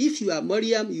Maryam. If you are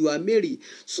Maryam, you are Mary.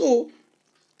 So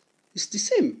it's the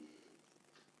same.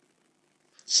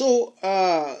 So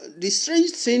the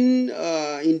strange thing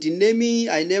in the naming,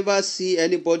 I never see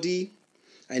anybody,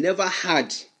 I never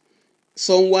had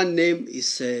someone name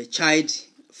is child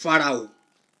Pharaoh.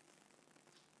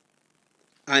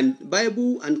 And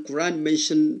Bible and Quran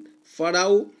mention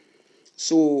Pharaoh.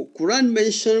 So Quran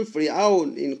mentioned Pharaoh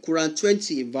in Quran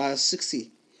 20 verse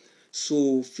 60.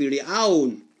 So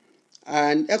Pharaoh,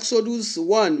 and Exodus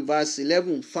 1 verse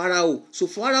 11, Pharaoh. So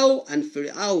Pharaoh and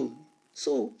Pharaoh,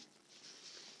 so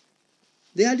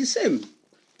they are the same.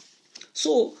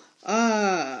 So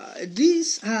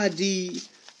these are the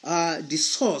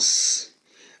source,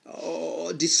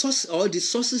 or the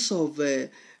sources of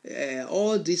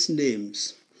all these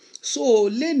names. So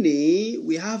Lenny,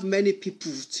 we have many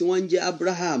people. Tiwanje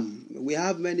Abraham, we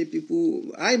have many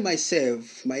people. I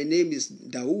myself, my name is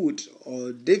Daud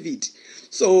or David.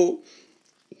 So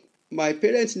my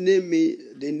parents named me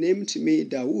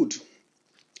Daud.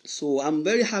 So I'm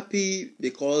very happy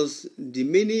because the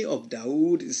meaning of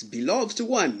Daud is beloved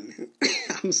one.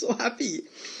 I'm so happy.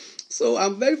 So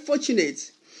I'm very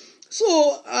fortunate.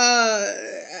 So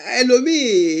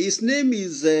Elomi, his name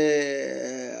is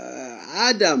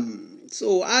Adam.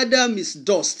 So Adam is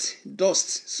dust.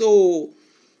 So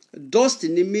dust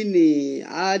in the meaning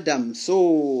Adam.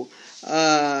 So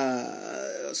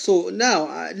so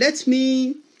now let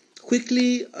me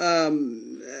quickly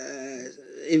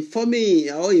inform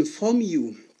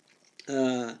you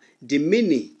the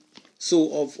meaning.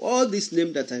 So of all these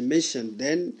names that I mentioned,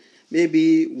 then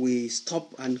maybe we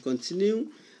stop and continue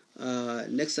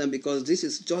next time, because this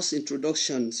is just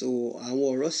introduction. So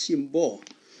our Roshimbo.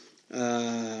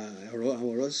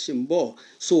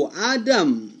 So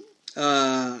Adam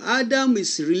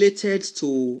is related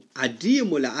to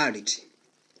Adimul Arid.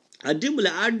 Adimul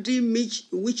Arid,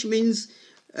 which means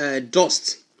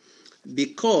dust,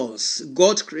 because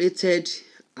God created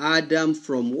Adam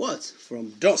from what?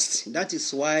 From dust. That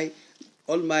is why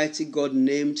Almighty God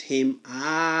named him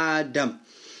Adam,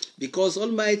 because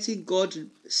Almighty God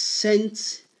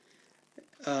sent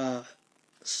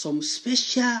some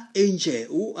special angel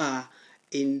who are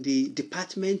in the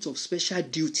department of special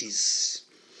duties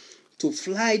to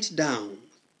fly down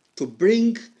to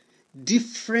bring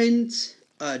different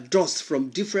dust from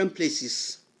different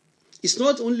places. It's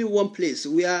not only one place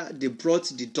where they brought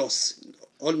the dust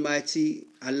Almighty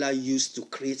Allah used to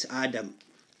create Adam.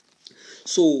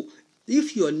 So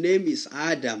if your name is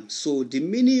Adam, so the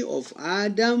meaning of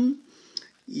Adam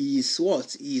is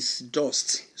what? Is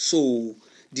dust. So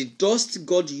the dust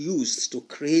God used to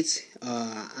create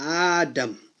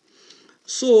Adam.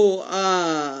 So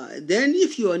then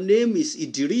if your name is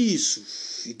Idris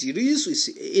is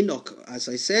Enoch, as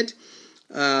I said.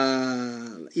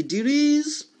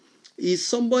 Idris is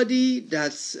somebody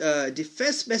that's the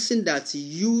first person that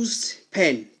used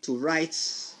pen to write.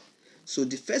 So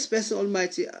the first person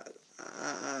Almighty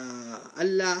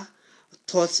Allah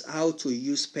taught how to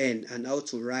use pen and how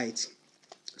to write.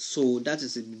 So that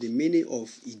is the meaning of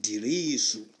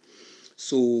Idris.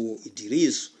 So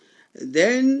Idris.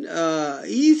 Then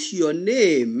if your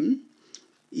name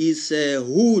is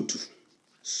Hud,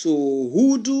 so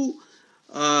Hud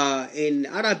in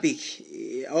Arabic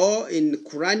or in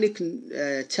Quranic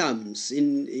terms,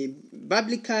 in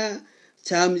biblical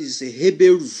terms is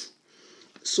Hebrew.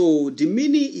 So the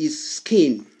meaning is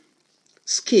skin.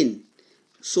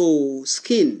 So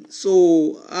skin.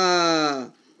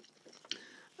 So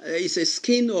it's a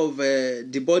skin of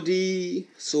the body,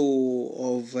 so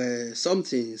of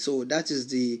something. So that is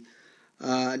the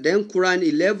then Quran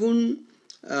 11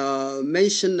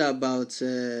 mentioned about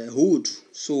Hud.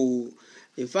 So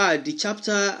in fact, the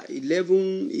chapter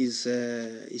 11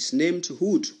 is named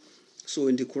Hud. So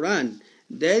in the Quran.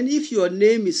 Then if your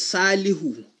name is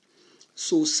Salihu,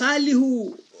 so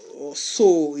Salihu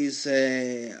also is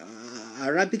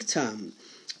Arabic term.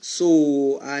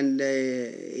 So and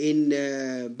in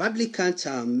biblical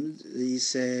terms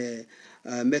is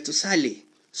Metusali.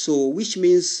 So which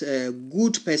means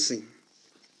good person.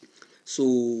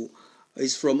 So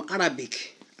it's from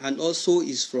Arabic and also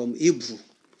is from Hebrew.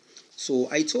 So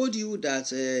I told you that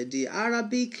the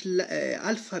Arabic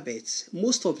alphabet,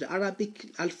 most of the Arabic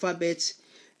alphabet,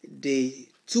 they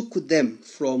took them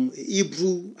from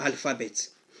Hebrew alphabet.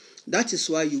 That is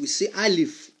why you will see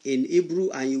Alif in Hebrew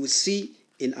and you will see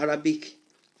in Arabic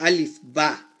Alif,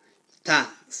 Ba,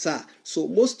 Ta, Sa. So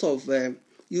most of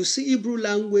you see Hebrew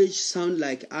language sound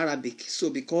like Arabic.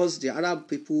 So because the Arab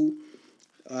people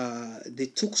they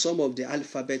took some of the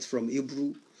alphabet from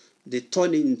Hebrew, they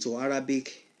turned it into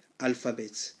Arabic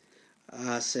alphabet,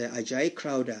 as Ajay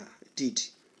Crowder did.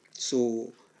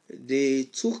 So they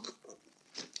took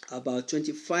about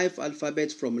 25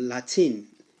 alphabets from Latin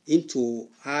into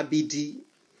RBD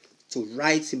to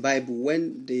write the Bible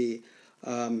when they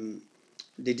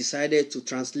decided to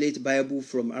translate Bible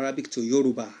from Arabic to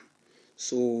Yoruba.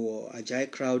 So Ajay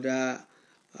Crowder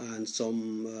and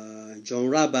some John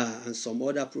Rabba and some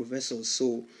other professors.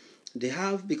 So they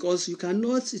have, because you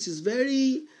cannot, it is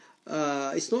very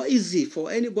it's not easy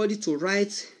for anybody to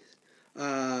write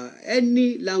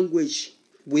any language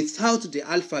without the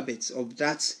alphabet of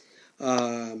that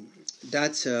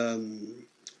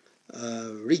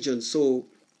region. So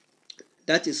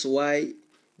that is why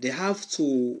they have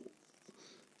to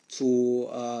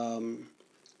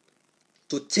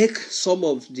take some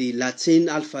of the Latin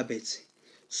alphabet,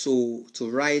 so to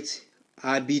write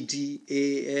ABD,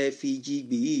 A, F, E, G,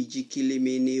 B, E, G, K, L, M,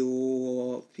 N,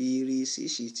 O, P, R, C,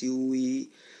 S, T, U, E.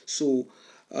 So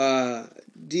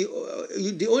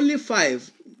the only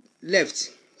 5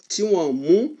 left, T1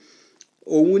 Mu,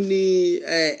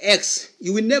 X.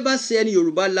 You will never see any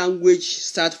Yoruba language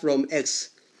start from X.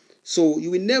 So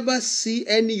you will never see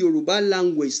any Yoruba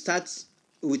language start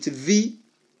with V,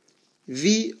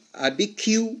 àbí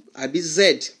Q, àbí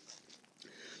Z.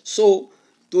 So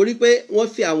torí pé wọ́n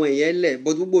fi àwọn èèyàn lẹ̀,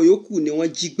 but gbogbo yòókù ni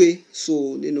wọ́n jí gbé. So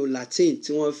nínú Latin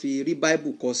tí wọ́n fi rí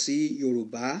Bible kọ sí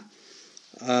Yorùbá.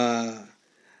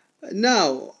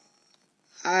 Now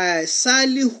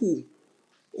Salihu,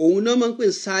 òun náà máa ń pè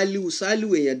Salihu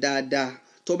èèyàn dáadáa.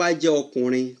 Tó bá jẹ́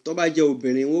ọkùnrin, tó bá jẹ́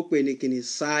obìnrin, wọ́n pè ní kíni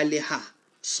Saliha,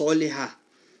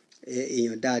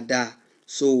 èèyàn dáadáa.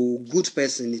 So good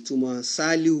person ìtumọ̀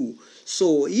Salihu.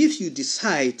 So if you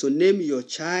decide to name your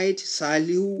child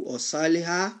Salihu or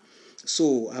Saliha,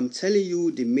 so I'm telling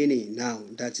you the meaning now.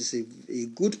 That is a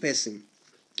good person.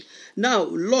 Now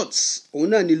Lot, òun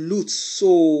náà ni Lut.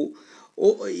 So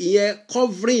ìyẹn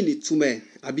covering ìtumọ̀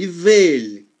àbí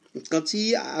veil, nǹkan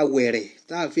tí àwẹ̀rẹ̀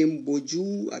tá a fi ń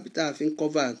bojú àbí tá a fi ń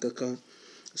cover kankan.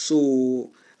 So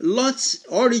Lot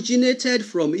originated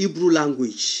from Hebrew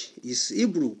language. It's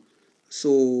Hebrew. So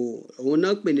òun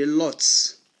náà pè ní Lot.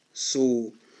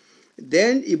 So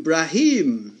then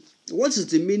Ibrahim what is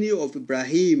the meaning of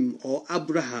Ibrahim or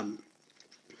Abraham?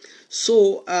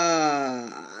 So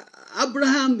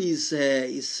Abraham is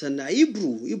an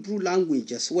Hebrew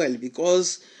language as well,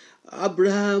 because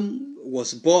Abraham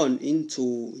was born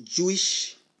into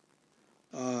Jewish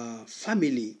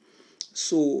family.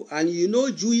 So, and you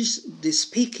know, Jewish, they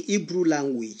speak Hebrew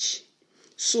language.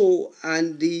 So,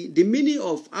 and the meaning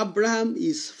of Abraham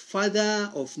is father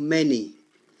of many.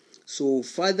 So,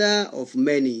 father of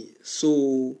many.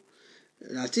 So,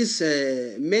 that is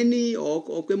many or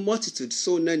multitude.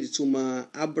 So, nanituma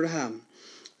Abraham.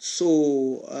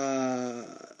 So,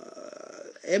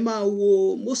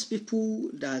 most people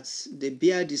that they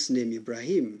bear this name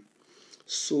Ibrahim.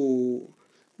 So,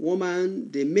 woman,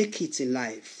 they make it in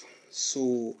life.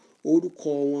 So,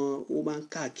 orúkọ wọn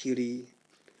káàkiri.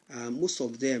 Most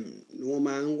of them,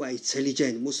 woman were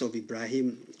intelligent. Most of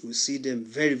Ibrahim, you see them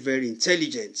very, very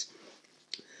intelligent.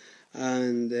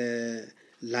 And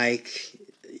like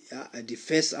the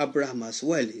first Abraham as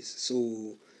well.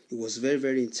 So he was very,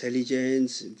 very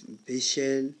intelligent,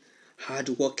 patient,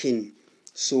 hardworking.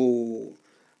 So,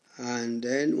 and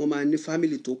then woman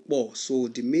family took more. So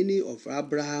the meaning of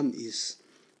Abraham is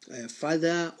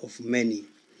father of many.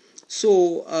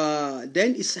 So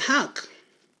then Ishaq.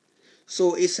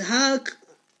 So Ishaq,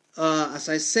 as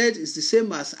I said, is the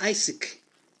same as Isaac.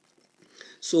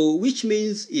 So which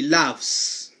means he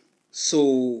laughs.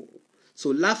 So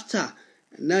laughter,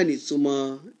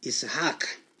 nanituma Ishaq.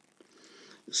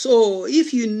 So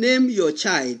if you name your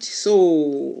child,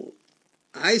 so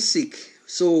Isaac,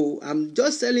 so I'm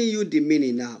just telling you the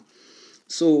meaning now.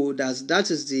 So that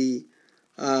is the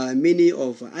meaning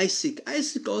of Isaac.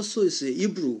 Isaac also is a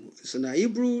Hebrew. It's an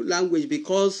Hebrew language,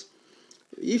 because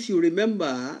if you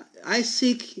remember,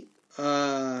 Isaac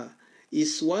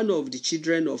is one of the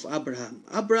children of Abraham.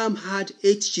 Abraham had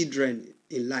 8 children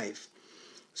in life.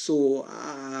 So,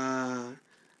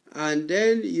 and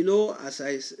then, you know,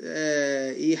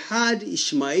 he had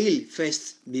Ishmael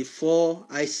first before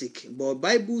Isaac. But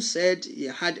Bible said he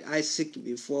had Isaac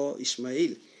before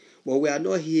Ishmael. But we are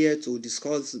not here to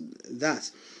discuss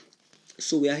that.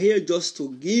 So we are here just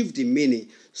to give the meaning.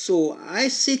 So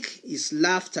Isaac is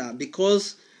laughter,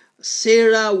 because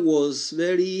Sarah was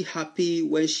very happy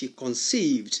when she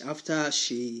conceived after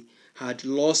she had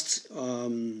lost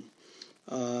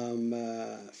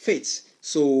faith.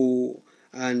 So,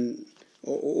 and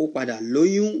Opada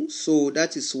Loyun. So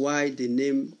that is why they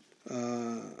name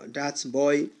that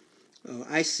boy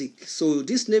Isaac. So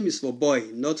this name is for boy,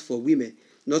 not for women,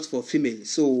 not for female.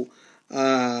 So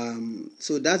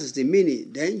so that is the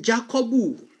meaning. Then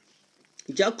Jacobu,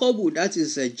 that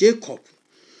is Jacob.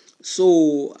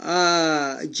 So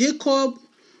Jacob,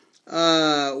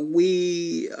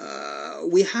 we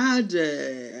had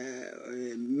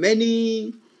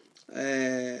many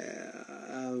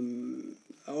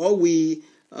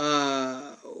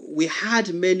we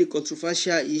had many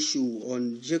controversial issues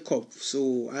on Jacob.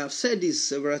 So I have said this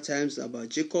several times about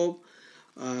Jacob.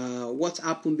 What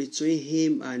happened between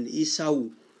him and Esau,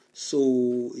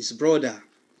 so his brother.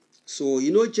 So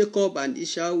you know, Jacob and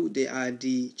Esau, they are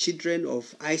the children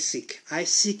of Isaac.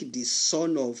 Isaac, the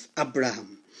son of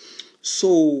Abraham.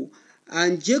 So,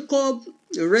 and Jacob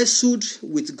wrestled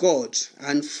with God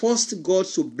and forced God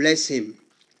to bless him.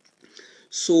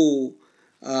 So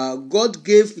God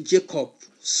gave Jacob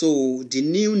so the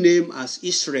new name as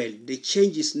Israel. They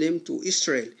changed his name to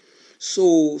Israel.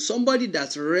 So somebody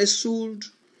that wrestled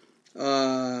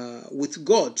with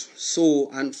God, so,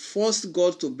 and forced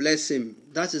God to bless him.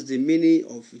 That is the meaning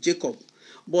of Jacob.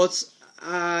 But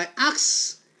I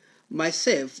asked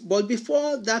myself, but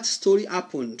before that story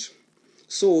happened,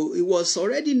 so it was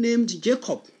already named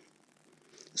Jacob.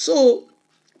 So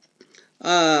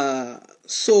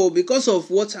because of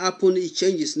what happened, he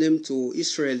changed his name to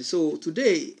Israel. So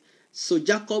today, so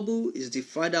Jacob is the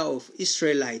father of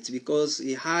Israelites, because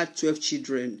he had 12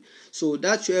 children. So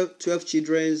that 12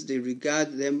 children, they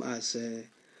regard them as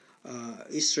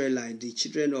Israelite, the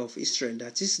children of Israel.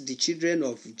 That is the children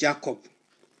of Jacob.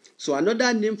 So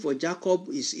another name for Jacob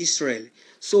is Israel.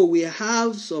 So we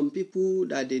have some people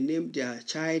that they name their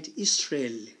child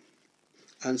Israel,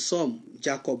 and some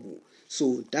Jacob.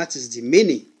 So that is the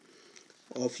meaning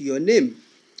of your name.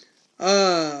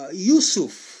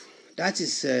 Yusuf, that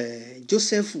is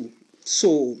Joseph.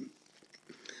 So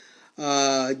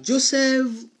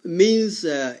Joseph means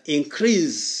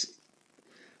increase.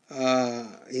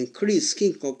 Increase,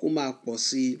 king kokuma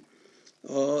posi,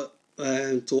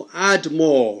 to add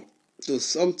more to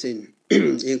something.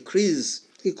 Increase,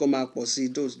 king kokuma posi.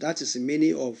 That is the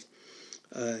meaning of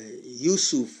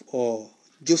Yusuf or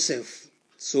Joseph.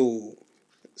 So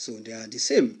they are the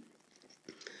same.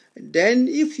 Then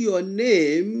if your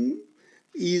name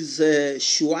is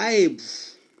Shuaib,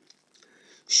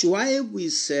 Shuaib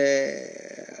is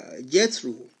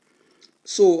Jethro.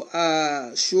 So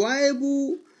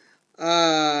Shuaib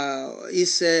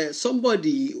is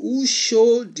somebody who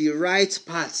show the right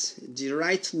path, the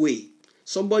right way.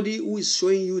 Somebody who is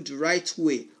showing you the right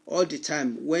way all the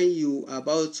time when you are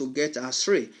about to get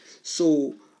astray.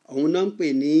 So òun náà ń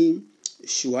pè ní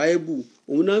Shuaibu,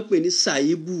 òun náà ń pè ní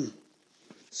Saibu.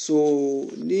 So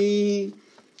ní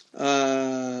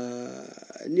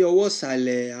ọwọ́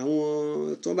ìsàlẹ̀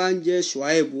àwọn tó bá ń jẹ́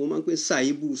Shuaibu wọ́n máa ń pè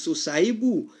Saibu. So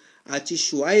Saibu àti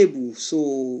Shuaibu, so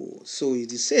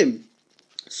it's the same.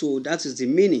 So that is the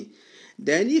meaning.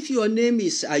 Then if your name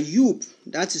is Ayub,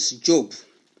 that is Job.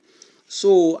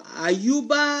 So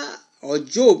Ayuba or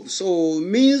Job, so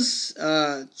means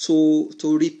to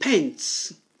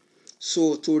repent.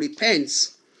 So to repent.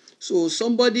 So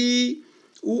somebody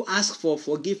who asks for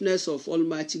forgiveness of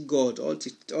Almighty God all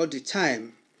the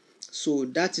time. So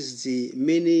that is the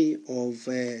meaning of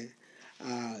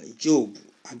Job.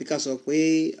 Because of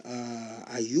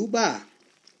Ayuba.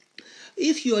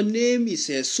 If your name is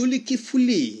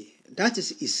Sulikifuli, that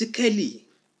is Ezekiel.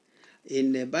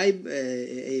 In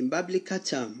biblical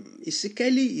term,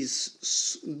 Ezekiel is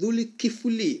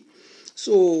Zulikifuli.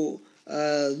 So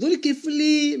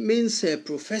Zulikifuli means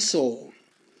professor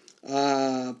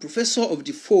of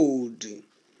the fold.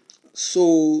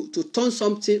 So to turn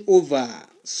something over,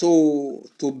 so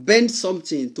to bend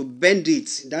something, to bend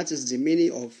it. That is the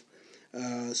meaning of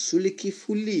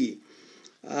Sulikifuli.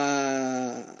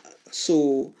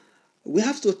 So we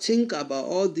have to think about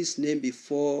all this name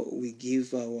before we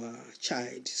give our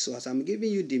child. So as I'm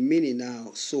giving you the meaning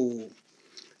now, so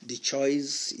the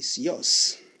choice is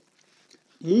yours.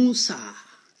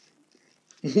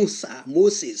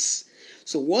 Moses.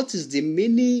 So what is the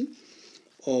meaning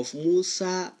of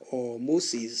Musa or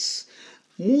Moses?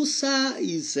 Musa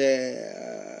is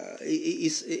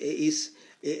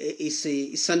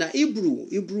an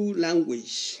Hebrew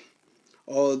language.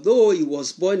 Although he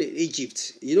was born in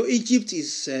Egypt, you know, Egypt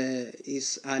is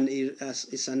an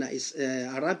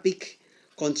Arabic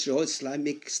country or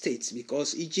Islamic state,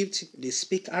 because Egypt, they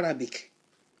speak Arabic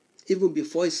even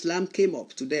before Islam came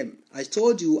up to them. I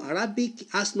told you Arabic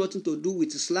has nothing to do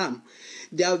with Islam.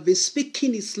 They have been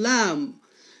speaking Islam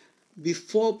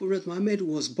before Prophet Muhammad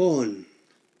was born.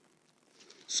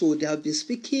 So they have been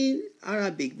speaking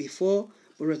Arabic before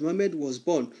Prophet Muhammad was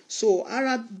born. So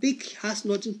Arabic has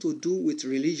nothing to do with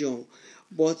religion.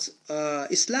 But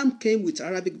Islam came with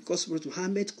Arabic because Prophet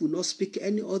Muhammad could not speak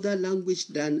any other language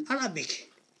than Arabic.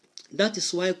 That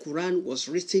is why Quran was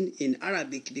written in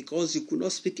Arabic, because he could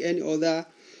not speak any other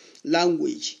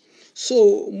language.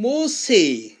 So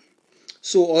Moses,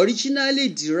 so originally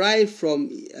derived from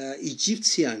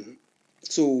Egyptian,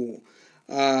 so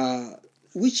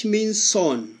which means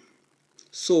son.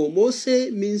 So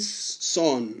Moses means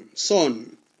son.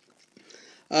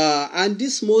 And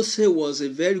this Moses was a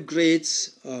very great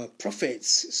prophet.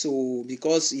 So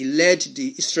because he led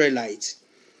the Israelites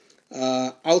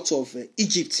out of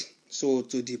Egypt, so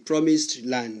to the promised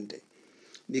land,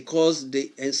 because they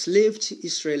enslaved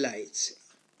Israelites.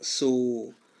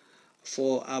 So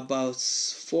for about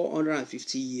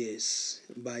 450 years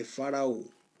by Pharaoh,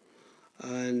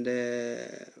 and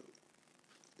it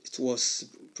was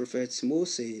Prophet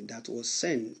Moses that was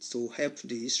sent to help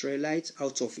the Israelites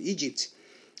out of Egypt.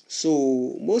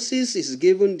 So Moses is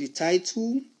given the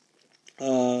title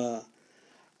to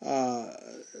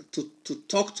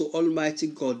talk to Almighty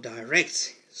God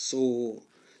direct. So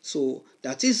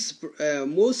that is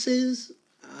Moses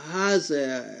has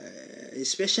a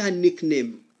special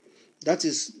nickname, that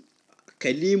is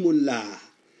Kalimullah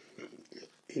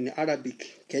in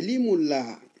Arabic.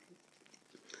 Kalimullah.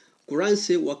 Quran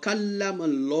says, وَكَلَّمَ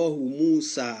اللَّهُ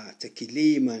مُوسَى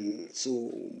تَكْلِيمًا.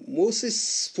 So Moses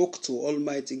spoke to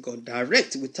Almighty God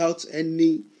direct, without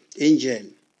any angel.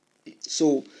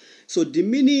 So the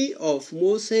meaning of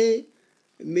Moses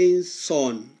means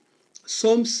son.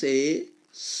 Some say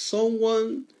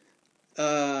someone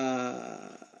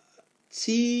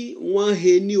tí wọ́n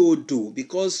he ní odò,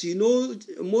 because you know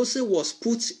Moses was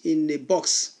put in a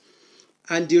box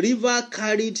and the river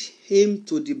carried him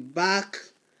to the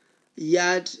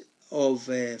backyard of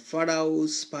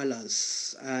Pharaoh's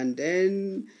palace, and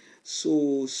then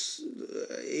so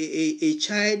a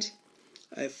child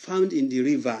found in the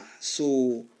river.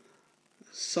 So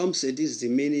some say this is the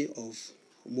meaning of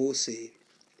Moses.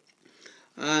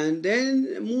 And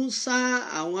then Musa,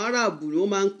 àwọn Arab wọ́n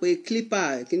máa ń pe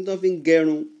clipper kí n tó fi ń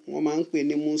gẹrun, wọ́n máa ń pè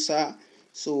ní Musa,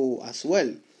 so as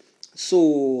well.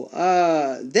 So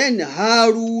then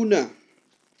Haruna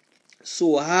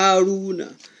So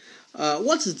Haruna.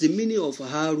 What is the meaning of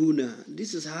Haruna?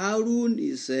 This is Harun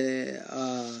is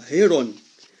Aaron.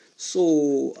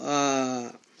 So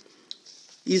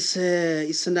it's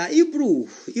an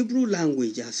Hebrew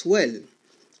language as well.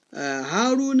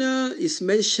 Haruna is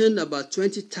mentioned about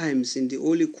 20 times in the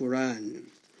Holy Quran.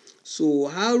 So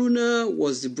Haruna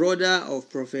was the brother of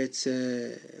Prophet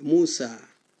Musa.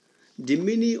 The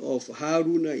meaning of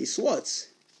Haruna is what?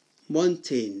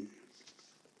 Mountain.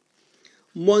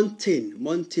 Okay,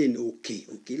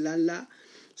 lala.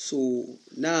 So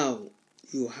now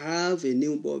you have a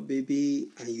newborn baby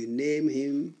and you name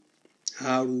him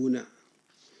Haruna.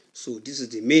 So this is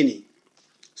the meaning.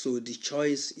 So the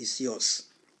choice is yours.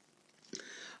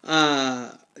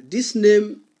 This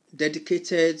name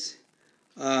dedicated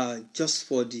just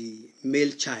for the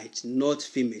male child, not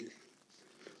female.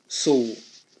 So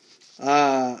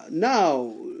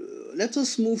now let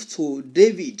us move to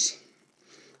David.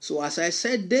 So as I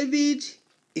said, David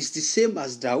is the same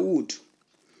as Daud.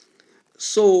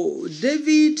 So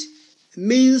David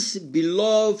means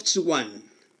beloved one.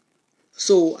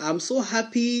 So I'm so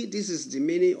happy this is the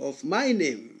meaning of my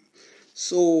name.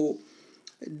 So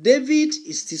David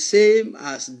is the same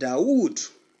as Daud,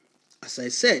 as I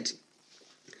said.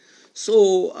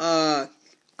 So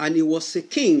and he was a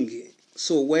king.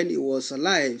 So when he was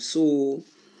alive, is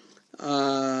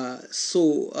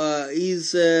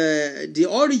the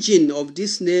origin of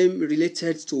this name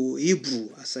related to Hebrew,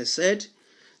 as I said.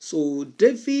 So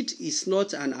David is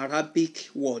not an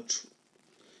Arabic word.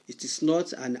 It is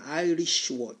not an Irish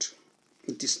word.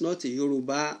 It is not a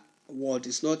Yoruba word.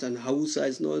 It's not an Hausa.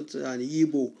 It's not an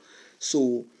Igbo.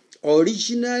 So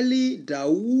originally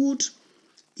Dawood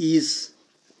is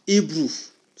Hebrew.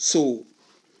 So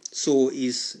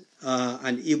is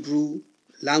an Hebrew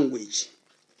language.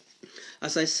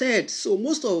 As I said, so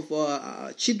most of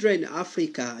children in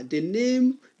Africa, they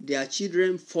name their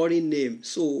children foreign names.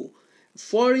 So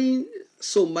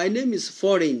my name is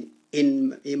foreign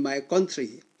in my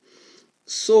country.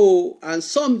 So, and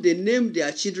some they name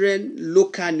their children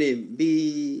local name,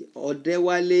 be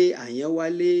Odewale,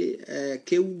 Anyawale,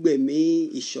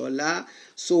 Kewubemi, Ishola,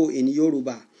 so in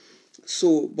Yoruba.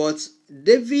 So, but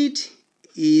David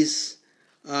is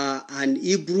an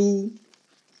Hebrew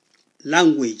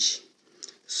language,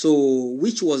 so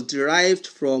which was derived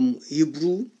from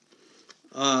Hebrew.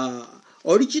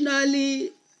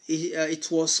 Originally, it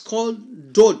was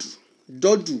called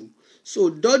Dodu.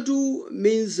 So Dodu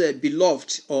means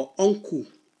beloved or uncle.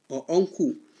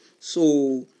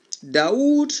 So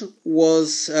Dawood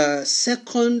was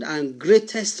second and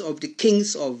greatest of the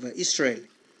kings of Israel,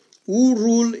 who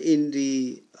ruled in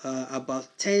the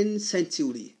about 10th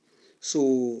century.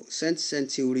 So 10th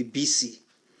century BC.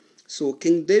 So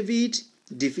King David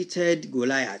defeated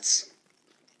Goliath.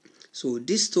 So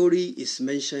this story is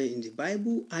mentioned in the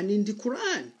Bible and in the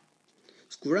Quran.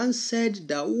 The Quran said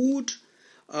Dawood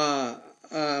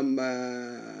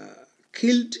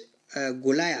killed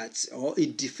Goliath, or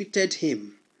it defeated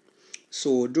him.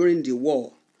 So during the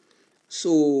war.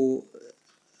 So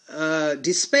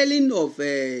the spelling of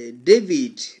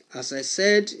David, as I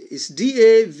said, is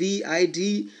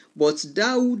David, but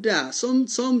Dauda, some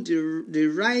they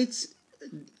write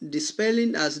the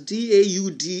spelling as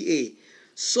Dauda.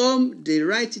 Some they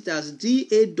write it as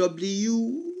Dawwood.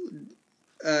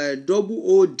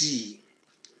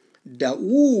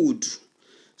 Dawood.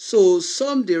 So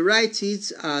some they write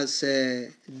it as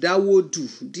Dawodu,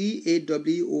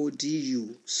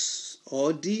 Dawodu,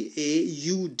 or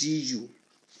Daudu.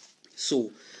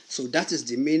 So that is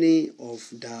the meaning of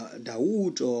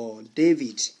Dawood or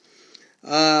David.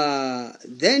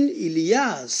 Then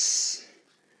Elias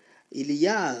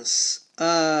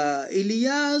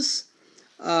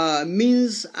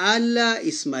means Allah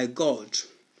is my God.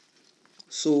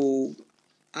 So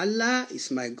Allah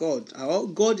is my God. Our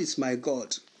God is my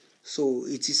God. So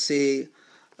it is a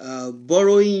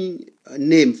borrowing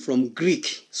name from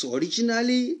Greek. So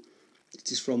originally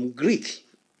it is from Greek.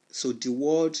 So the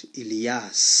word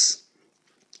Elias.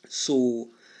 So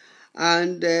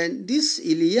and then this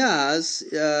Elias,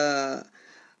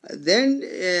 then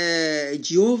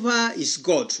Jehovah is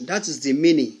God. That is the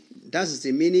meaning. That is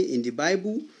the meaning in the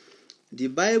Bible. The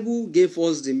Bible gave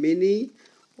us the meaning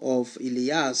of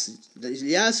Elias.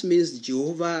 Elias means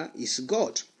Jehovah is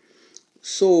God.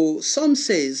 So some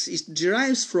says it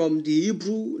derives from the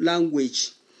Hebrew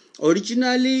language.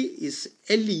 Originally is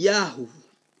Eliyahu.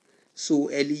 So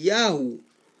Eliyahu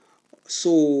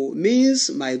means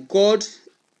my God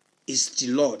is the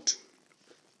Lord.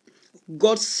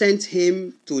 God sent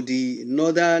him to the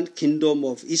northern kingdom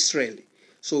of Israel.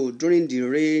 So during the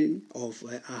reign of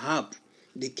Ahab,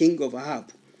 the king of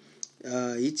Ahab.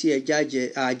 Iti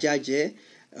Ajaje,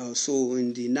 so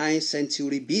in the 9th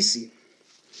century BC.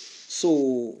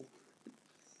 So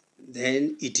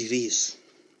then Idris.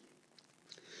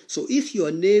 So if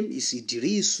your name is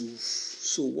Idrisu,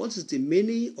 so what is the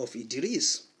meaning of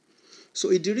Idris?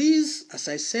 So Idris, as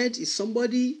I said, is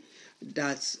somebody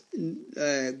that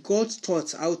God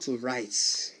taught how to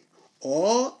write,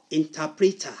 or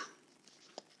interpreter,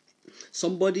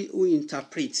 somebody who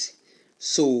interprets.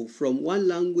 So from one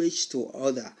language to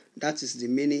other, that is the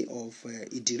meaning of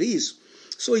Idris.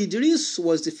 So Idris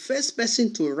was the first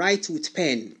person to write with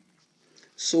pen.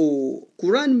 So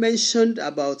Quran mentioned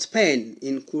about pen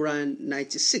in Quran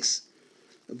 96,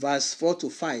 verse 4 to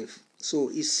 5. So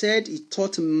he said he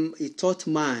taught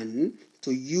man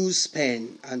to use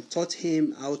pen and taught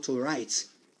him how to write.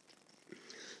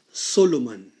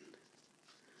 Solomon.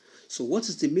 So what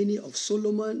is the meaning of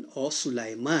Solomon or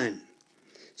Sulaiman?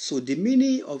 So the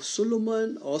meaning of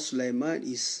Solomon or Sulaiman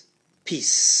is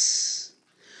peace.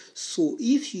 So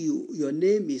if your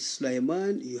name is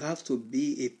Sulaiman, you have to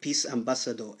be a peace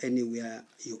ambassador anywhere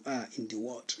you are in the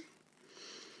world.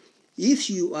 If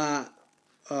you are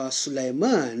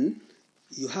Sulaiman,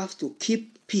 you have to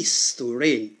keep peace to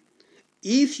reign.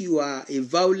 If you are a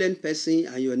violent person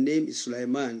and your name is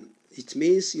Sulaiman, it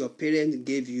means your parents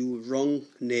gave you wrong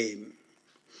name.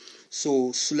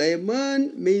 So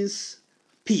Sulaiman means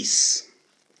peace.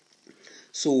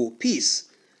 So peace.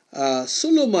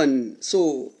 Solomon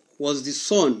was the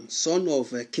son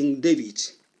of King David,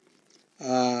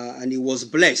 and he was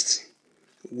blessed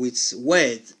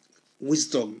with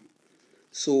wisdom.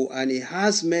 So, and he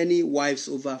has many wives,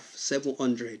 over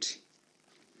 700.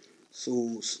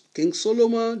 So King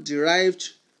Solomon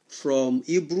derived from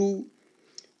Hebrew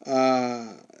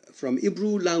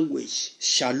language,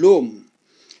 shalom.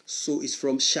 So it's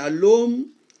from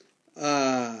shalom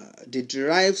they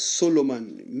derive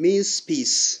Solomon, means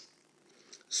peace.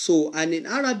 So, and in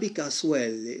Arabic as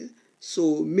well,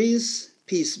 so means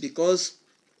peace, because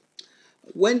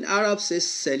when Arab says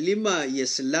Salima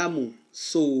Yeslamu,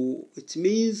 so it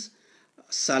means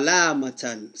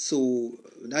salamatan, so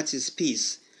that is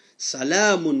peace.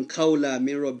 Salamun kaula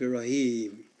min Rabbi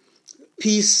Rahim,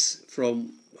 peace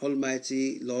from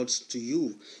Almighty Lord to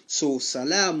you. So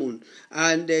salamun,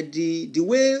 and the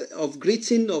way of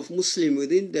greeting of Muslim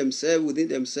within themselves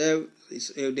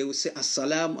is, they will say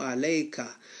assalamu alayka.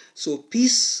 So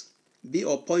peace be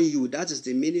upon you. That is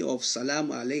the meaning of salam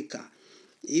alayka.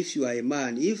 If you are a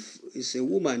man, if it's a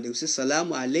woman, they will say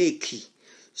salam alayki.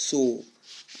 So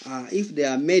if there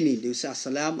are many, they will say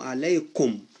salam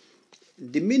alaykum.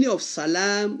 The meaning of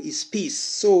salam is peace.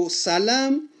 So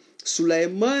salam,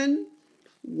 Sulaiman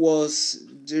was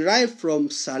derived from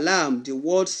salam, the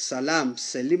word salam,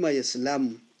 salima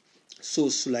yaslam. So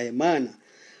Sulaiman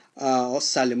or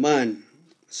Salman,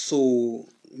 so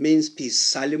means peace.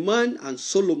 Salman and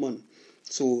Solomon,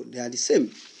 so they are the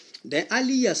same. Then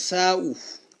Ali Yasau.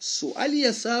 So Ali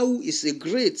Yasau is a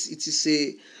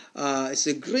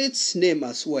great name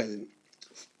as well.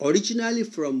 Originally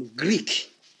from Greek.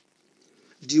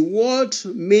 The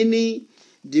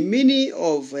meaning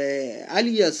of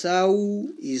Ali Yasau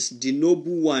is the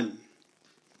noble one.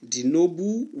 The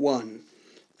noble one.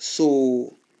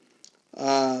 So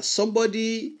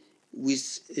somebody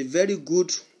with a very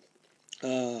good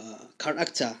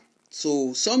character.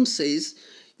 So some says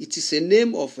it is a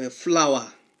name of a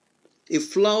flower. A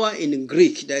flower in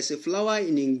Greek. There is a flower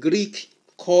in Greek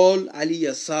called Ali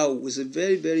Yasau. It's a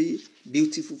very, very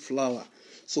beautiful flower.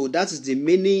 So that is the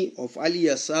meaning of Ali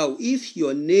Yasau. If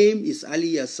your name is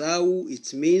Ali Yasau,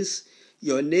 it means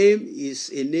your name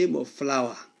is a name of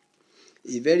flower.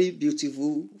 A very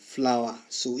beautiful flower.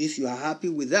 So if you are happy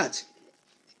with that.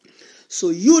 So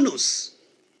Yunus.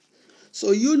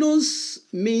 So Yunus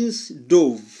means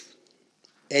dove.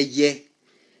 Eye.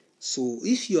 So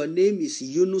if your name is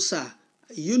Yunusa,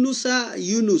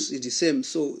 Yunus is the same.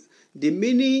 So the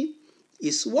meaning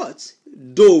is what?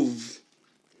 Dove.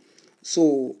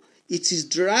 So it is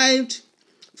derived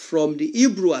from the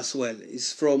Hebrew as well.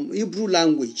 It's from Hebrew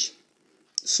language.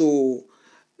 So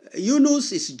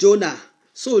Yunus is Jonah.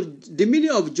 So the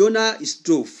meaning of Jonah is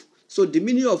dove. So the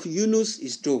meaning of Yunus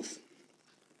is dove.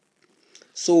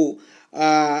 So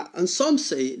and some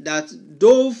say that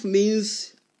dove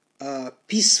means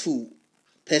peaceful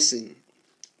person.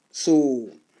 So,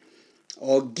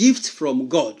 or gift from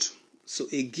God. So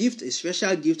a gift, a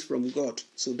special gift from God.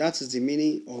 So that is the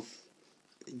meaning of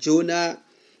Jonah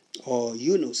or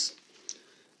Yunus.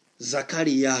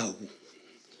 Zakariyahu.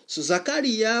 So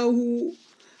Zakariyahu,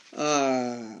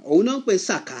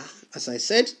 Saka, as I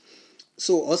said.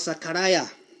 So, or Zachariah.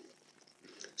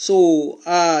 So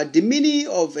the meaning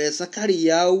of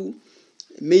Zakariyahu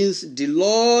means the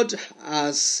Lord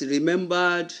has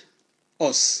remembered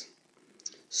us.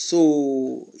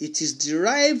 So it is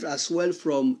derived as well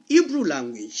from Hebrew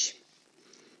language.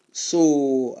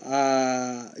 So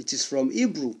it is from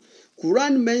Hebrew.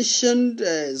 Quran mentioned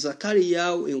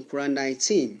Zachariah in Quran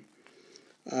 19,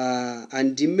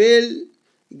 and the male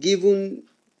given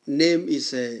name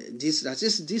is this. That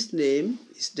is, this name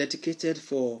is dedicated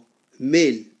for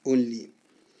male only.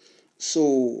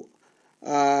 So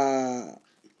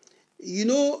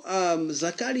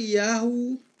Zachariah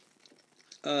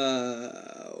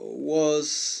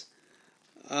was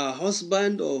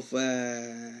husband of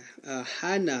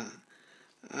Hannah,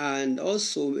 and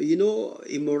also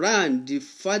Imran, the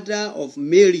father of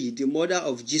Mary, the mother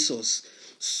of Jesus.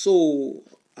 So,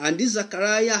 and this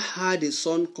Zachariah had a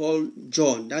son called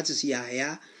John, that is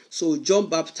Yahya. So John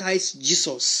baptized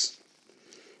Jesus.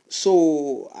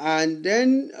 So, and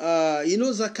then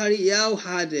Zachariah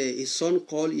had a son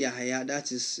called Yahya,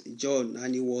 that is John,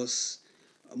 and he was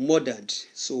murdered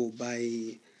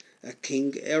by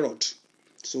King Herod.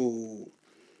 So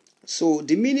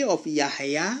the meaning of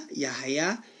Yahya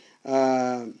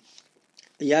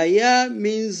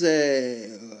means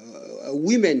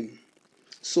women.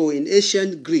 So in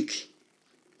ancient Greek,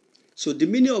 so the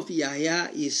meaning of Yahya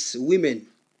is women.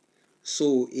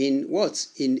 So in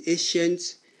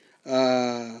ancient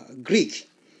Greek,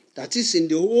 that is, in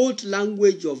the old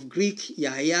language of Greek,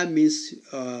 Yahya means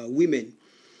women.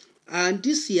 And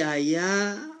this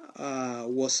Yahya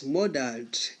was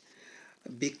murdered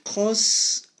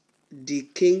because the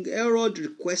King Herod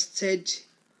requested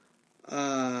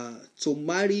to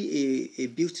marry a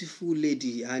beautiful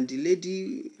lady, and the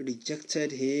lady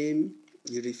rejected him.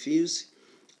 He refused.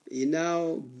 He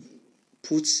now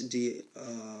puts the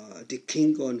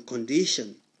king on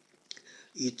condition.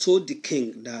 He told the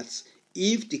king that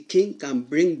if the king can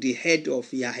bring the head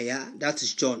of Yahya, that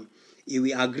is John, he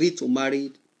will agree to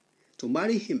marry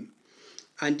him.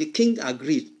 And the king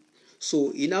agreed.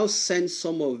 So he now sent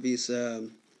some of his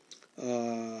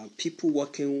people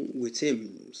working with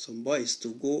him, some boys,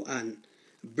 to go and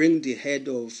bring the head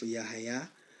of Yahya.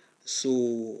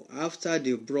 So after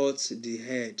they brought the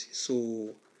head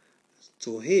to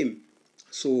him,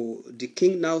 so the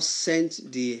king now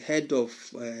sent the head of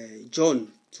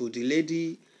John to the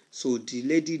lady. So the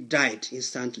lady died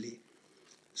instantly.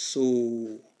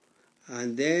 So,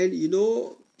 and then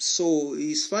so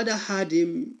his father had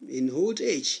him in old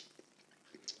age.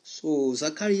 So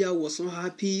Zachariah was not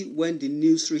happy when the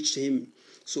news reached him.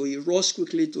 So he rushed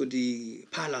quickly to the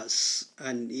palace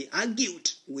and he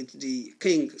argued with the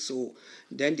king. So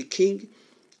then the king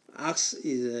asked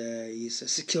his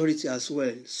security as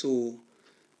well, so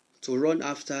to run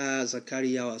after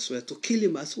Zachariah as well, to kill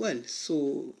him as well.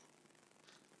 So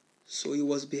he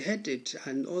was beheaded,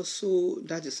 and also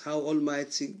that is how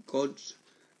Almighty God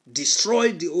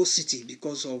destroyed the whole city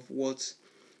because of what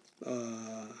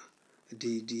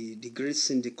the great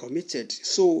sin they committed.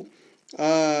 So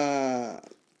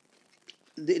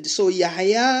so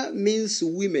Yahya means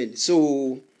women.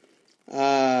 So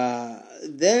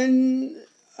then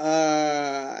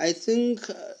I think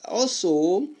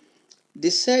also they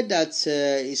said that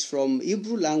it's from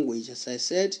Hebrew language, as I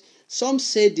said. Some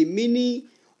say the meaning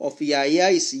of Yahya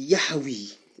is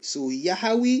Yahweh. So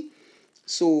Yahweh,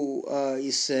 so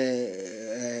is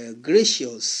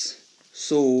gracious.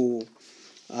 So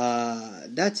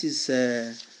that is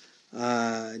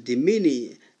the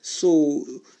meaning. So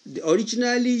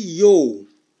originally Yo,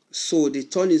 so the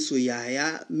turn into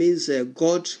Yahya means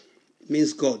God,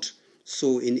 means God.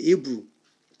 So in Hebrew.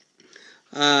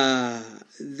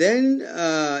 Then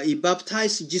he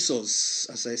baptized Jesus,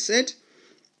 as I said,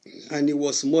 and he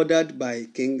was murdered by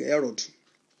King Herod.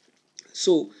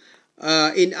 So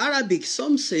in Arabic,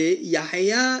 some say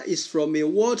Yahya is from a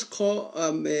word called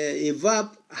a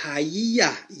verb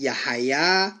hayya,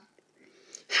 Yahya,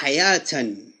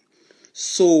 hayatan.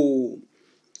 So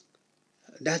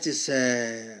that is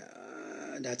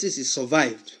he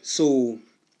survived. So,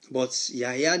 but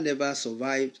Yahya never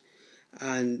survived,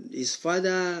 and his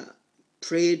father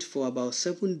prayed for about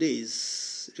 7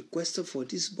 days, requested for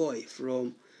this boy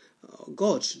from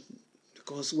God,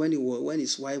 because when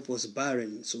his wife was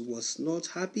barren, so he was not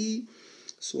happy.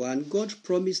 So, and God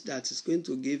promised that He's going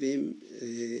to give him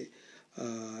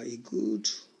a good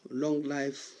long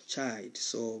life child.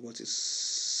 So, but it's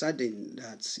saddened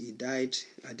that he died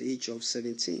at the age of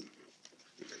 17.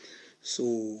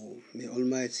 So may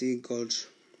Almighty God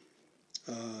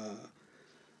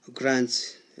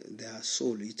grant their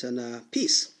soul eternal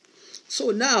peace.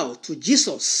 So now to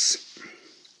Jesus.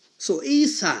 So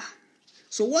Isa.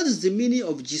 So what is the meaning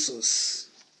of Jesus?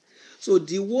 So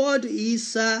the word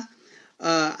Isa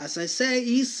as I say,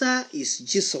 Isa is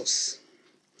Jesus.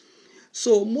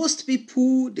 So most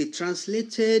people, they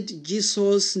translated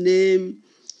Jesus' name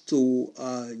to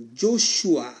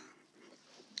Joshua.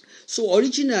 So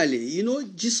originally,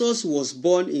 Jesus was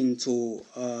born into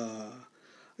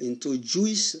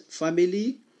Jewish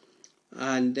family,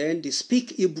 and then they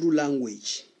speak Hebrew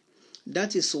language.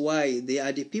 That is why they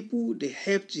are the people, they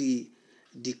helped the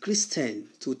Christian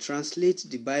to translate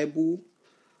the Bible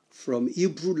from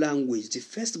Hebrew language. The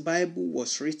first Bible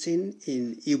was written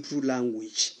in Hebrew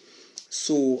language.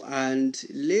 So, and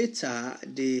later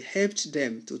they helped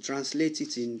them to translate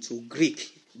it into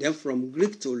Greek, then from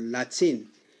Greek to Latin,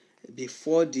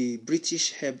 before the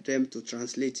British helped them to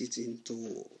translate it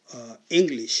into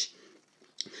English.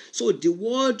 So the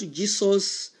word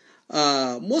Jesus,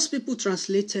 most people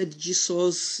translated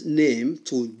Jesus' name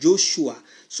to Joshua.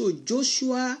 So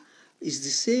Joshua is the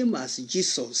same as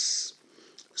Jesus.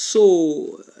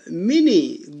 So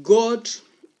meaning God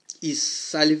is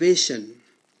salvation.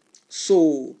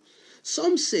 So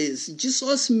some says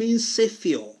Jesus means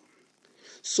Savior.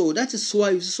 So that is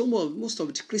why most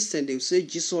of the Christians, they will say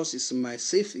Jesus is my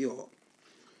Savior.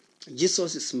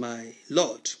 Jesus is my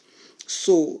Lord.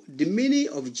 So the meaning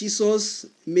of Jesus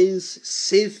means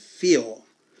Savior.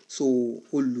 So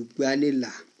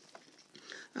Olugbanila.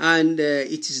 And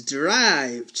it is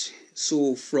derived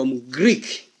from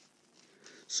Greek.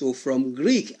 So from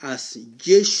Greek as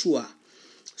Jeshua.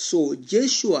 So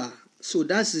Jeshua, so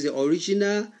that's the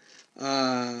original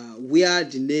where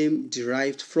the name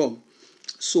derived from.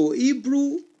 So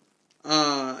Hebrew,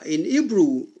 in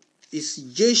Hebrew is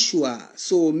Jeshua.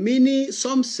 So meaning,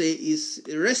 some say is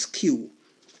rescue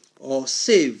or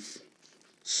save.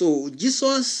 So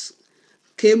Jesus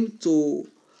came to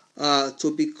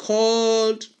be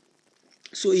called.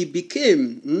 So he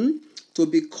became to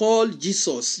be called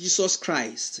Jesus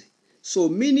Christ. So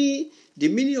the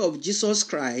meaning of Jesus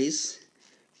Christ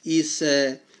is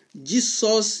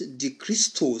Jesus the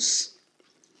Christos.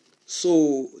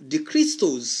 So the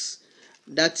Christos,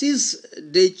 that is,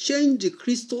 they changed the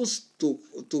Christos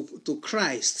to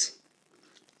Christ.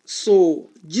 So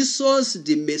Jesus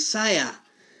the Messiah,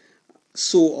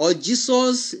 or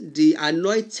Jesus the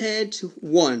Anointed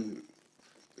One.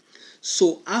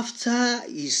 So after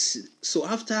his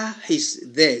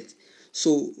death,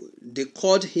 so they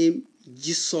called him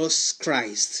Jesus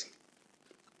Christ.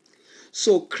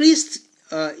 So Christ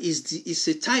is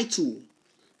a title.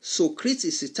 So Christ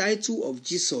is a title of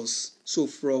Jesus. So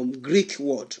from Greek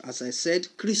word, as I said,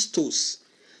 Christos.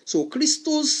 So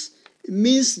Christos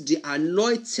means the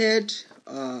anointed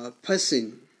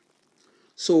person.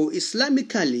 So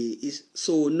Islamically is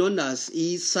so known as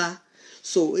Isa.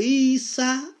 So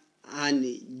Isa and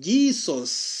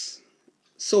Jesus,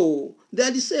 so they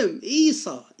are the same.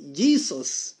 Isa,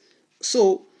 Jesus,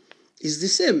 so it's the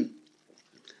same.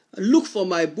 Look for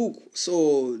my book.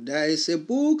 So there is a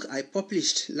book I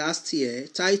published last year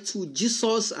titled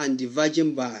Jesus and the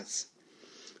Virgin Birth.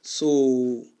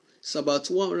 So it's about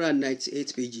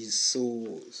 198 pages.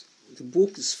 So the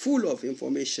book is full of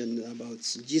information about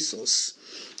Jesus.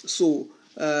 So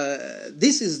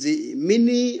this is the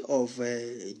meaning of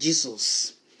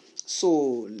Jesus.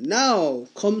 So now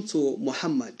come to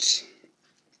Muhammad.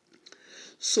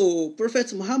 So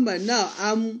Prophet Muhammad, now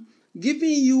I'm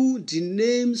giving you the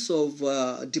names of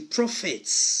the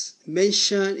prophets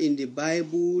mentioned in the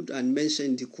Bible and mentioned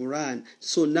in the Quran.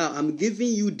 So now I'm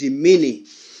giving you the meaning,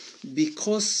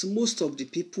 because most of the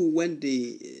people, when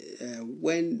they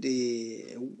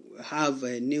have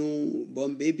a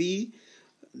newborn baby,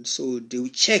 so they will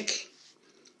check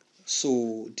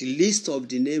so the list of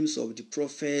the names of the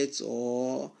prophets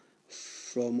or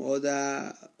from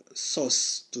other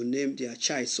source to name their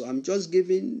child. So I'm just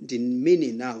giving the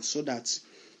meaning now so that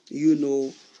you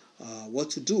know what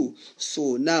to do.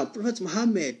 So now Prophet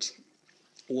Muhammad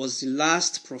was the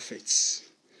last prophet.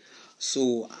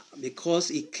 So because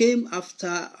he came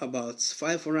after about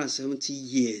 570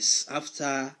 years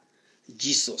after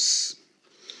Jesus.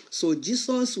 So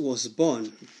Jesus was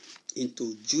born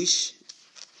into Jewish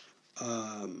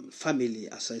family,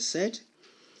 as I said,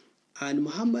 and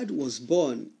Muhammad was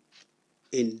born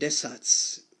in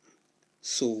deserts,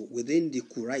 so within the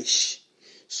Quraysh.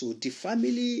 So the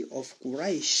family of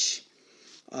Quraysh,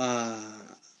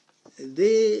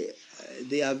 they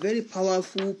are very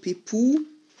powerful people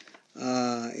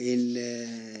in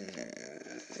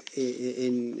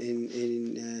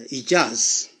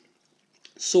Hijaz.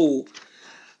 So,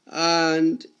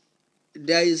 and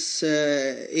there is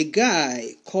a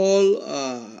guy called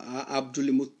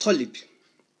Abdul Muttalib.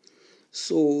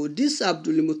 So this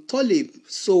Abdul Muttalib,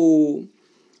 so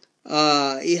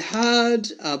He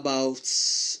had about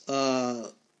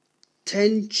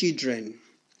 10 children.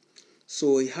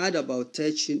 So he had about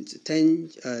 10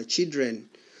 children.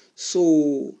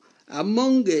 So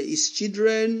among his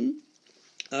children,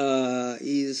 one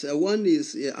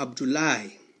is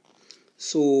Abdullah.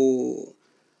 So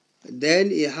then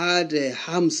he had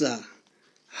Hamza.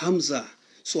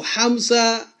 So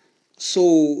Hamza,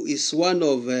 is one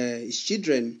of his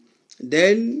children.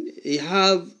 Then he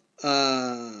have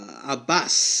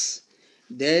Abbas.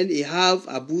 Then he have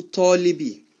Abu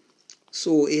Talibi.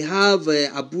 So he have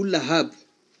Abu Lahab.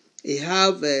 He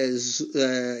had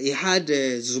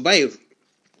Zubair.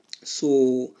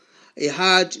 So he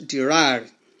had Dirar.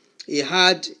 He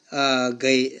had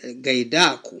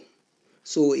Gaidaku.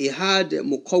 So he had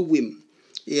Mukawim.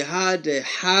 He had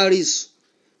Haris.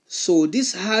 So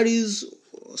this Haris,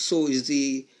 is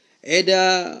the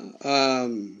elder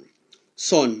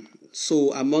son.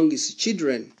 So among his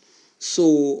children.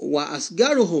 So wa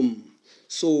asgaruhum.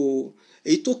 So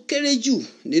ètò kéré jù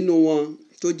nínú wọn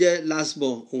tó jẹ́ last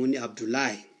born òun ni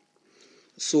Abdullah.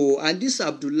 So and this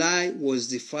Abdullah was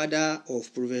the father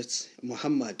of Prophet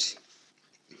Muhammad.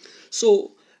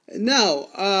 So now,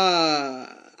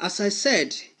 as I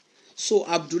said, so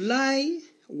Abdullah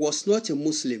was not a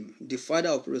Muslim, the father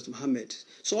of Prophet Muhammad.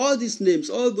 So all these names,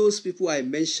 all those people I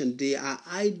mentioned, they are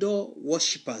idol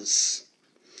worshippers.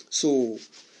 So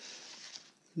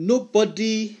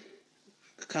nobody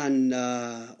can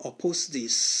oppose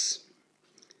this.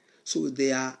 So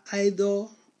they are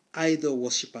idol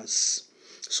worshippers.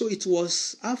 So it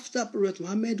was after Prophet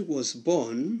Muhammad was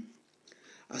born.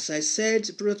 As I said,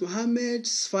 Prophet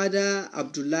Muhammad's father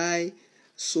Abdullah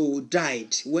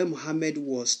died when Muhammad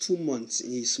was 2 months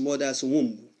in his mother's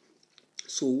womb.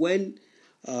 So when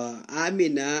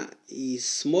Amina,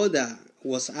 his mother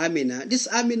was Amina, this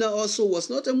Amina also was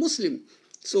not a Muslim.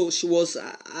 So she was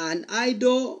an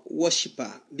idol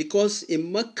worshipper, because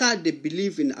in Mecca they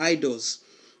believe in idols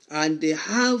and they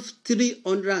have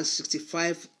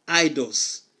 365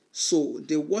 idols. So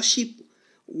they worship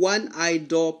one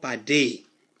idol per day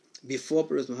before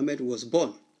Prophet Muhammad was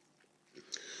born.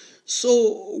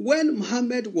 So when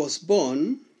Muhammad was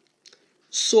born,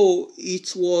 so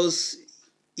it was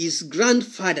his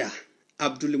grandfather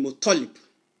Abdul Muttalib.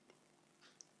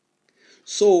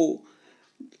 So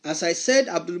as I said,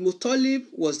 Abdul Muttalib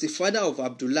was the father of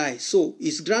Abdullah. So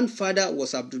his grandfather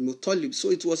was Abdul Muttalib. So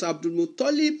it was Abdul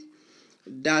Muttalib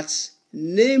that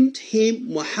named him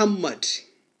Muhammad.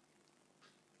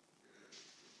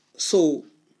 So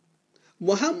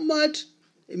Muhammad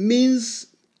means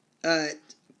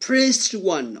praised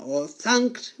one or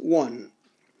thanked one.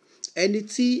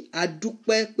 Ẹni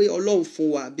adúpẹ́ pé Ọlọ́run fún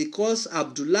wa, because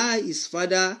Abdullah, his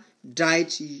father,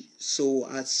 died so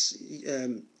at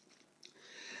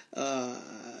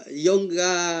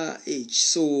younger age.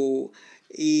 So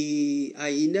he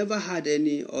never had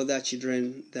any other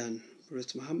children than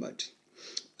Prophet Muhammad.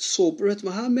 So Prophet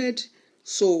Muhammad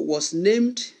was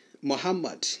named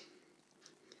Muhammad.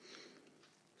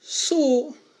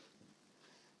 So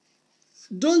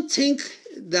don't think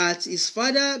that his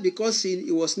father, because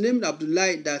he was named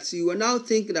Abdullah, that you will now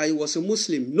think that he was a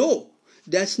Muslim. No,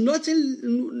 there's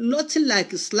nothing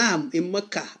like Islam in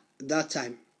Mecca that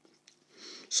time.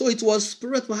 So it was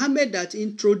Prophet Muhammad that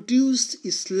introduced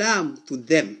Islam to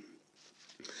them.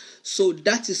 So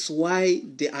that is why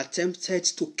they attempted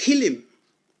to kill him.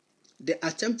 They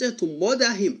attempted to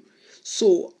murder him.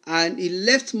 So, and he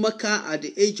left Mecca at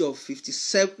the age of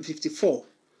 54.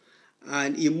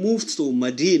 And he moved to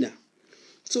Medina.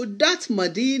 So that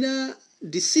Medina,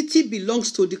 the city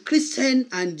belongs to the Christian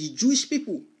and the Jewish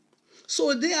people.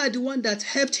 So they are the one that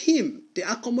helped him. They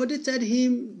accommodated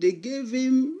him. They gave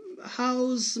him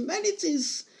house, many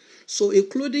things. So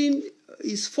including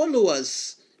his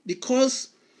followers, because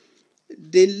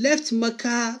they left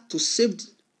Mecca to save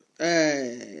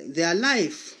their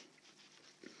life.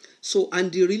 So,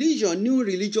 and the new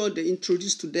religion they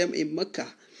introduced to them in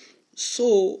Mecca.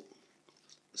 So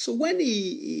when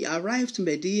he arrived in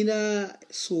Medina,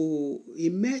 so he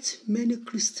met many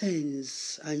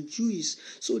Christians and Jews.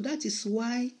 So that is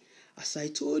why, as I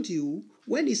told you,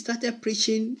 when he started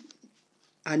preaching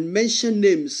and mentioned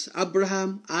names,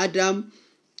 Abraham, Adam,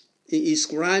 in his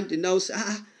Quran, they now say,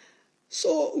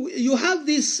 so you have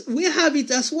this, we have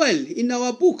it as well in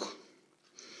our book.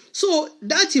 So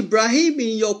that Ibrahim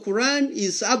in your Quran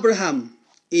is Abraham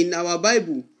in our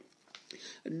Bible.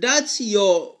 That's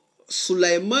your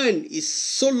Sulaiman is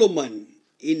Solomon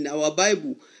in our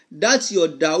Bible. That's your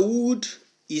Daud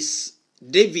is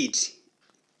David.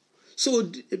 So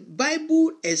the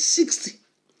Bible exists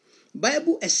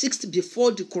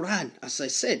before the Quran, as I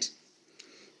said.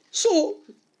 So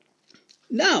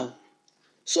Now,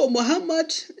 so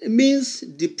Muhammad means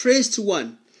the praised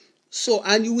one. So,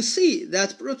 and you will see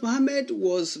that Prophet Muhammad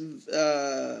was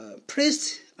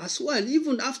praised as well,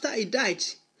 even after he died.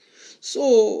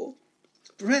 So,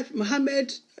 Prophet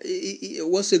Muhammad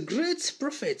was a great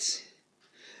prophet.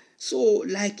 So,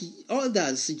 like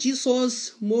others,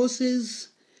 Jesus, Moses,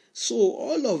 so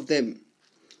all of them.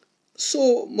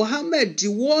 So, Muhammad, the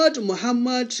word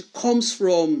Muhammad comes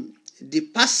from the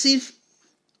passive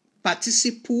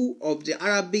participle of the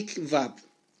Arabic verb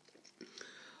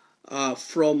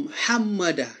from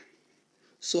Hamada.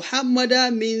 So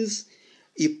Hamada means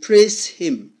he praised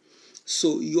him.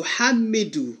 So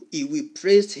Yuhamidu, he will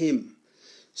praise him.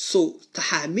 So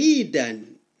Tahamidan,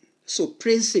 so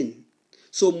praising.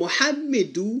 So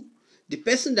Muhammadu, the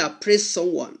person that praised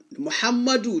someone.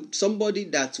 Muhammadu, somebody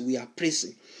that we are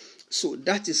praising. So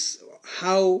that is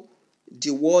how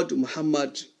the word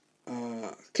Muhammad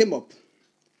came up.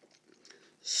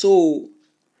 So,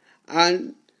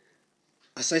 and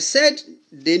as I said,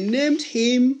 they named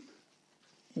him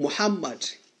Muhammad.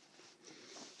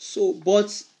 So,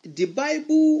 but the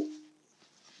Bible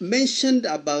mentioned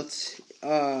about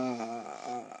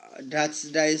that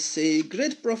there is a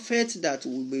great prophet that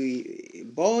will be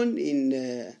born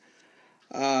in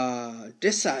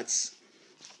deserts.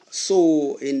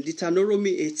 So, in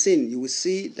Deuteronomy 18, you will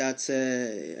see that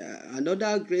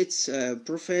another great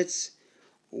prophet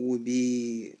will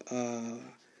be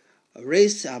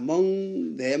raised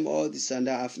among them, all this, and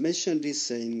I have mentioned this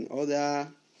in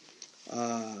other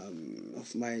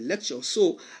of my lectures.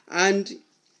 So, and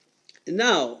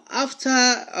now after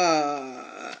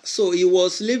so he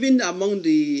was living among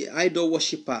the idol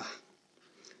worshipper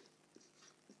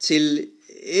till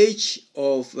age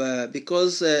of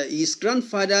because his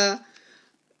grandfather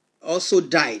also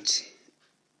died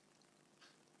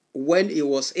when he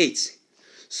was 8.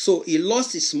 So he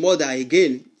lost his mother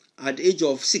again at the age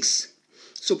of 6.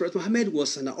 So Prophet Muhammad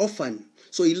was an orphan.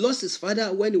 So he lost his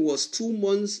father when he was 2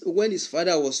 months. When his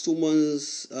father was 2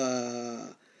 months,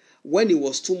 when he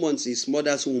was 2 months in his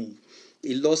mother's womb,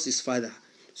 he lost his father.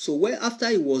 So when after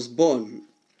he was born,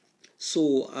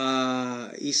 so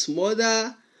his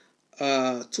mother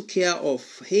took care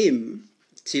of him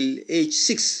till age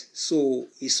 6. So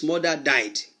his mother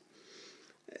died.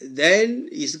 Then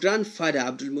his grandfather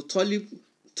Abdul Muttalib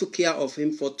took care of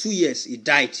him for 2 years. He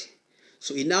died.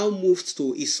 So he now moved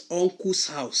to his uncle's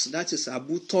house. That is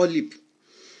Abu Talib.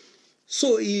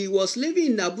 So he was living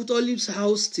in Abu Talib's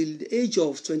house till the age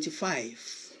of 25.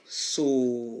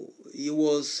 So he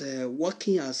was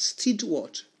working as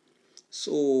steward.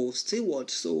 So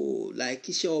like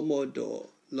Ishaomod or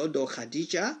Lord of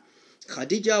Khadija.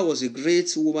 Khadija was a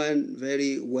great woman,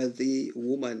 very wealthy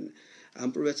woman.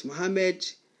 And Prophet Muhammad,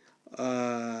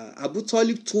 Abu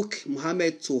Talib took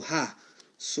Muhammad to her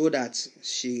so that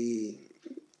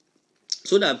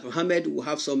Muhammad will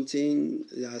have something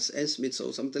as ensmith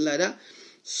or something like that.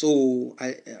 So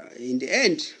in the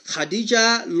end,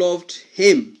 Khadija loved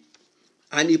him,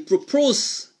 and he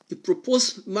proposed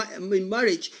in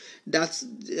marriage. That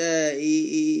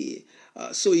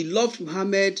so he loved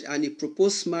Muhammad and he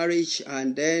proposed marriage,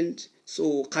 and then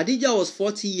so Khadija was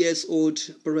 40 years old,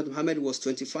 Prophet Muhammad was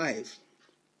 25.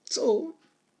 So,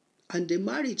 and they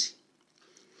married.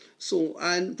 So,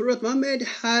 and Prophet Muhammad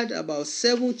had about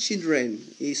 7 children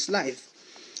in his life.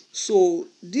 So,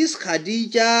 this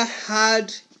Khadija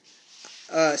had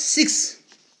 6.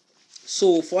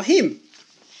 So, for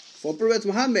Prophet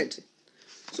Muhammad.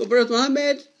 So, Prophet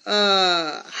Muhammad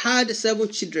had 7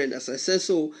 children, as I said.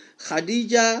 So,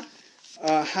 Khadija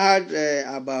had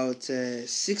about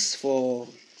 6 for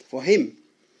him.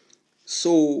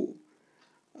 So,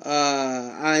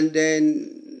 and then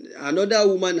another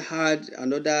woman had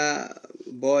another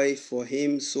boy for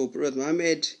him. So Prophet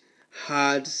Muhammad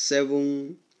had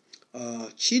 7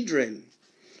 children.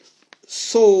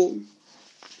 So,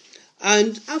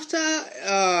 and after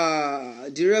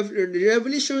the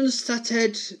revolution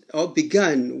started or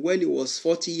began when he was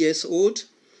 40 years old,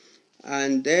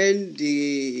 and then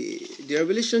the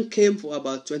revolution came for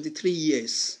about 23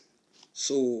 years.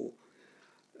 So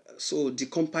the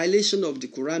compilation of the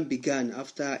Quran began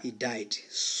after he died.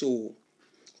 So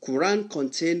Quran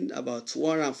contained about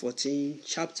 214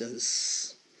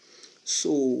 chapters.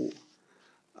 So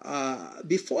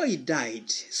before he died,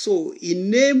 so he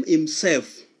named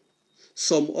himself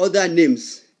some other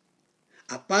names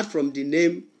apart from the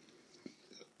name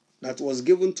that was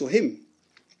given to him.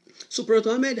 So Prophet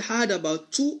Muhammad had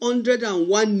about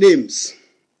 201 names.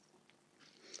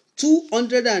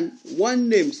 201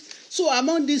 names. So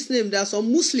among these names, there are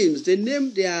some Muslims. They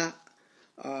name their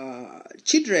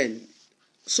children.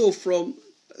 So from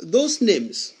those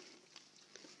names.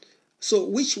 So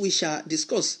which we shall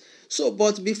discuss. So,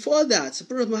 but before that,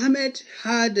 Prophet Muhammad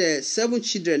had 7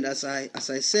 children, as I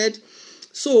said.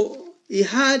 So he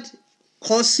had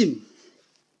Qasim.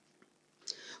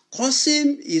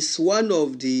 Qasim is one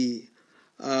of the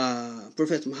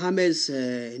Prophet Muhammad's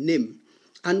name,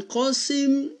 and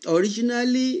Qasim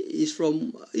originally is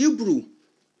from Hebrew,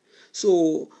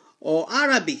 so or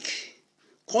Arabic.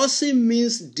 Qasim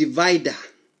means divider.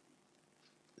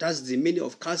 That's the meaning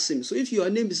of Qasim. So if your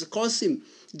name is Qasim,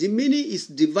 the meaning is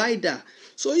divider.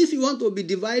 So if you want to be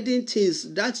dividing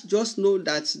things, that just know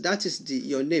that is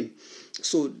your name.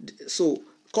 So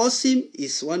Qasim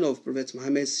is one of Prophet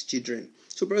Muhammad's children.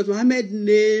 So Prophet Muhammad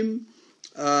named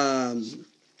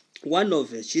one of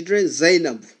his children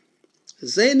Zainab.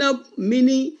 Zainab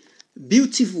meaning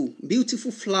beautiful,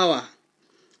 beautiful flower.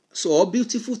 So or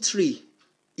beautiful tree.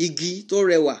 Igi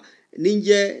torewa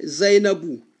ninja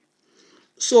Zainabu.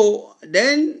 So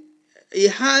then he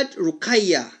had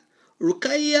Rukaya.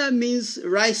 Rukaya means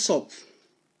rise up.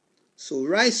 So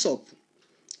rise up.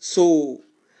 So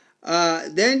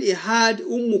then he had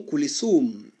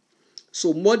Kulisum.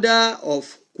 So mother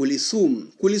of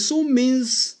Kulisum. Kulisum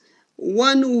means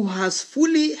one who has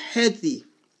fully healthy.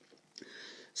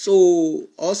 So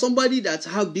or somebody that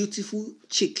have beautiful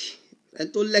cheek.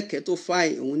 Ninja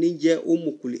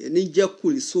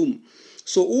Kulisum.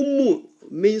 So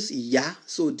means ya.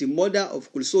 So the mother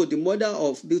of Kulisum. So the mother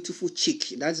of beautiful cheek.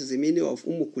 That is the meaning of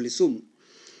Kulisum.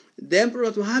 Then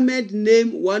Prophet Muhammad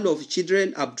named one of his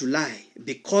children Abdullah,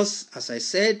 because, as I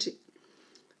said,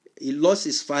 he lost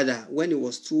his father when he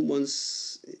was 2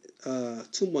 months.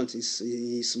 2 months in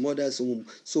his mother's womb.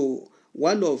 So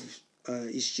one of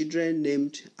his children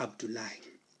named Abdullah.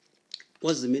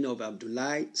 What's the meaning of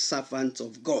Abdullah? Servant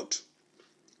of God.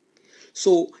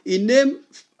 So he named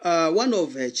one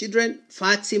of her children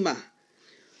Fatima.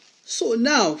 So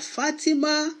now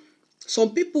Fatima,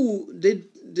 some people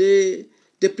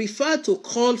they prefer to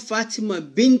call Fatima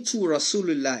Bintu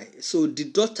Rasulullah, so the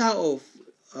daughter of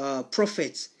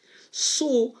Prophet.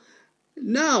 So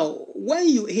now when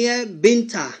you hear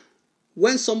Binta,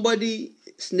 when somebody's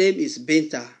name is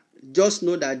Binta, just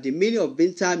know that the meaning of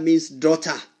Binta means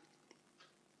daughter.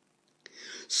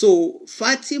 So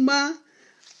Fatima,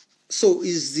 so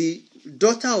is the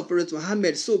daughter of Prophet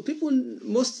Muhammad. So people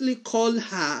mostly call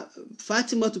her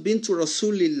Fatima to Bintu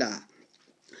Rasulillah.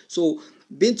 So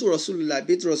Bintu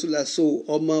Rasulillah, so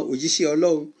Oma Ojishi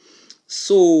Olong.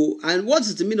 So, and what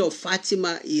is the meaning of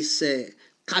Fatima is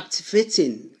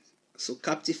captivating. So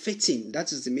captivating,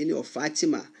 that is the meaning of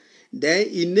Fatima. Then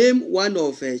he named one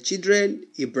of her children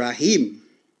Ibrahim.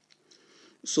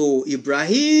 So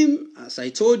Ibrahim, as I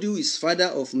told you, is father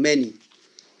of many.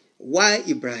 Why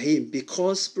Ibrahim?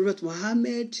 Because Prophet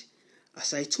Muhammad,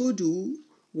 as I told you,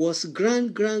 was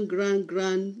grandson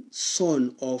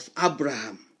of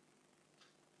Abraham.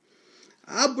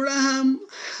 Abraham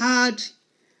had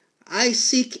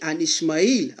Isaac and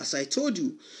Ishmael, as I told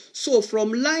you. So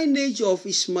from lineage of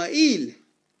Ishmael,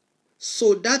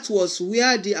 so that was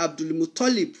where the Abdul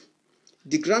Muttalib,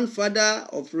 the grandfather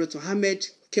of Prophet Muhammad,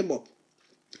 came up.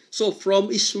 So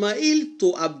from Ishmael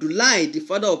to Abdullah, the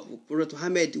father of Prophet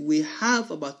Muhammad, we have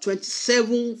about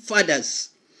 27 fathers.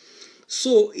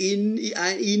 So he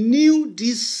knew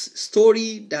this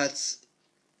story that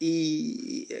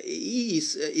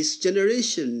his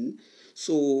generation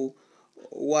so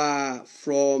were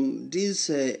from this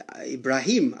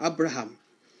Abraham,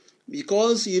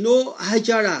 because you know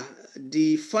Hajara,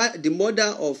 the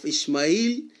mother of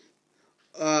Ishmael,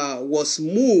 was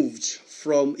moved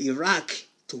from Iraq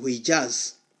to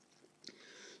Hijaz.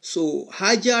 So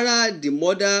Hajara, the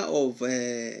mother of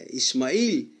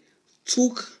Ishmael,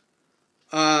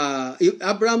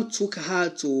 Abraham took her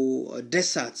to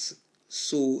deserts.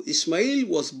 So Ishmael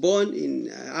was born in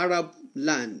Arab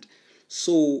land.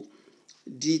 So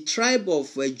the tribe of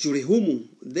Jurihumu,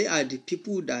 they are the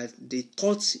people that they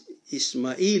taught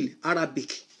Ishmael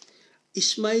Arabic.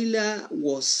 Ishmael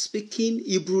was speaking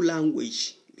Hebrew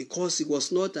language because he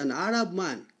was not an Arab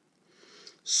man.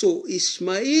 So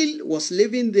Ishmael was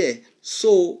living there.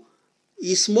 So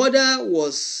his mother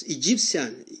was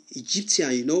Egyptian,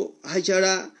 you know,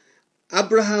 Hajara.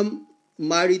 Abraham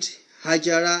married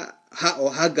Hajara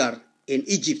or Hagar in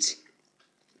Egypt.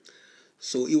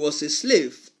 So he was a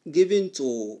slave given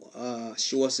to,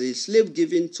 she was a slave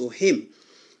given to him.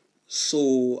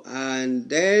 So, and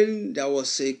then there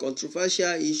was a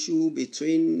controversial issue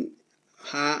between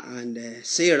her and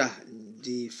Sarah,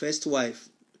 the first wife.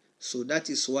 So that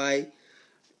is why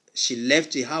she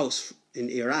left the house in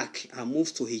Iraq and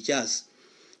moved to Hijaz.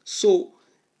 So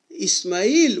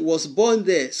Ismail was born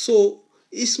there. So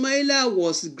Ismail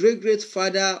was the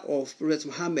great-grandfather of Prophet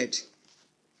Muhammad.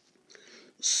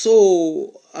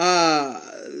 So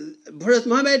Prophet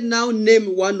Muhammad now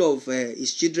named one of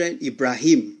his children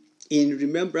Ibrahim in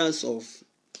remembrance of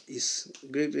his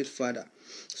great father.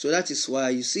 So that is why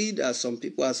you see that some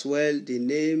people as well, they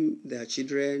name their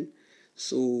children,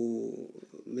 so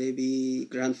maybe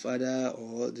grandfather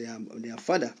or their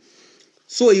father.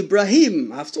 So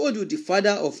Ibrahim, I've told you, the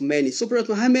father of many. So Prophet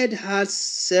Muhammad had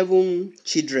 7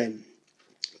 children,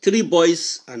 3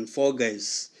 boys and 4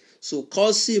 girls. So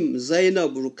Qasim,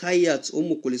 Zainab, Ruqayyat,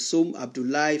 Kulsum,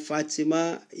 Abdullah,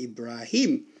 Fatima,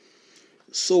 Ibrahim.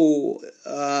 So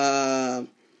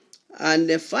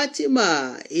and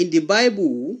Fatima in the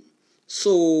Bible.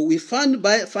 So we found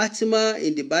Fatima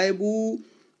in the Bible.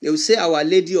 They will say Our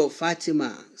Lady of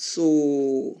Fatima.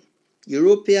 So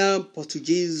European,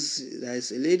 Portuguese, there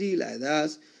is a lady like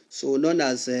that. So known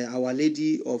as Our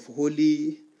Lady of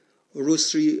Holy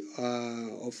Rosary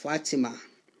of Fatima.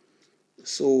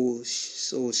 So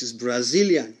she's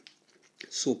Brazilian,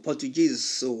 so Portuguese,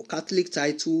 so Catholic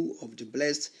title of the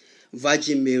Blessed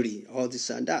Virgin Mary, all this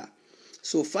and that.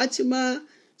 So Fatima,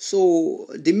 so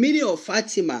the meaning of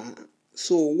Fatima,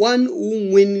 so one who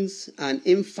wins an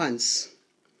infant,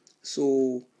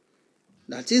 so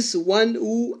that is one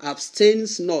who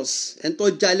abstains not,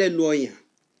 ento jale noya.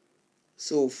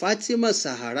 So Fatima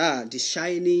Sahara, the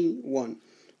shining one.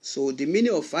 So the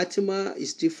meaning of Fatima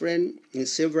is different in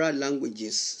several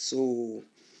languages. So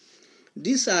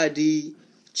these are the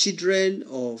children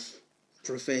of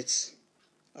Prophet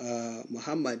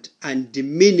Muhammad and the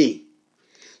meaning.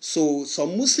 So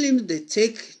some Muslims, they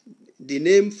take the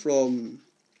name from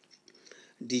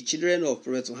the children of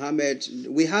Prophet Muhammad.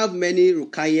 We have many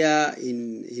Ruqayya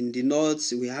in the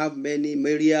north. We have many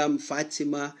Maryam,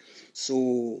 Fatima.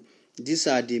 So these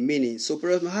are the meaning. So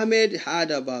Prophet Muhammad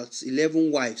had about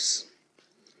 11 wives.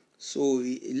 So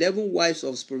 11 wives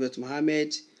of Prophet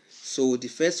Muhammad. So the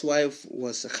first wife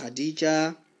was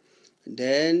Khadija.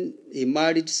 Then he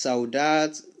married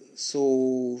Saudat.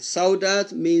 So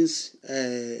Saudat means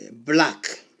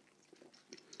black.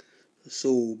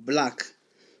 So black.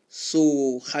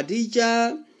 So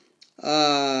Khadija,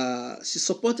 she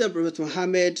supported Prophet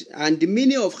Muhammad, and the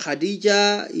meaning of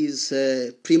Khadija is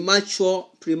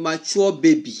premature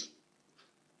baby.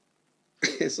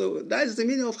 So that's the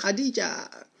meaning of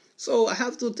Khadija. So I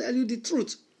have to tell you the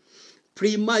truth.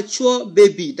 Premature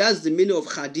baby, that's the meaning of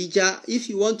Khadija. If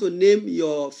you want to name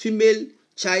your female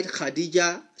child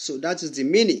Khadija, so that is the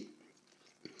meaning.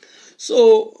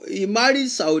 So he married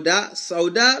Sauda.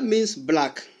 Sauda means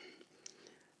black.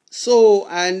 So,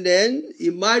 and then he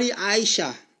married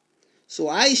Aisha. So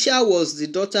Aisha was the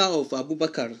daughter of Abu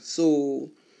Bakr. So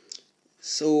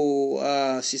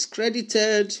she's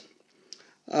credited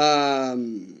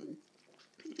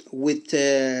with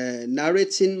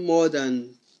narrating more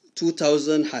than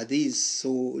 2,000 hadiths.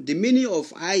 So the meaning of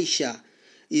Aisha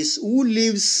is who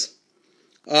lives.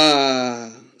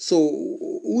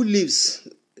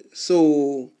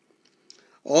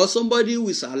 Or somebody who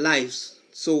is alive.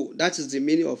 So that is the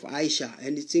meaning of Aisha.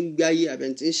 Anything Gayi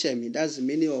Abentin Shemi, that's the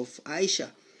meaning of Aisha.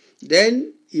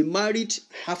 Then he married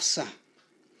Hafsa.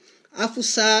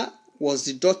 Hafsa was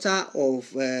the daughter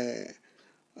of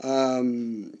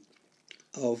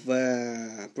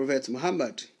Prophet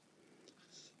Muhammad.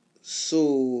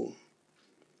 So,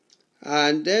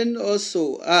 and then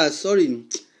also,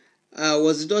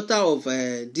 was the daughter of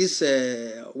this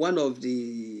one of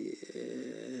the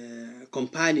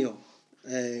companion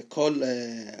called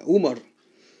Umar.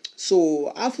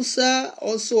 So Hafsa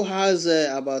also has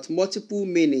about multiple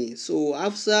meanings. So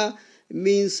Hafsa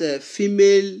means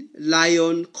female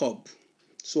lion cub.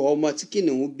 So automatically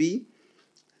will be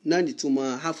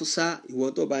Nandituma Hafsa,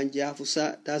 Iwoto Banje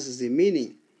Hafsa, that is the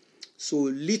meaning. So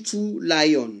little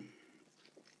lion.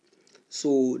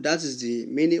 So that is the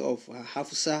meaning of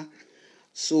Hafsa.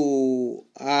 So,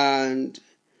 and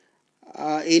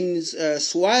in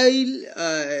Swahili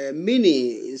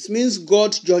meaning, it means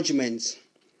God judgment.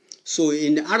 So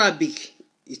in Arabic,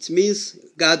 it means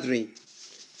gathering.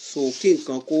 So king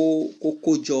kan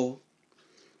kojo.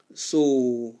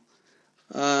 So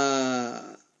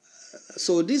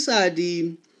so these are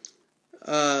the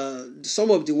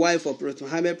some of the wives of Prophet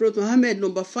Muhammad. Prophet Muhammad,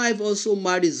 number 5, also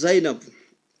married Zainab.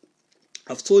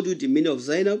 I've told you the meaning of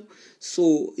Zainab.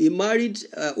 So he married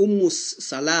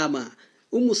Salama.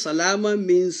 Salama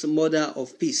means mother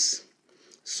of peace.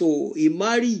 So he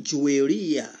married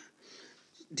Juwairiya.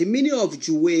 The meaning of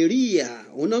Juwairiya,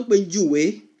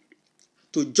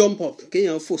 to jump up.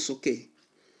 Okay.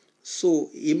 So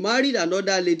he married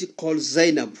another lady called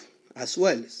Zainab as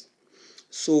well.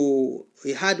 So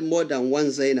he had more than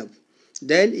one Zainab.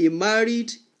 Then he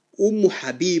married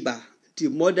Habiba, the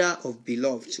mother of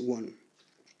beloved one.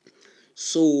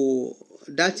 So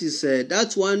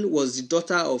that one was the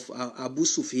daughter of Abu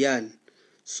Sufyan,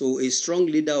 so a strong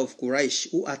leader of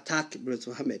Quraysh who attacked Prophet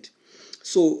Muhammad.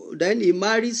 So then he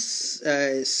marries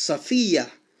Safiya.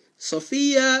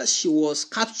 Safiya, she was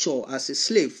captured as a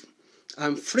slave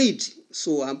and freed.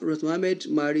 So Prophet Muhammad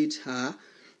married her.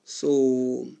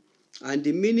 So, and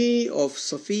the meaning of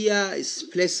Safiya is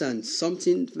pleasant,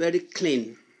 something very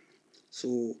clean.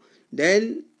 So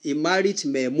then he married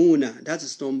Maimuna. That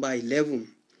is number 11.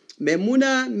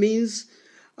 Maimuna means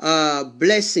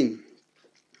blessing,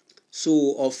 so,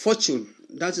 or fortune.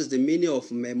 That is the meaning of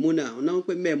Maimuna.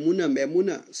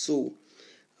 Maimuna. So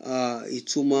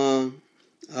ìtumọ̀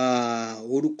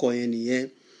orúkọ yẹn nìyẹn.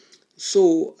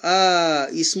 So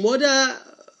his mother,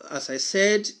 as I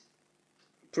said,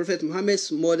 Prophet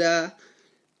Muhammad's mother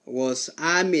was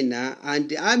Amina, and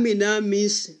the Amina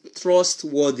means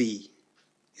trustworthy.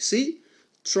 You see,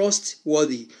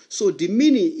 trustworthy. So the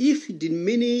meaning, if the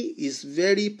meaning is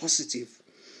very positive,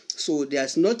 so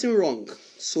there's nothing wrong.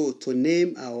 So to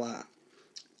name our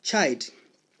child,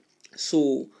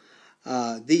 so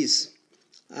this,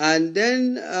 and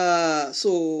then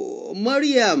so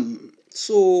Maryam.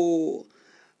 So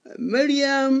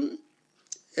Maryam,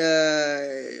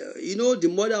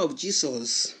 the mother of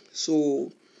Jesus,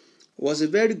 so was a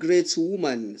very great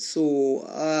woman. So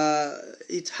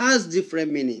it has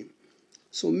different meaning.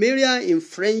 So Maryam in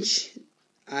French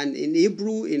and in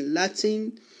Hebrew, in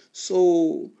Latin,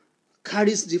 so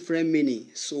carries different meaning.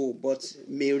 So, but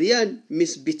Maryam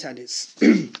means bitterness.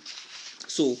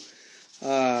 So,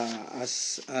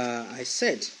 as I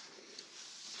said,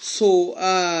 so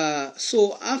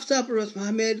after Prophet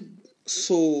Muhammad,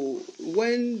 so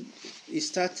when he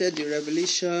started the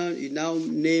revelation, he now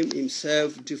named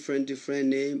himself different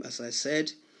name, as I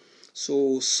said.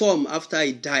 So some, after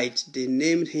he died, they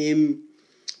named him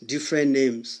different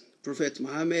names. Prophet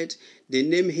Muhammad, they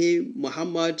named him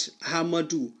Muhammad,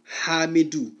 Hamadu,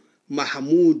 Hamidu,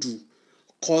 Mahamudu,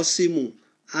 Qasimu,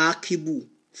 Akibu,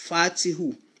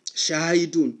 Fatihu,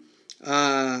 Shahidun,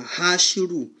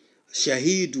 Hashiru,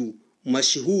 Shahidu,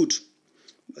 Mashhud.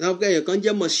 Now, you can't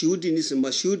get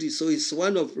Mashhudi, so it's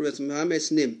one of Prophet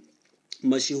Muhammad's name.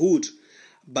 Mashhud,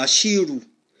 Bashiru.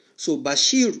 So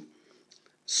Bashir.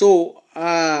 So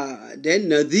then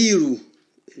Nadhiru,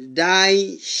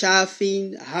 Dai,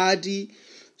 Shafin, Hadi.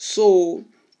 So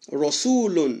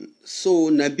Rasulun, so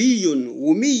Nabiyun,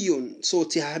 Umiyun, so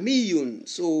Tihamiyun,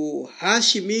 so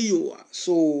Hashimiyun,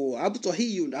 so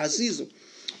Abtahiyun, Azizun.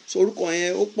 So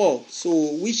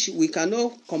which we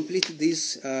cannot complete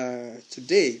this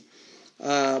today.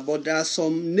 But there are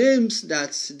some names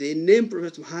that they named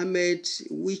Prophet Muhammad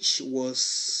which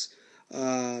was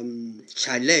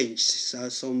challenged. So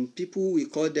some people, we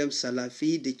call them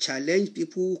Salafi. They challenge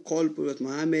people who call Prophet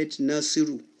Muhammad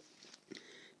Nasiru.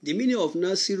 The meaning of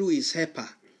Nasiru is helper.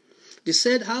 They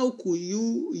said, how could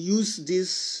you use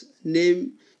this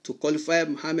name to qualify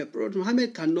Muhammad? Prophet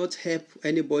Muhammad cannot help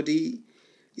anybody.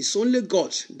 It's only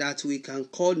God that we can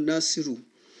call Nasiru.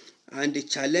 And they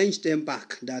challenged them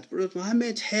back that Prophet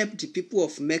Muhammad helped the people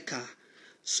of Mecca,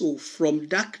 so from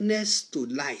darkness to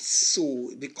light.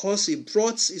 So because he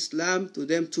brought Islam to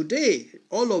them today,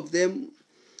 all of them,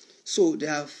 so they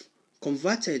have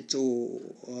converted to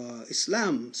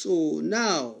Islam. So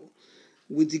now,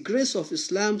 with the grace of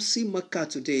Islam, see Mecca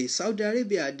today, Saudi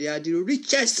Arabia, they are the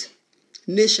richest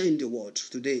nation in the world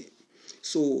today.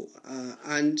 So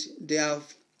and they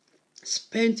have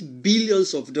spent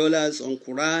billions of dollars on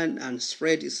Quran and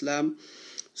spread Islam.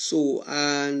 So,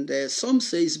 and some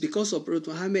say it's because of Prophet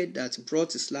Muhammad that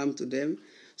brought Islam to them.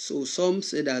 So some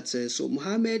say that so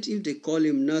Muhammad, if they call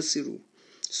him Nasiru.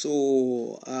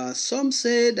 So some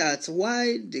say that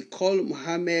why they call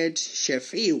Muhammad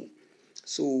Shafi'u.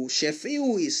 So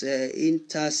Shafi'u is an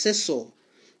intercessor.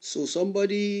 So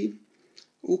somebody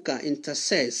who can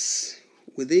intercess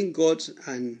within God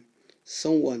and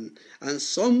someone. And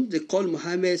some, they call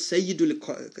Muhammad Sayyidul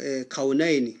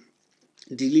Kaunaini,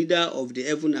 the leader of the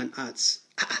heaven and earth.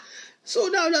 So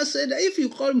now that said, that if you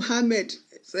call Muhammad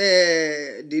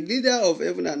the leader of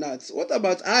heaven and earth, what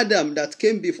about Adam that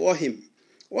came before him?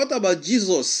 What about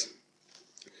Jesus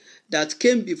that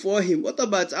came before him? What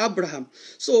about Abraham?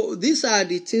 So these are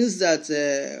the things that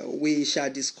we shall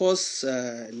discuss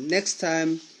next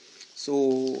time.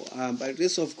 So by the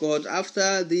grace of God,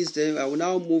 after this, then I will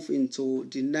now move into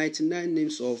the 99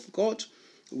 names of God,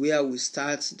 where we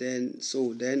start. Then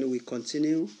we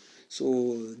continue.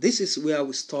 So this is where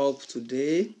we stop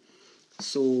today.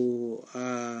 So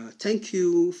thank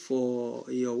you for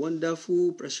your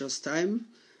wonderful, precious time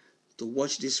to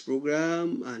watch this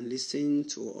program and listen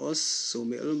to us. So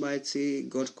may Almighty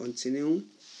God continue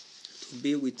to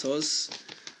be with us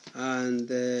and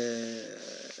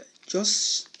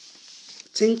just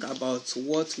think about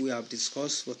what we have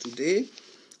discussed for today.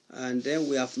 And then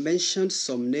we have mentioned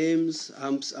some names.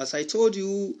 As I told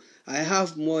you, I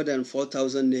have more than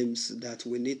 4,000 names that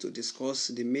we need to discuss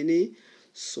the meaning.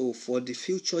 So for the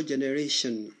future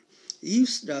generation,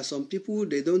 if there are some people,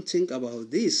 they don't think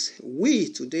about this. We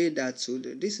today,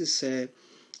 this is an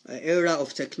era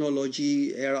of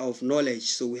technology, era of knowledge.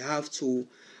 So we have to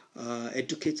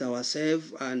educate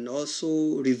ourselves and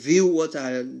also review what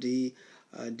are the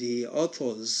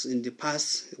authors in the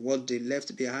past, what they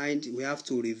left behind. We have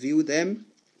to review them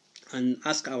and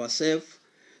ask ourselves,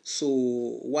 so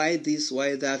why this,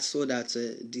 why that, so that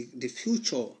the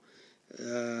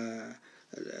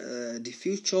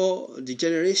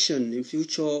generation in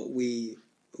future, we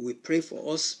pray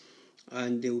for us,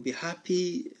 and they will be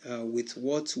happy with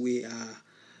what we are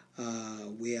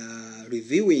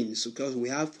reviewing. So because we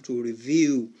have to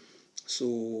review.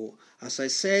 So as I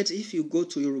said, if you go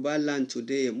to Yoruba land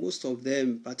today, most of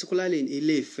them, particularly in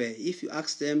Ile-Ife, if you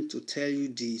ask them to tell you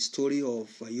the story of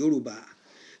Yoruba,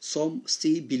 some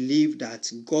still believe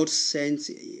that God sent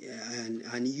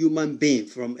an human being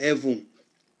from heaven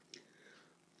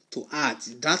to earth.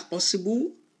 Is that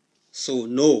possible? So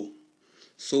no.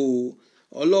 So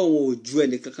Ọlọ́run ò ju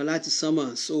ẹnìkankan láti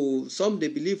sánmà. So some they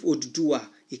believe Oduduwa,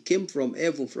 he came from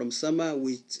heaven, from sánmà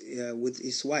with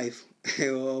his wife.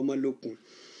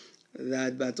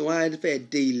 That, but one fẹ́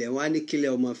dé ilẹ̀, one ní kílẹ̀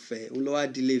ọmọ fẹ́, òun ló wá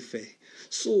dílé Ifẹ̀.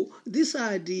 So these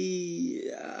are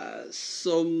the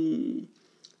some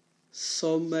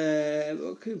so there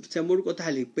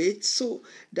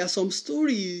are some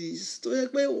stories.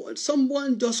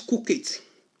 Someone just cook it.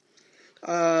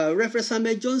 Reverend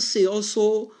Samuel Johnson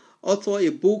also authored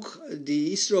a book, The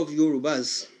History of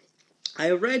Yorubas.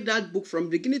 I read that book from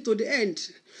beginning to the end.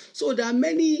 So there are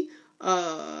many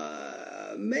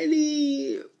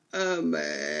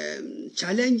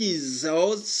challenges,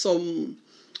 or some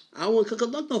I want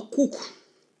to cook.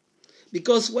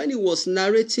 Because when he was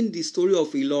narrating the story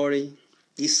of Ilorin,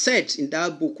 he said in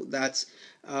that book that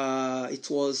it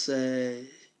was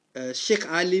Sheikh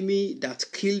Alimi that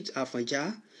killed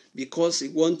Afanja because he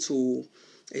wanted to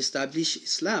establish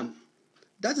Islam.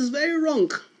 That is very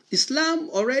wrong. Islam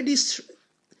already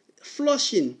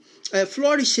flourishing.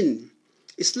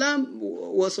 Islam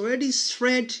was already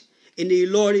spread in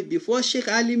Ilorin before Sheikh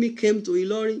Alimi came to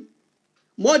Ilorin.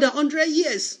 More than 100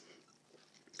 years.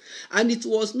 And it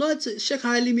was not Sheikh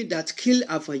Alimi that killed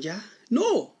Afanja.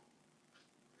 No.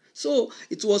 So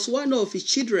it was one of his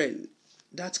children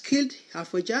that killed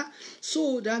Afanja.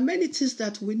 So there are many things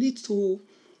that we need to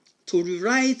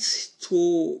rewrite,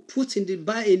 to put in the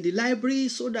library,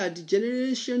 so that the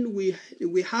generation we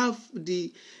have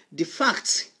the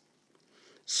facts.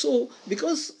 So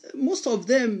because most of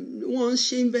them want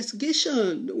to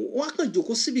investigation,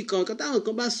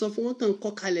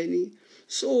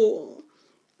 so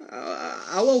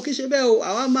àwa ò kí ṣe bẹ́ẹ̀ o,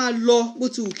 àwa máa lọ bó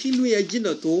ti wù kí ìlú yẹn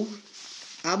jìnnà tó,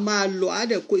 a máa lọ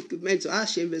àdẹ̀kọ́ equipment, a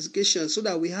ṣe investigation so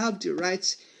that we have the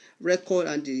right record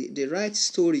and the right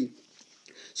story.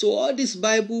 So all this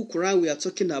Bible, Quran we are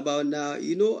talking about now,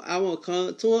 you know, àwọn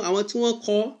tí wọ́n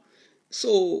kọ́,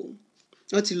 so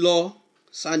wọ́n ti lọ,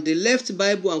 and they left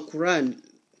Bible and Quran.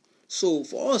 So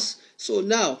for us, so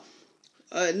now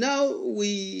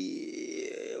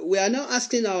we are now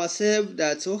asking ourselves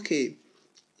that, okay,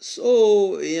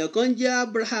 so èèyàn kan jẹ́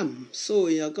Abraham, so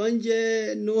èèyàn kan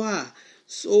jẹ́ Noah,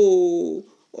 so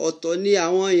ọ̀tọ̀ ni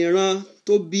àwọn ìran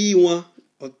tó bí wọn,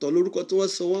 ọ̀tọ̀ lórúkọ tí wọ́n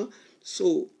sọ wọ́n. So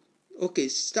okay,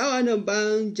 táwa náà bá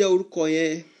ń jẹ́ orúkọ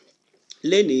yẹn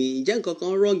lénìí, ǹjẹ́ nǹkan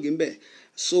kan wrong ńbẹ̀?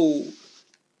 So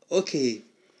okay,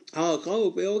 àwọn kan wò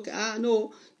pé okay, no,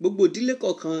 gbogbo ìdílé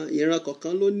kọ̀ọ̀kan, ìran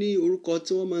kọ̀ọ̀kan ló ní orúkọ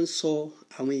tí wọ́n máa ń sọ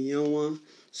àwọn èèyàn wọn.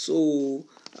 So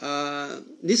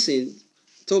nísìn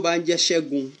tó bá ń jẹ́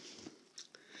Ṣẹ́gun,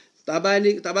 tá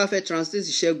bá fẹ́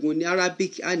translate Ṣẹ́gun ní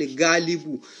Arabic á ní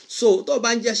Gálíbù. So tó bá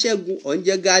ń jẹ́ Ṣẹ́gun, ò ń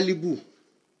jẹ́ Gálíbù.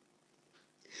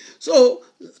 So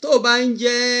tó bá ń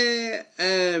jẹ́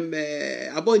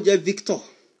abọ́ ń jẹ́ Victor,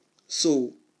 so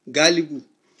Gálíbù.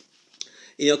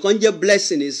 Èèyàn kan jẹ́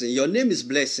Blessing, your name is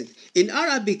Blessing. In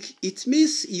Arabic, it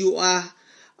means you are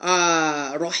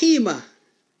Rahima.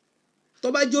 Tó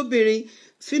bá jẹ́ obìnrin,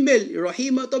 female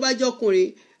Rahima. Tó bá jẹ́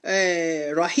ọkùnrin,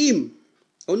 Rahim.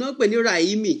 Ọ̀nà pè ní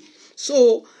Rahimi.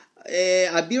 So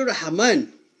àbí Rahman,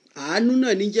 àánú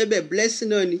náà ní jẹ́ bẹ́ẹ̀, Blessing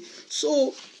náà ni.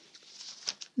 So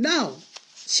now,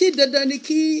 ṣé dandan ni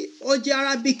kí ó jẹ́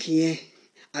Arabic yẹn?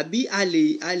 Àbí a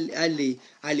lè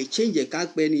change ẹ̀ ká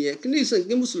pẹ́ nìyẹn? Kí ni ìsìn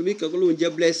kí Mùsùlùmí kan ló ń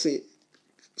jẹ́ Blessing?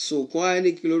 So kọ́ á ní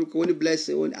kí lórúkọ wọn ní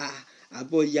Blessing, wọn ní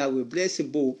àbọ̀ ìyàwó Blessing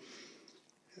bò.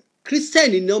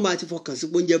 Christian ni wọ́n máa ti fọkàn sí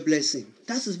pé ó ń jẹ́ blessing.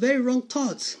 That is very wrong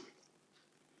thought.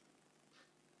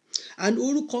 And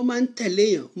orúkọ máa ń tẹ̀lé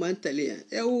yàn,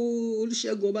 ẹ wo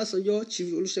Olúṣẹ́gun Ọbásanjọ́, Chief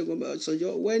Olúṣẹ́gun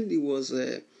Ọbásanjọ́, when he was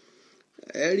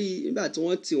ẹ̀rí nígbà tí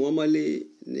wọ́n tì wọ́n mọ́lé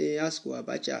ní àsìkò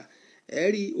Abacha,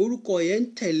 ẹ̀rí orúkọ yẹn ń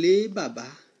tẹ̀lé bàbá.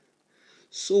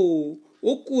 So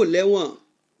ó kúrò lẹ́wọ̀n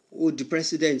ó di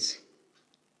president.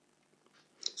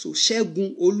 So Ṣẹ́gun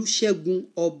Olúṣẹ́gun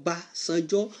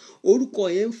Ọbásanjọ́, orúkọ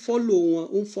yẹn ń follow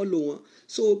wọn.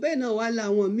 So bẹ́ẹ̀ náà wà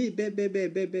láwọn míì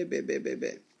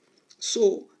bẹ́ẹ̀. So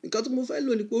nǹkan tó mo fẹ́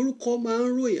lò ní pé orúkọ máa ń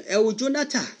ròyìn. Ẹ wo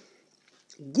Jonathan,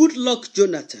 good luck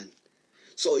Jonathan.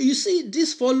 So you see,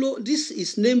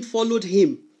 his name followed him.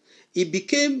 He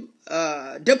became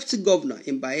deputy governor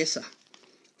in Bayelsa.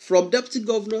 From deputy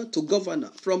governor to governor.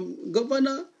 From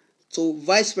governor to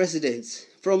vice president.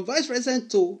 From vice president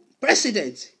to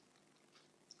president.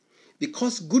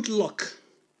 Because good luck.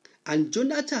 And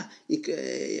Jonathan,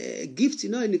 gift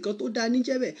nìkan tó dá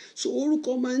níjẹ́ bẹ́ẹ̀. So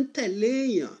orúkọ máa ń tẹ̀lé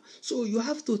èèyàn. So you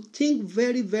have to think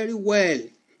very, very well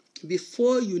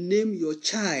before you name your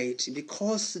child,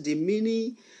 because the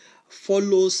meaning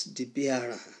follows the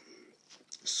bearer.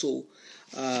 So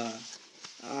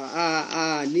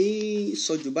ní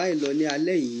sọjù báyìí lọ ní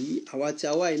alẹ́ yìí, àwa tí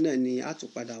a wá yìí náà ni a tún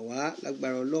padà wá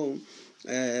lágbára Ọlọ́run.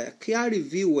 Kí a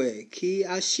review ẹ̀, kí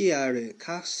a share rẹ̀,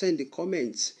 ká send the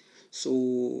comments. So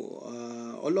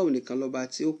Ọlọ́run nìkan lọ́ba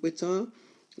tí ó pé tán.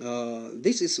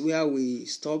 This is where we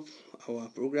stop our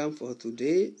program for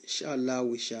today. Inshallah,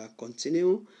 we shall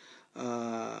continue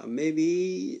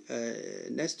maybe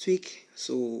next week.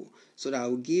 So that I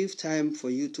will give time for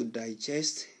you to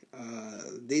digest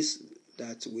this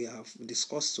that we have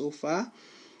discussed so far.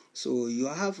 So you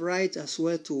have right as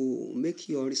well to make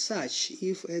your research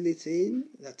if anything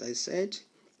that I said.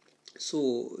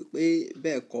 So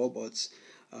bẹ́ẹ̀ kọ́, but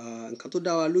nǹkan tó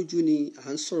dá wa lójú ni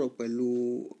à ń sọ̀rọ̀ pẹ̀lú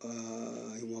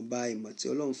ìwọ̀nba ìmọ̀ tí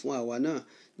Ọlọ́run fún àwa náà,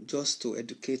 just to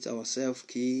educate ourselves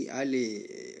kí a lè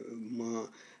mọ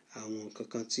àwọn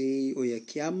kankan tí ó yẹ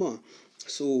kí a mọ̀.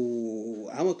 So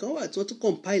àwọn kan wà tí wọ́n tún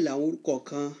compile àwọn orúkọ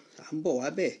kan, à ń bọ̀ wá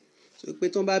bẹ̀. So pé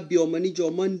tí wọ́n bá bí ọmọ níjọ́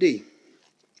Monday,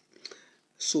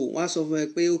 so wọ́n á sọ fún ẹ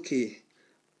pé okay,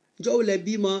 ìjọ́ wo lẹ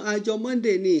bímọ? Àjọ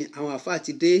Monday ni àwọn àfáà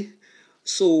ti dé.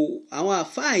 So àwọn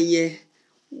àfáà yẹn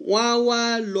wọ́n á wá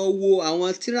lọ wo àwọn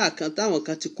tírà kan táwọn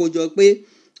kan ti kó jọ pé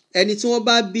ẹni tí wọ́n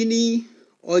bá bí ní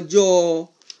ọjọ́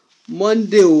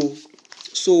Monday o,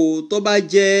 so tó bá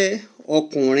jẹ́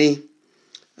ọkùnrin,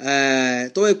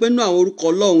 tó wẹ́ pé nínú àwọn orúkọ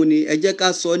Ọlọ́run ni, ẹ jẹ́ ká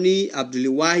sọ ní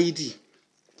Abdulwahidi,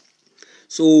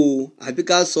 so àbí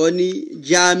ká sọ ní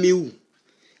Jamiu,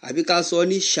 àbí ká sọ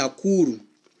ní Shakuru.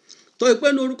 Tó wẹ́ pé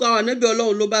nínú orúkọ àwọn ànábì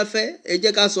Ọlọ́run ló bá fẹ́, ẹ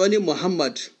jẹ́ ká sọ ní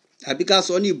Muhammad, àbí ká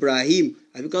sọ ní Ibrahim,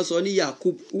 àbí ká sọ ní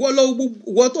Yakub.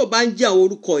 Wọ́n tó bá ń jẹ́ àwọn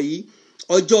orúkọ yìí,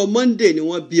 ọjọ́ Monday ni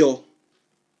wọ́n bí ọ.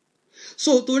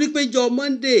 So torí pé ọjọ́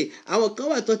Monday àwọn kan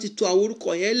wà tó ti tò àwọn orúkọ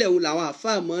yẹn lẹ̀, làwọn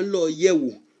àfáà máa ń lọ yẹ̀wò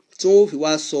tí wọ́n fi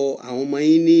wá sọ àwọn ọmọ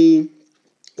yín ní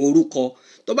orúkọ.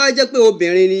 Tó bá jẹ́ pé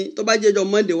obìnrin ni, tó bá jẹ́ ọjọ́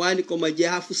Monday wá ní kó máa jẹ́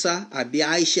Hafusa àbí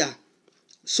Aisha,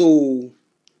 so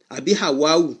àbí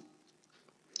Hawau.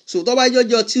 So tó bá jẹ́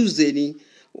ọjọ́ Tuesday ni,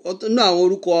 nínú àwọn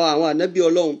orúkọ àwọn ànábì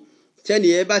Ọlọ́run, tẹ́ni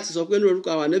ẹ bá ti sọ pé nínú orúkọ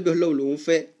àwọn ànábì Ọlọ́run lòun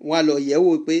fẹ́, wọ́n á lọ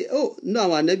yẹ̀wò pé nínú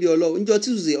àwọn ànábì Ọlọ́run níjọ́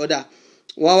Tuesday ọ̀dà,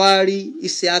 wọ́n wá rí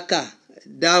Isiaka,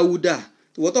 Dauda.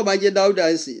 Ìwọ́n tó bá jẹ́ Dauda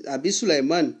àbí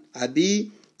Sulaiman àbí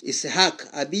Ishaq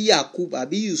àbí Yakub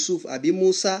àbí Yusuf àbí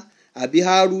Musa àbí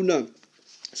Haruna,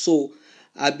 so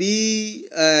àbí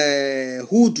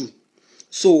Hudu.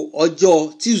 So ọjọ́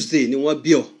Tuesday ni wọ́n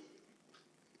bí ọ.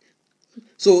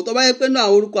 So tó bá yẹ pé náà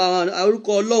àwọn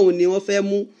orúkọ Ọlọ́run ni wọ́n fẹ́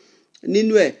mú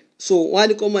nínú ẹ̀, so wọ́n á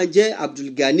ní kó máa jẹ́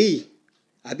Abdulgani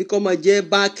àbí kó máa jẹ́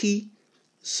Baki,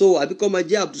 so àbí kó máa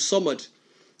jẹ́ Abdulsamad.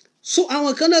 So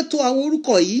àwọn kan náà tò àwọn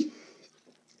orúkọ yìí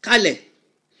kalẹ̀.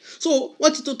 So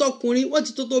wọ́n ti tò tọkùnrin, wọ́n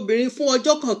ti tò tóbìnrin fún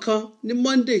ọjọ́ kankan ní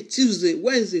Monday, Tuesday,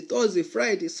 Wednesday, Thursday,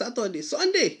 Friday, Saturday,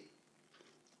 Sunday.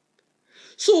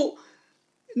 So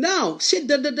now ṣé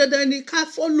dandan ni ká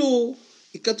follow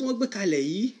ìkan tí wọ́n gbé kalẹ̀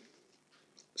yìí?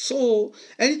 So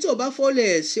ẹni tí ó bá follow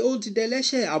ẹ̀ ṣé ó ti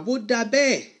dẹlẹ́ṣẹ̀ àbó dá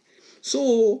bẹ́ẹ̀? So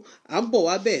à ń bọ̀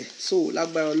wá bẹ́ẹ̀. So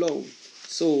lágbára Ọlọ́run.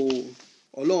 So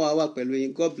Ọlọ́run á wà pẹ̀lú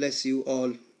yín. God bless you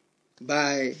all.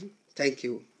 Bye. Thank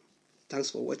you. Thanks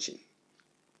for watching.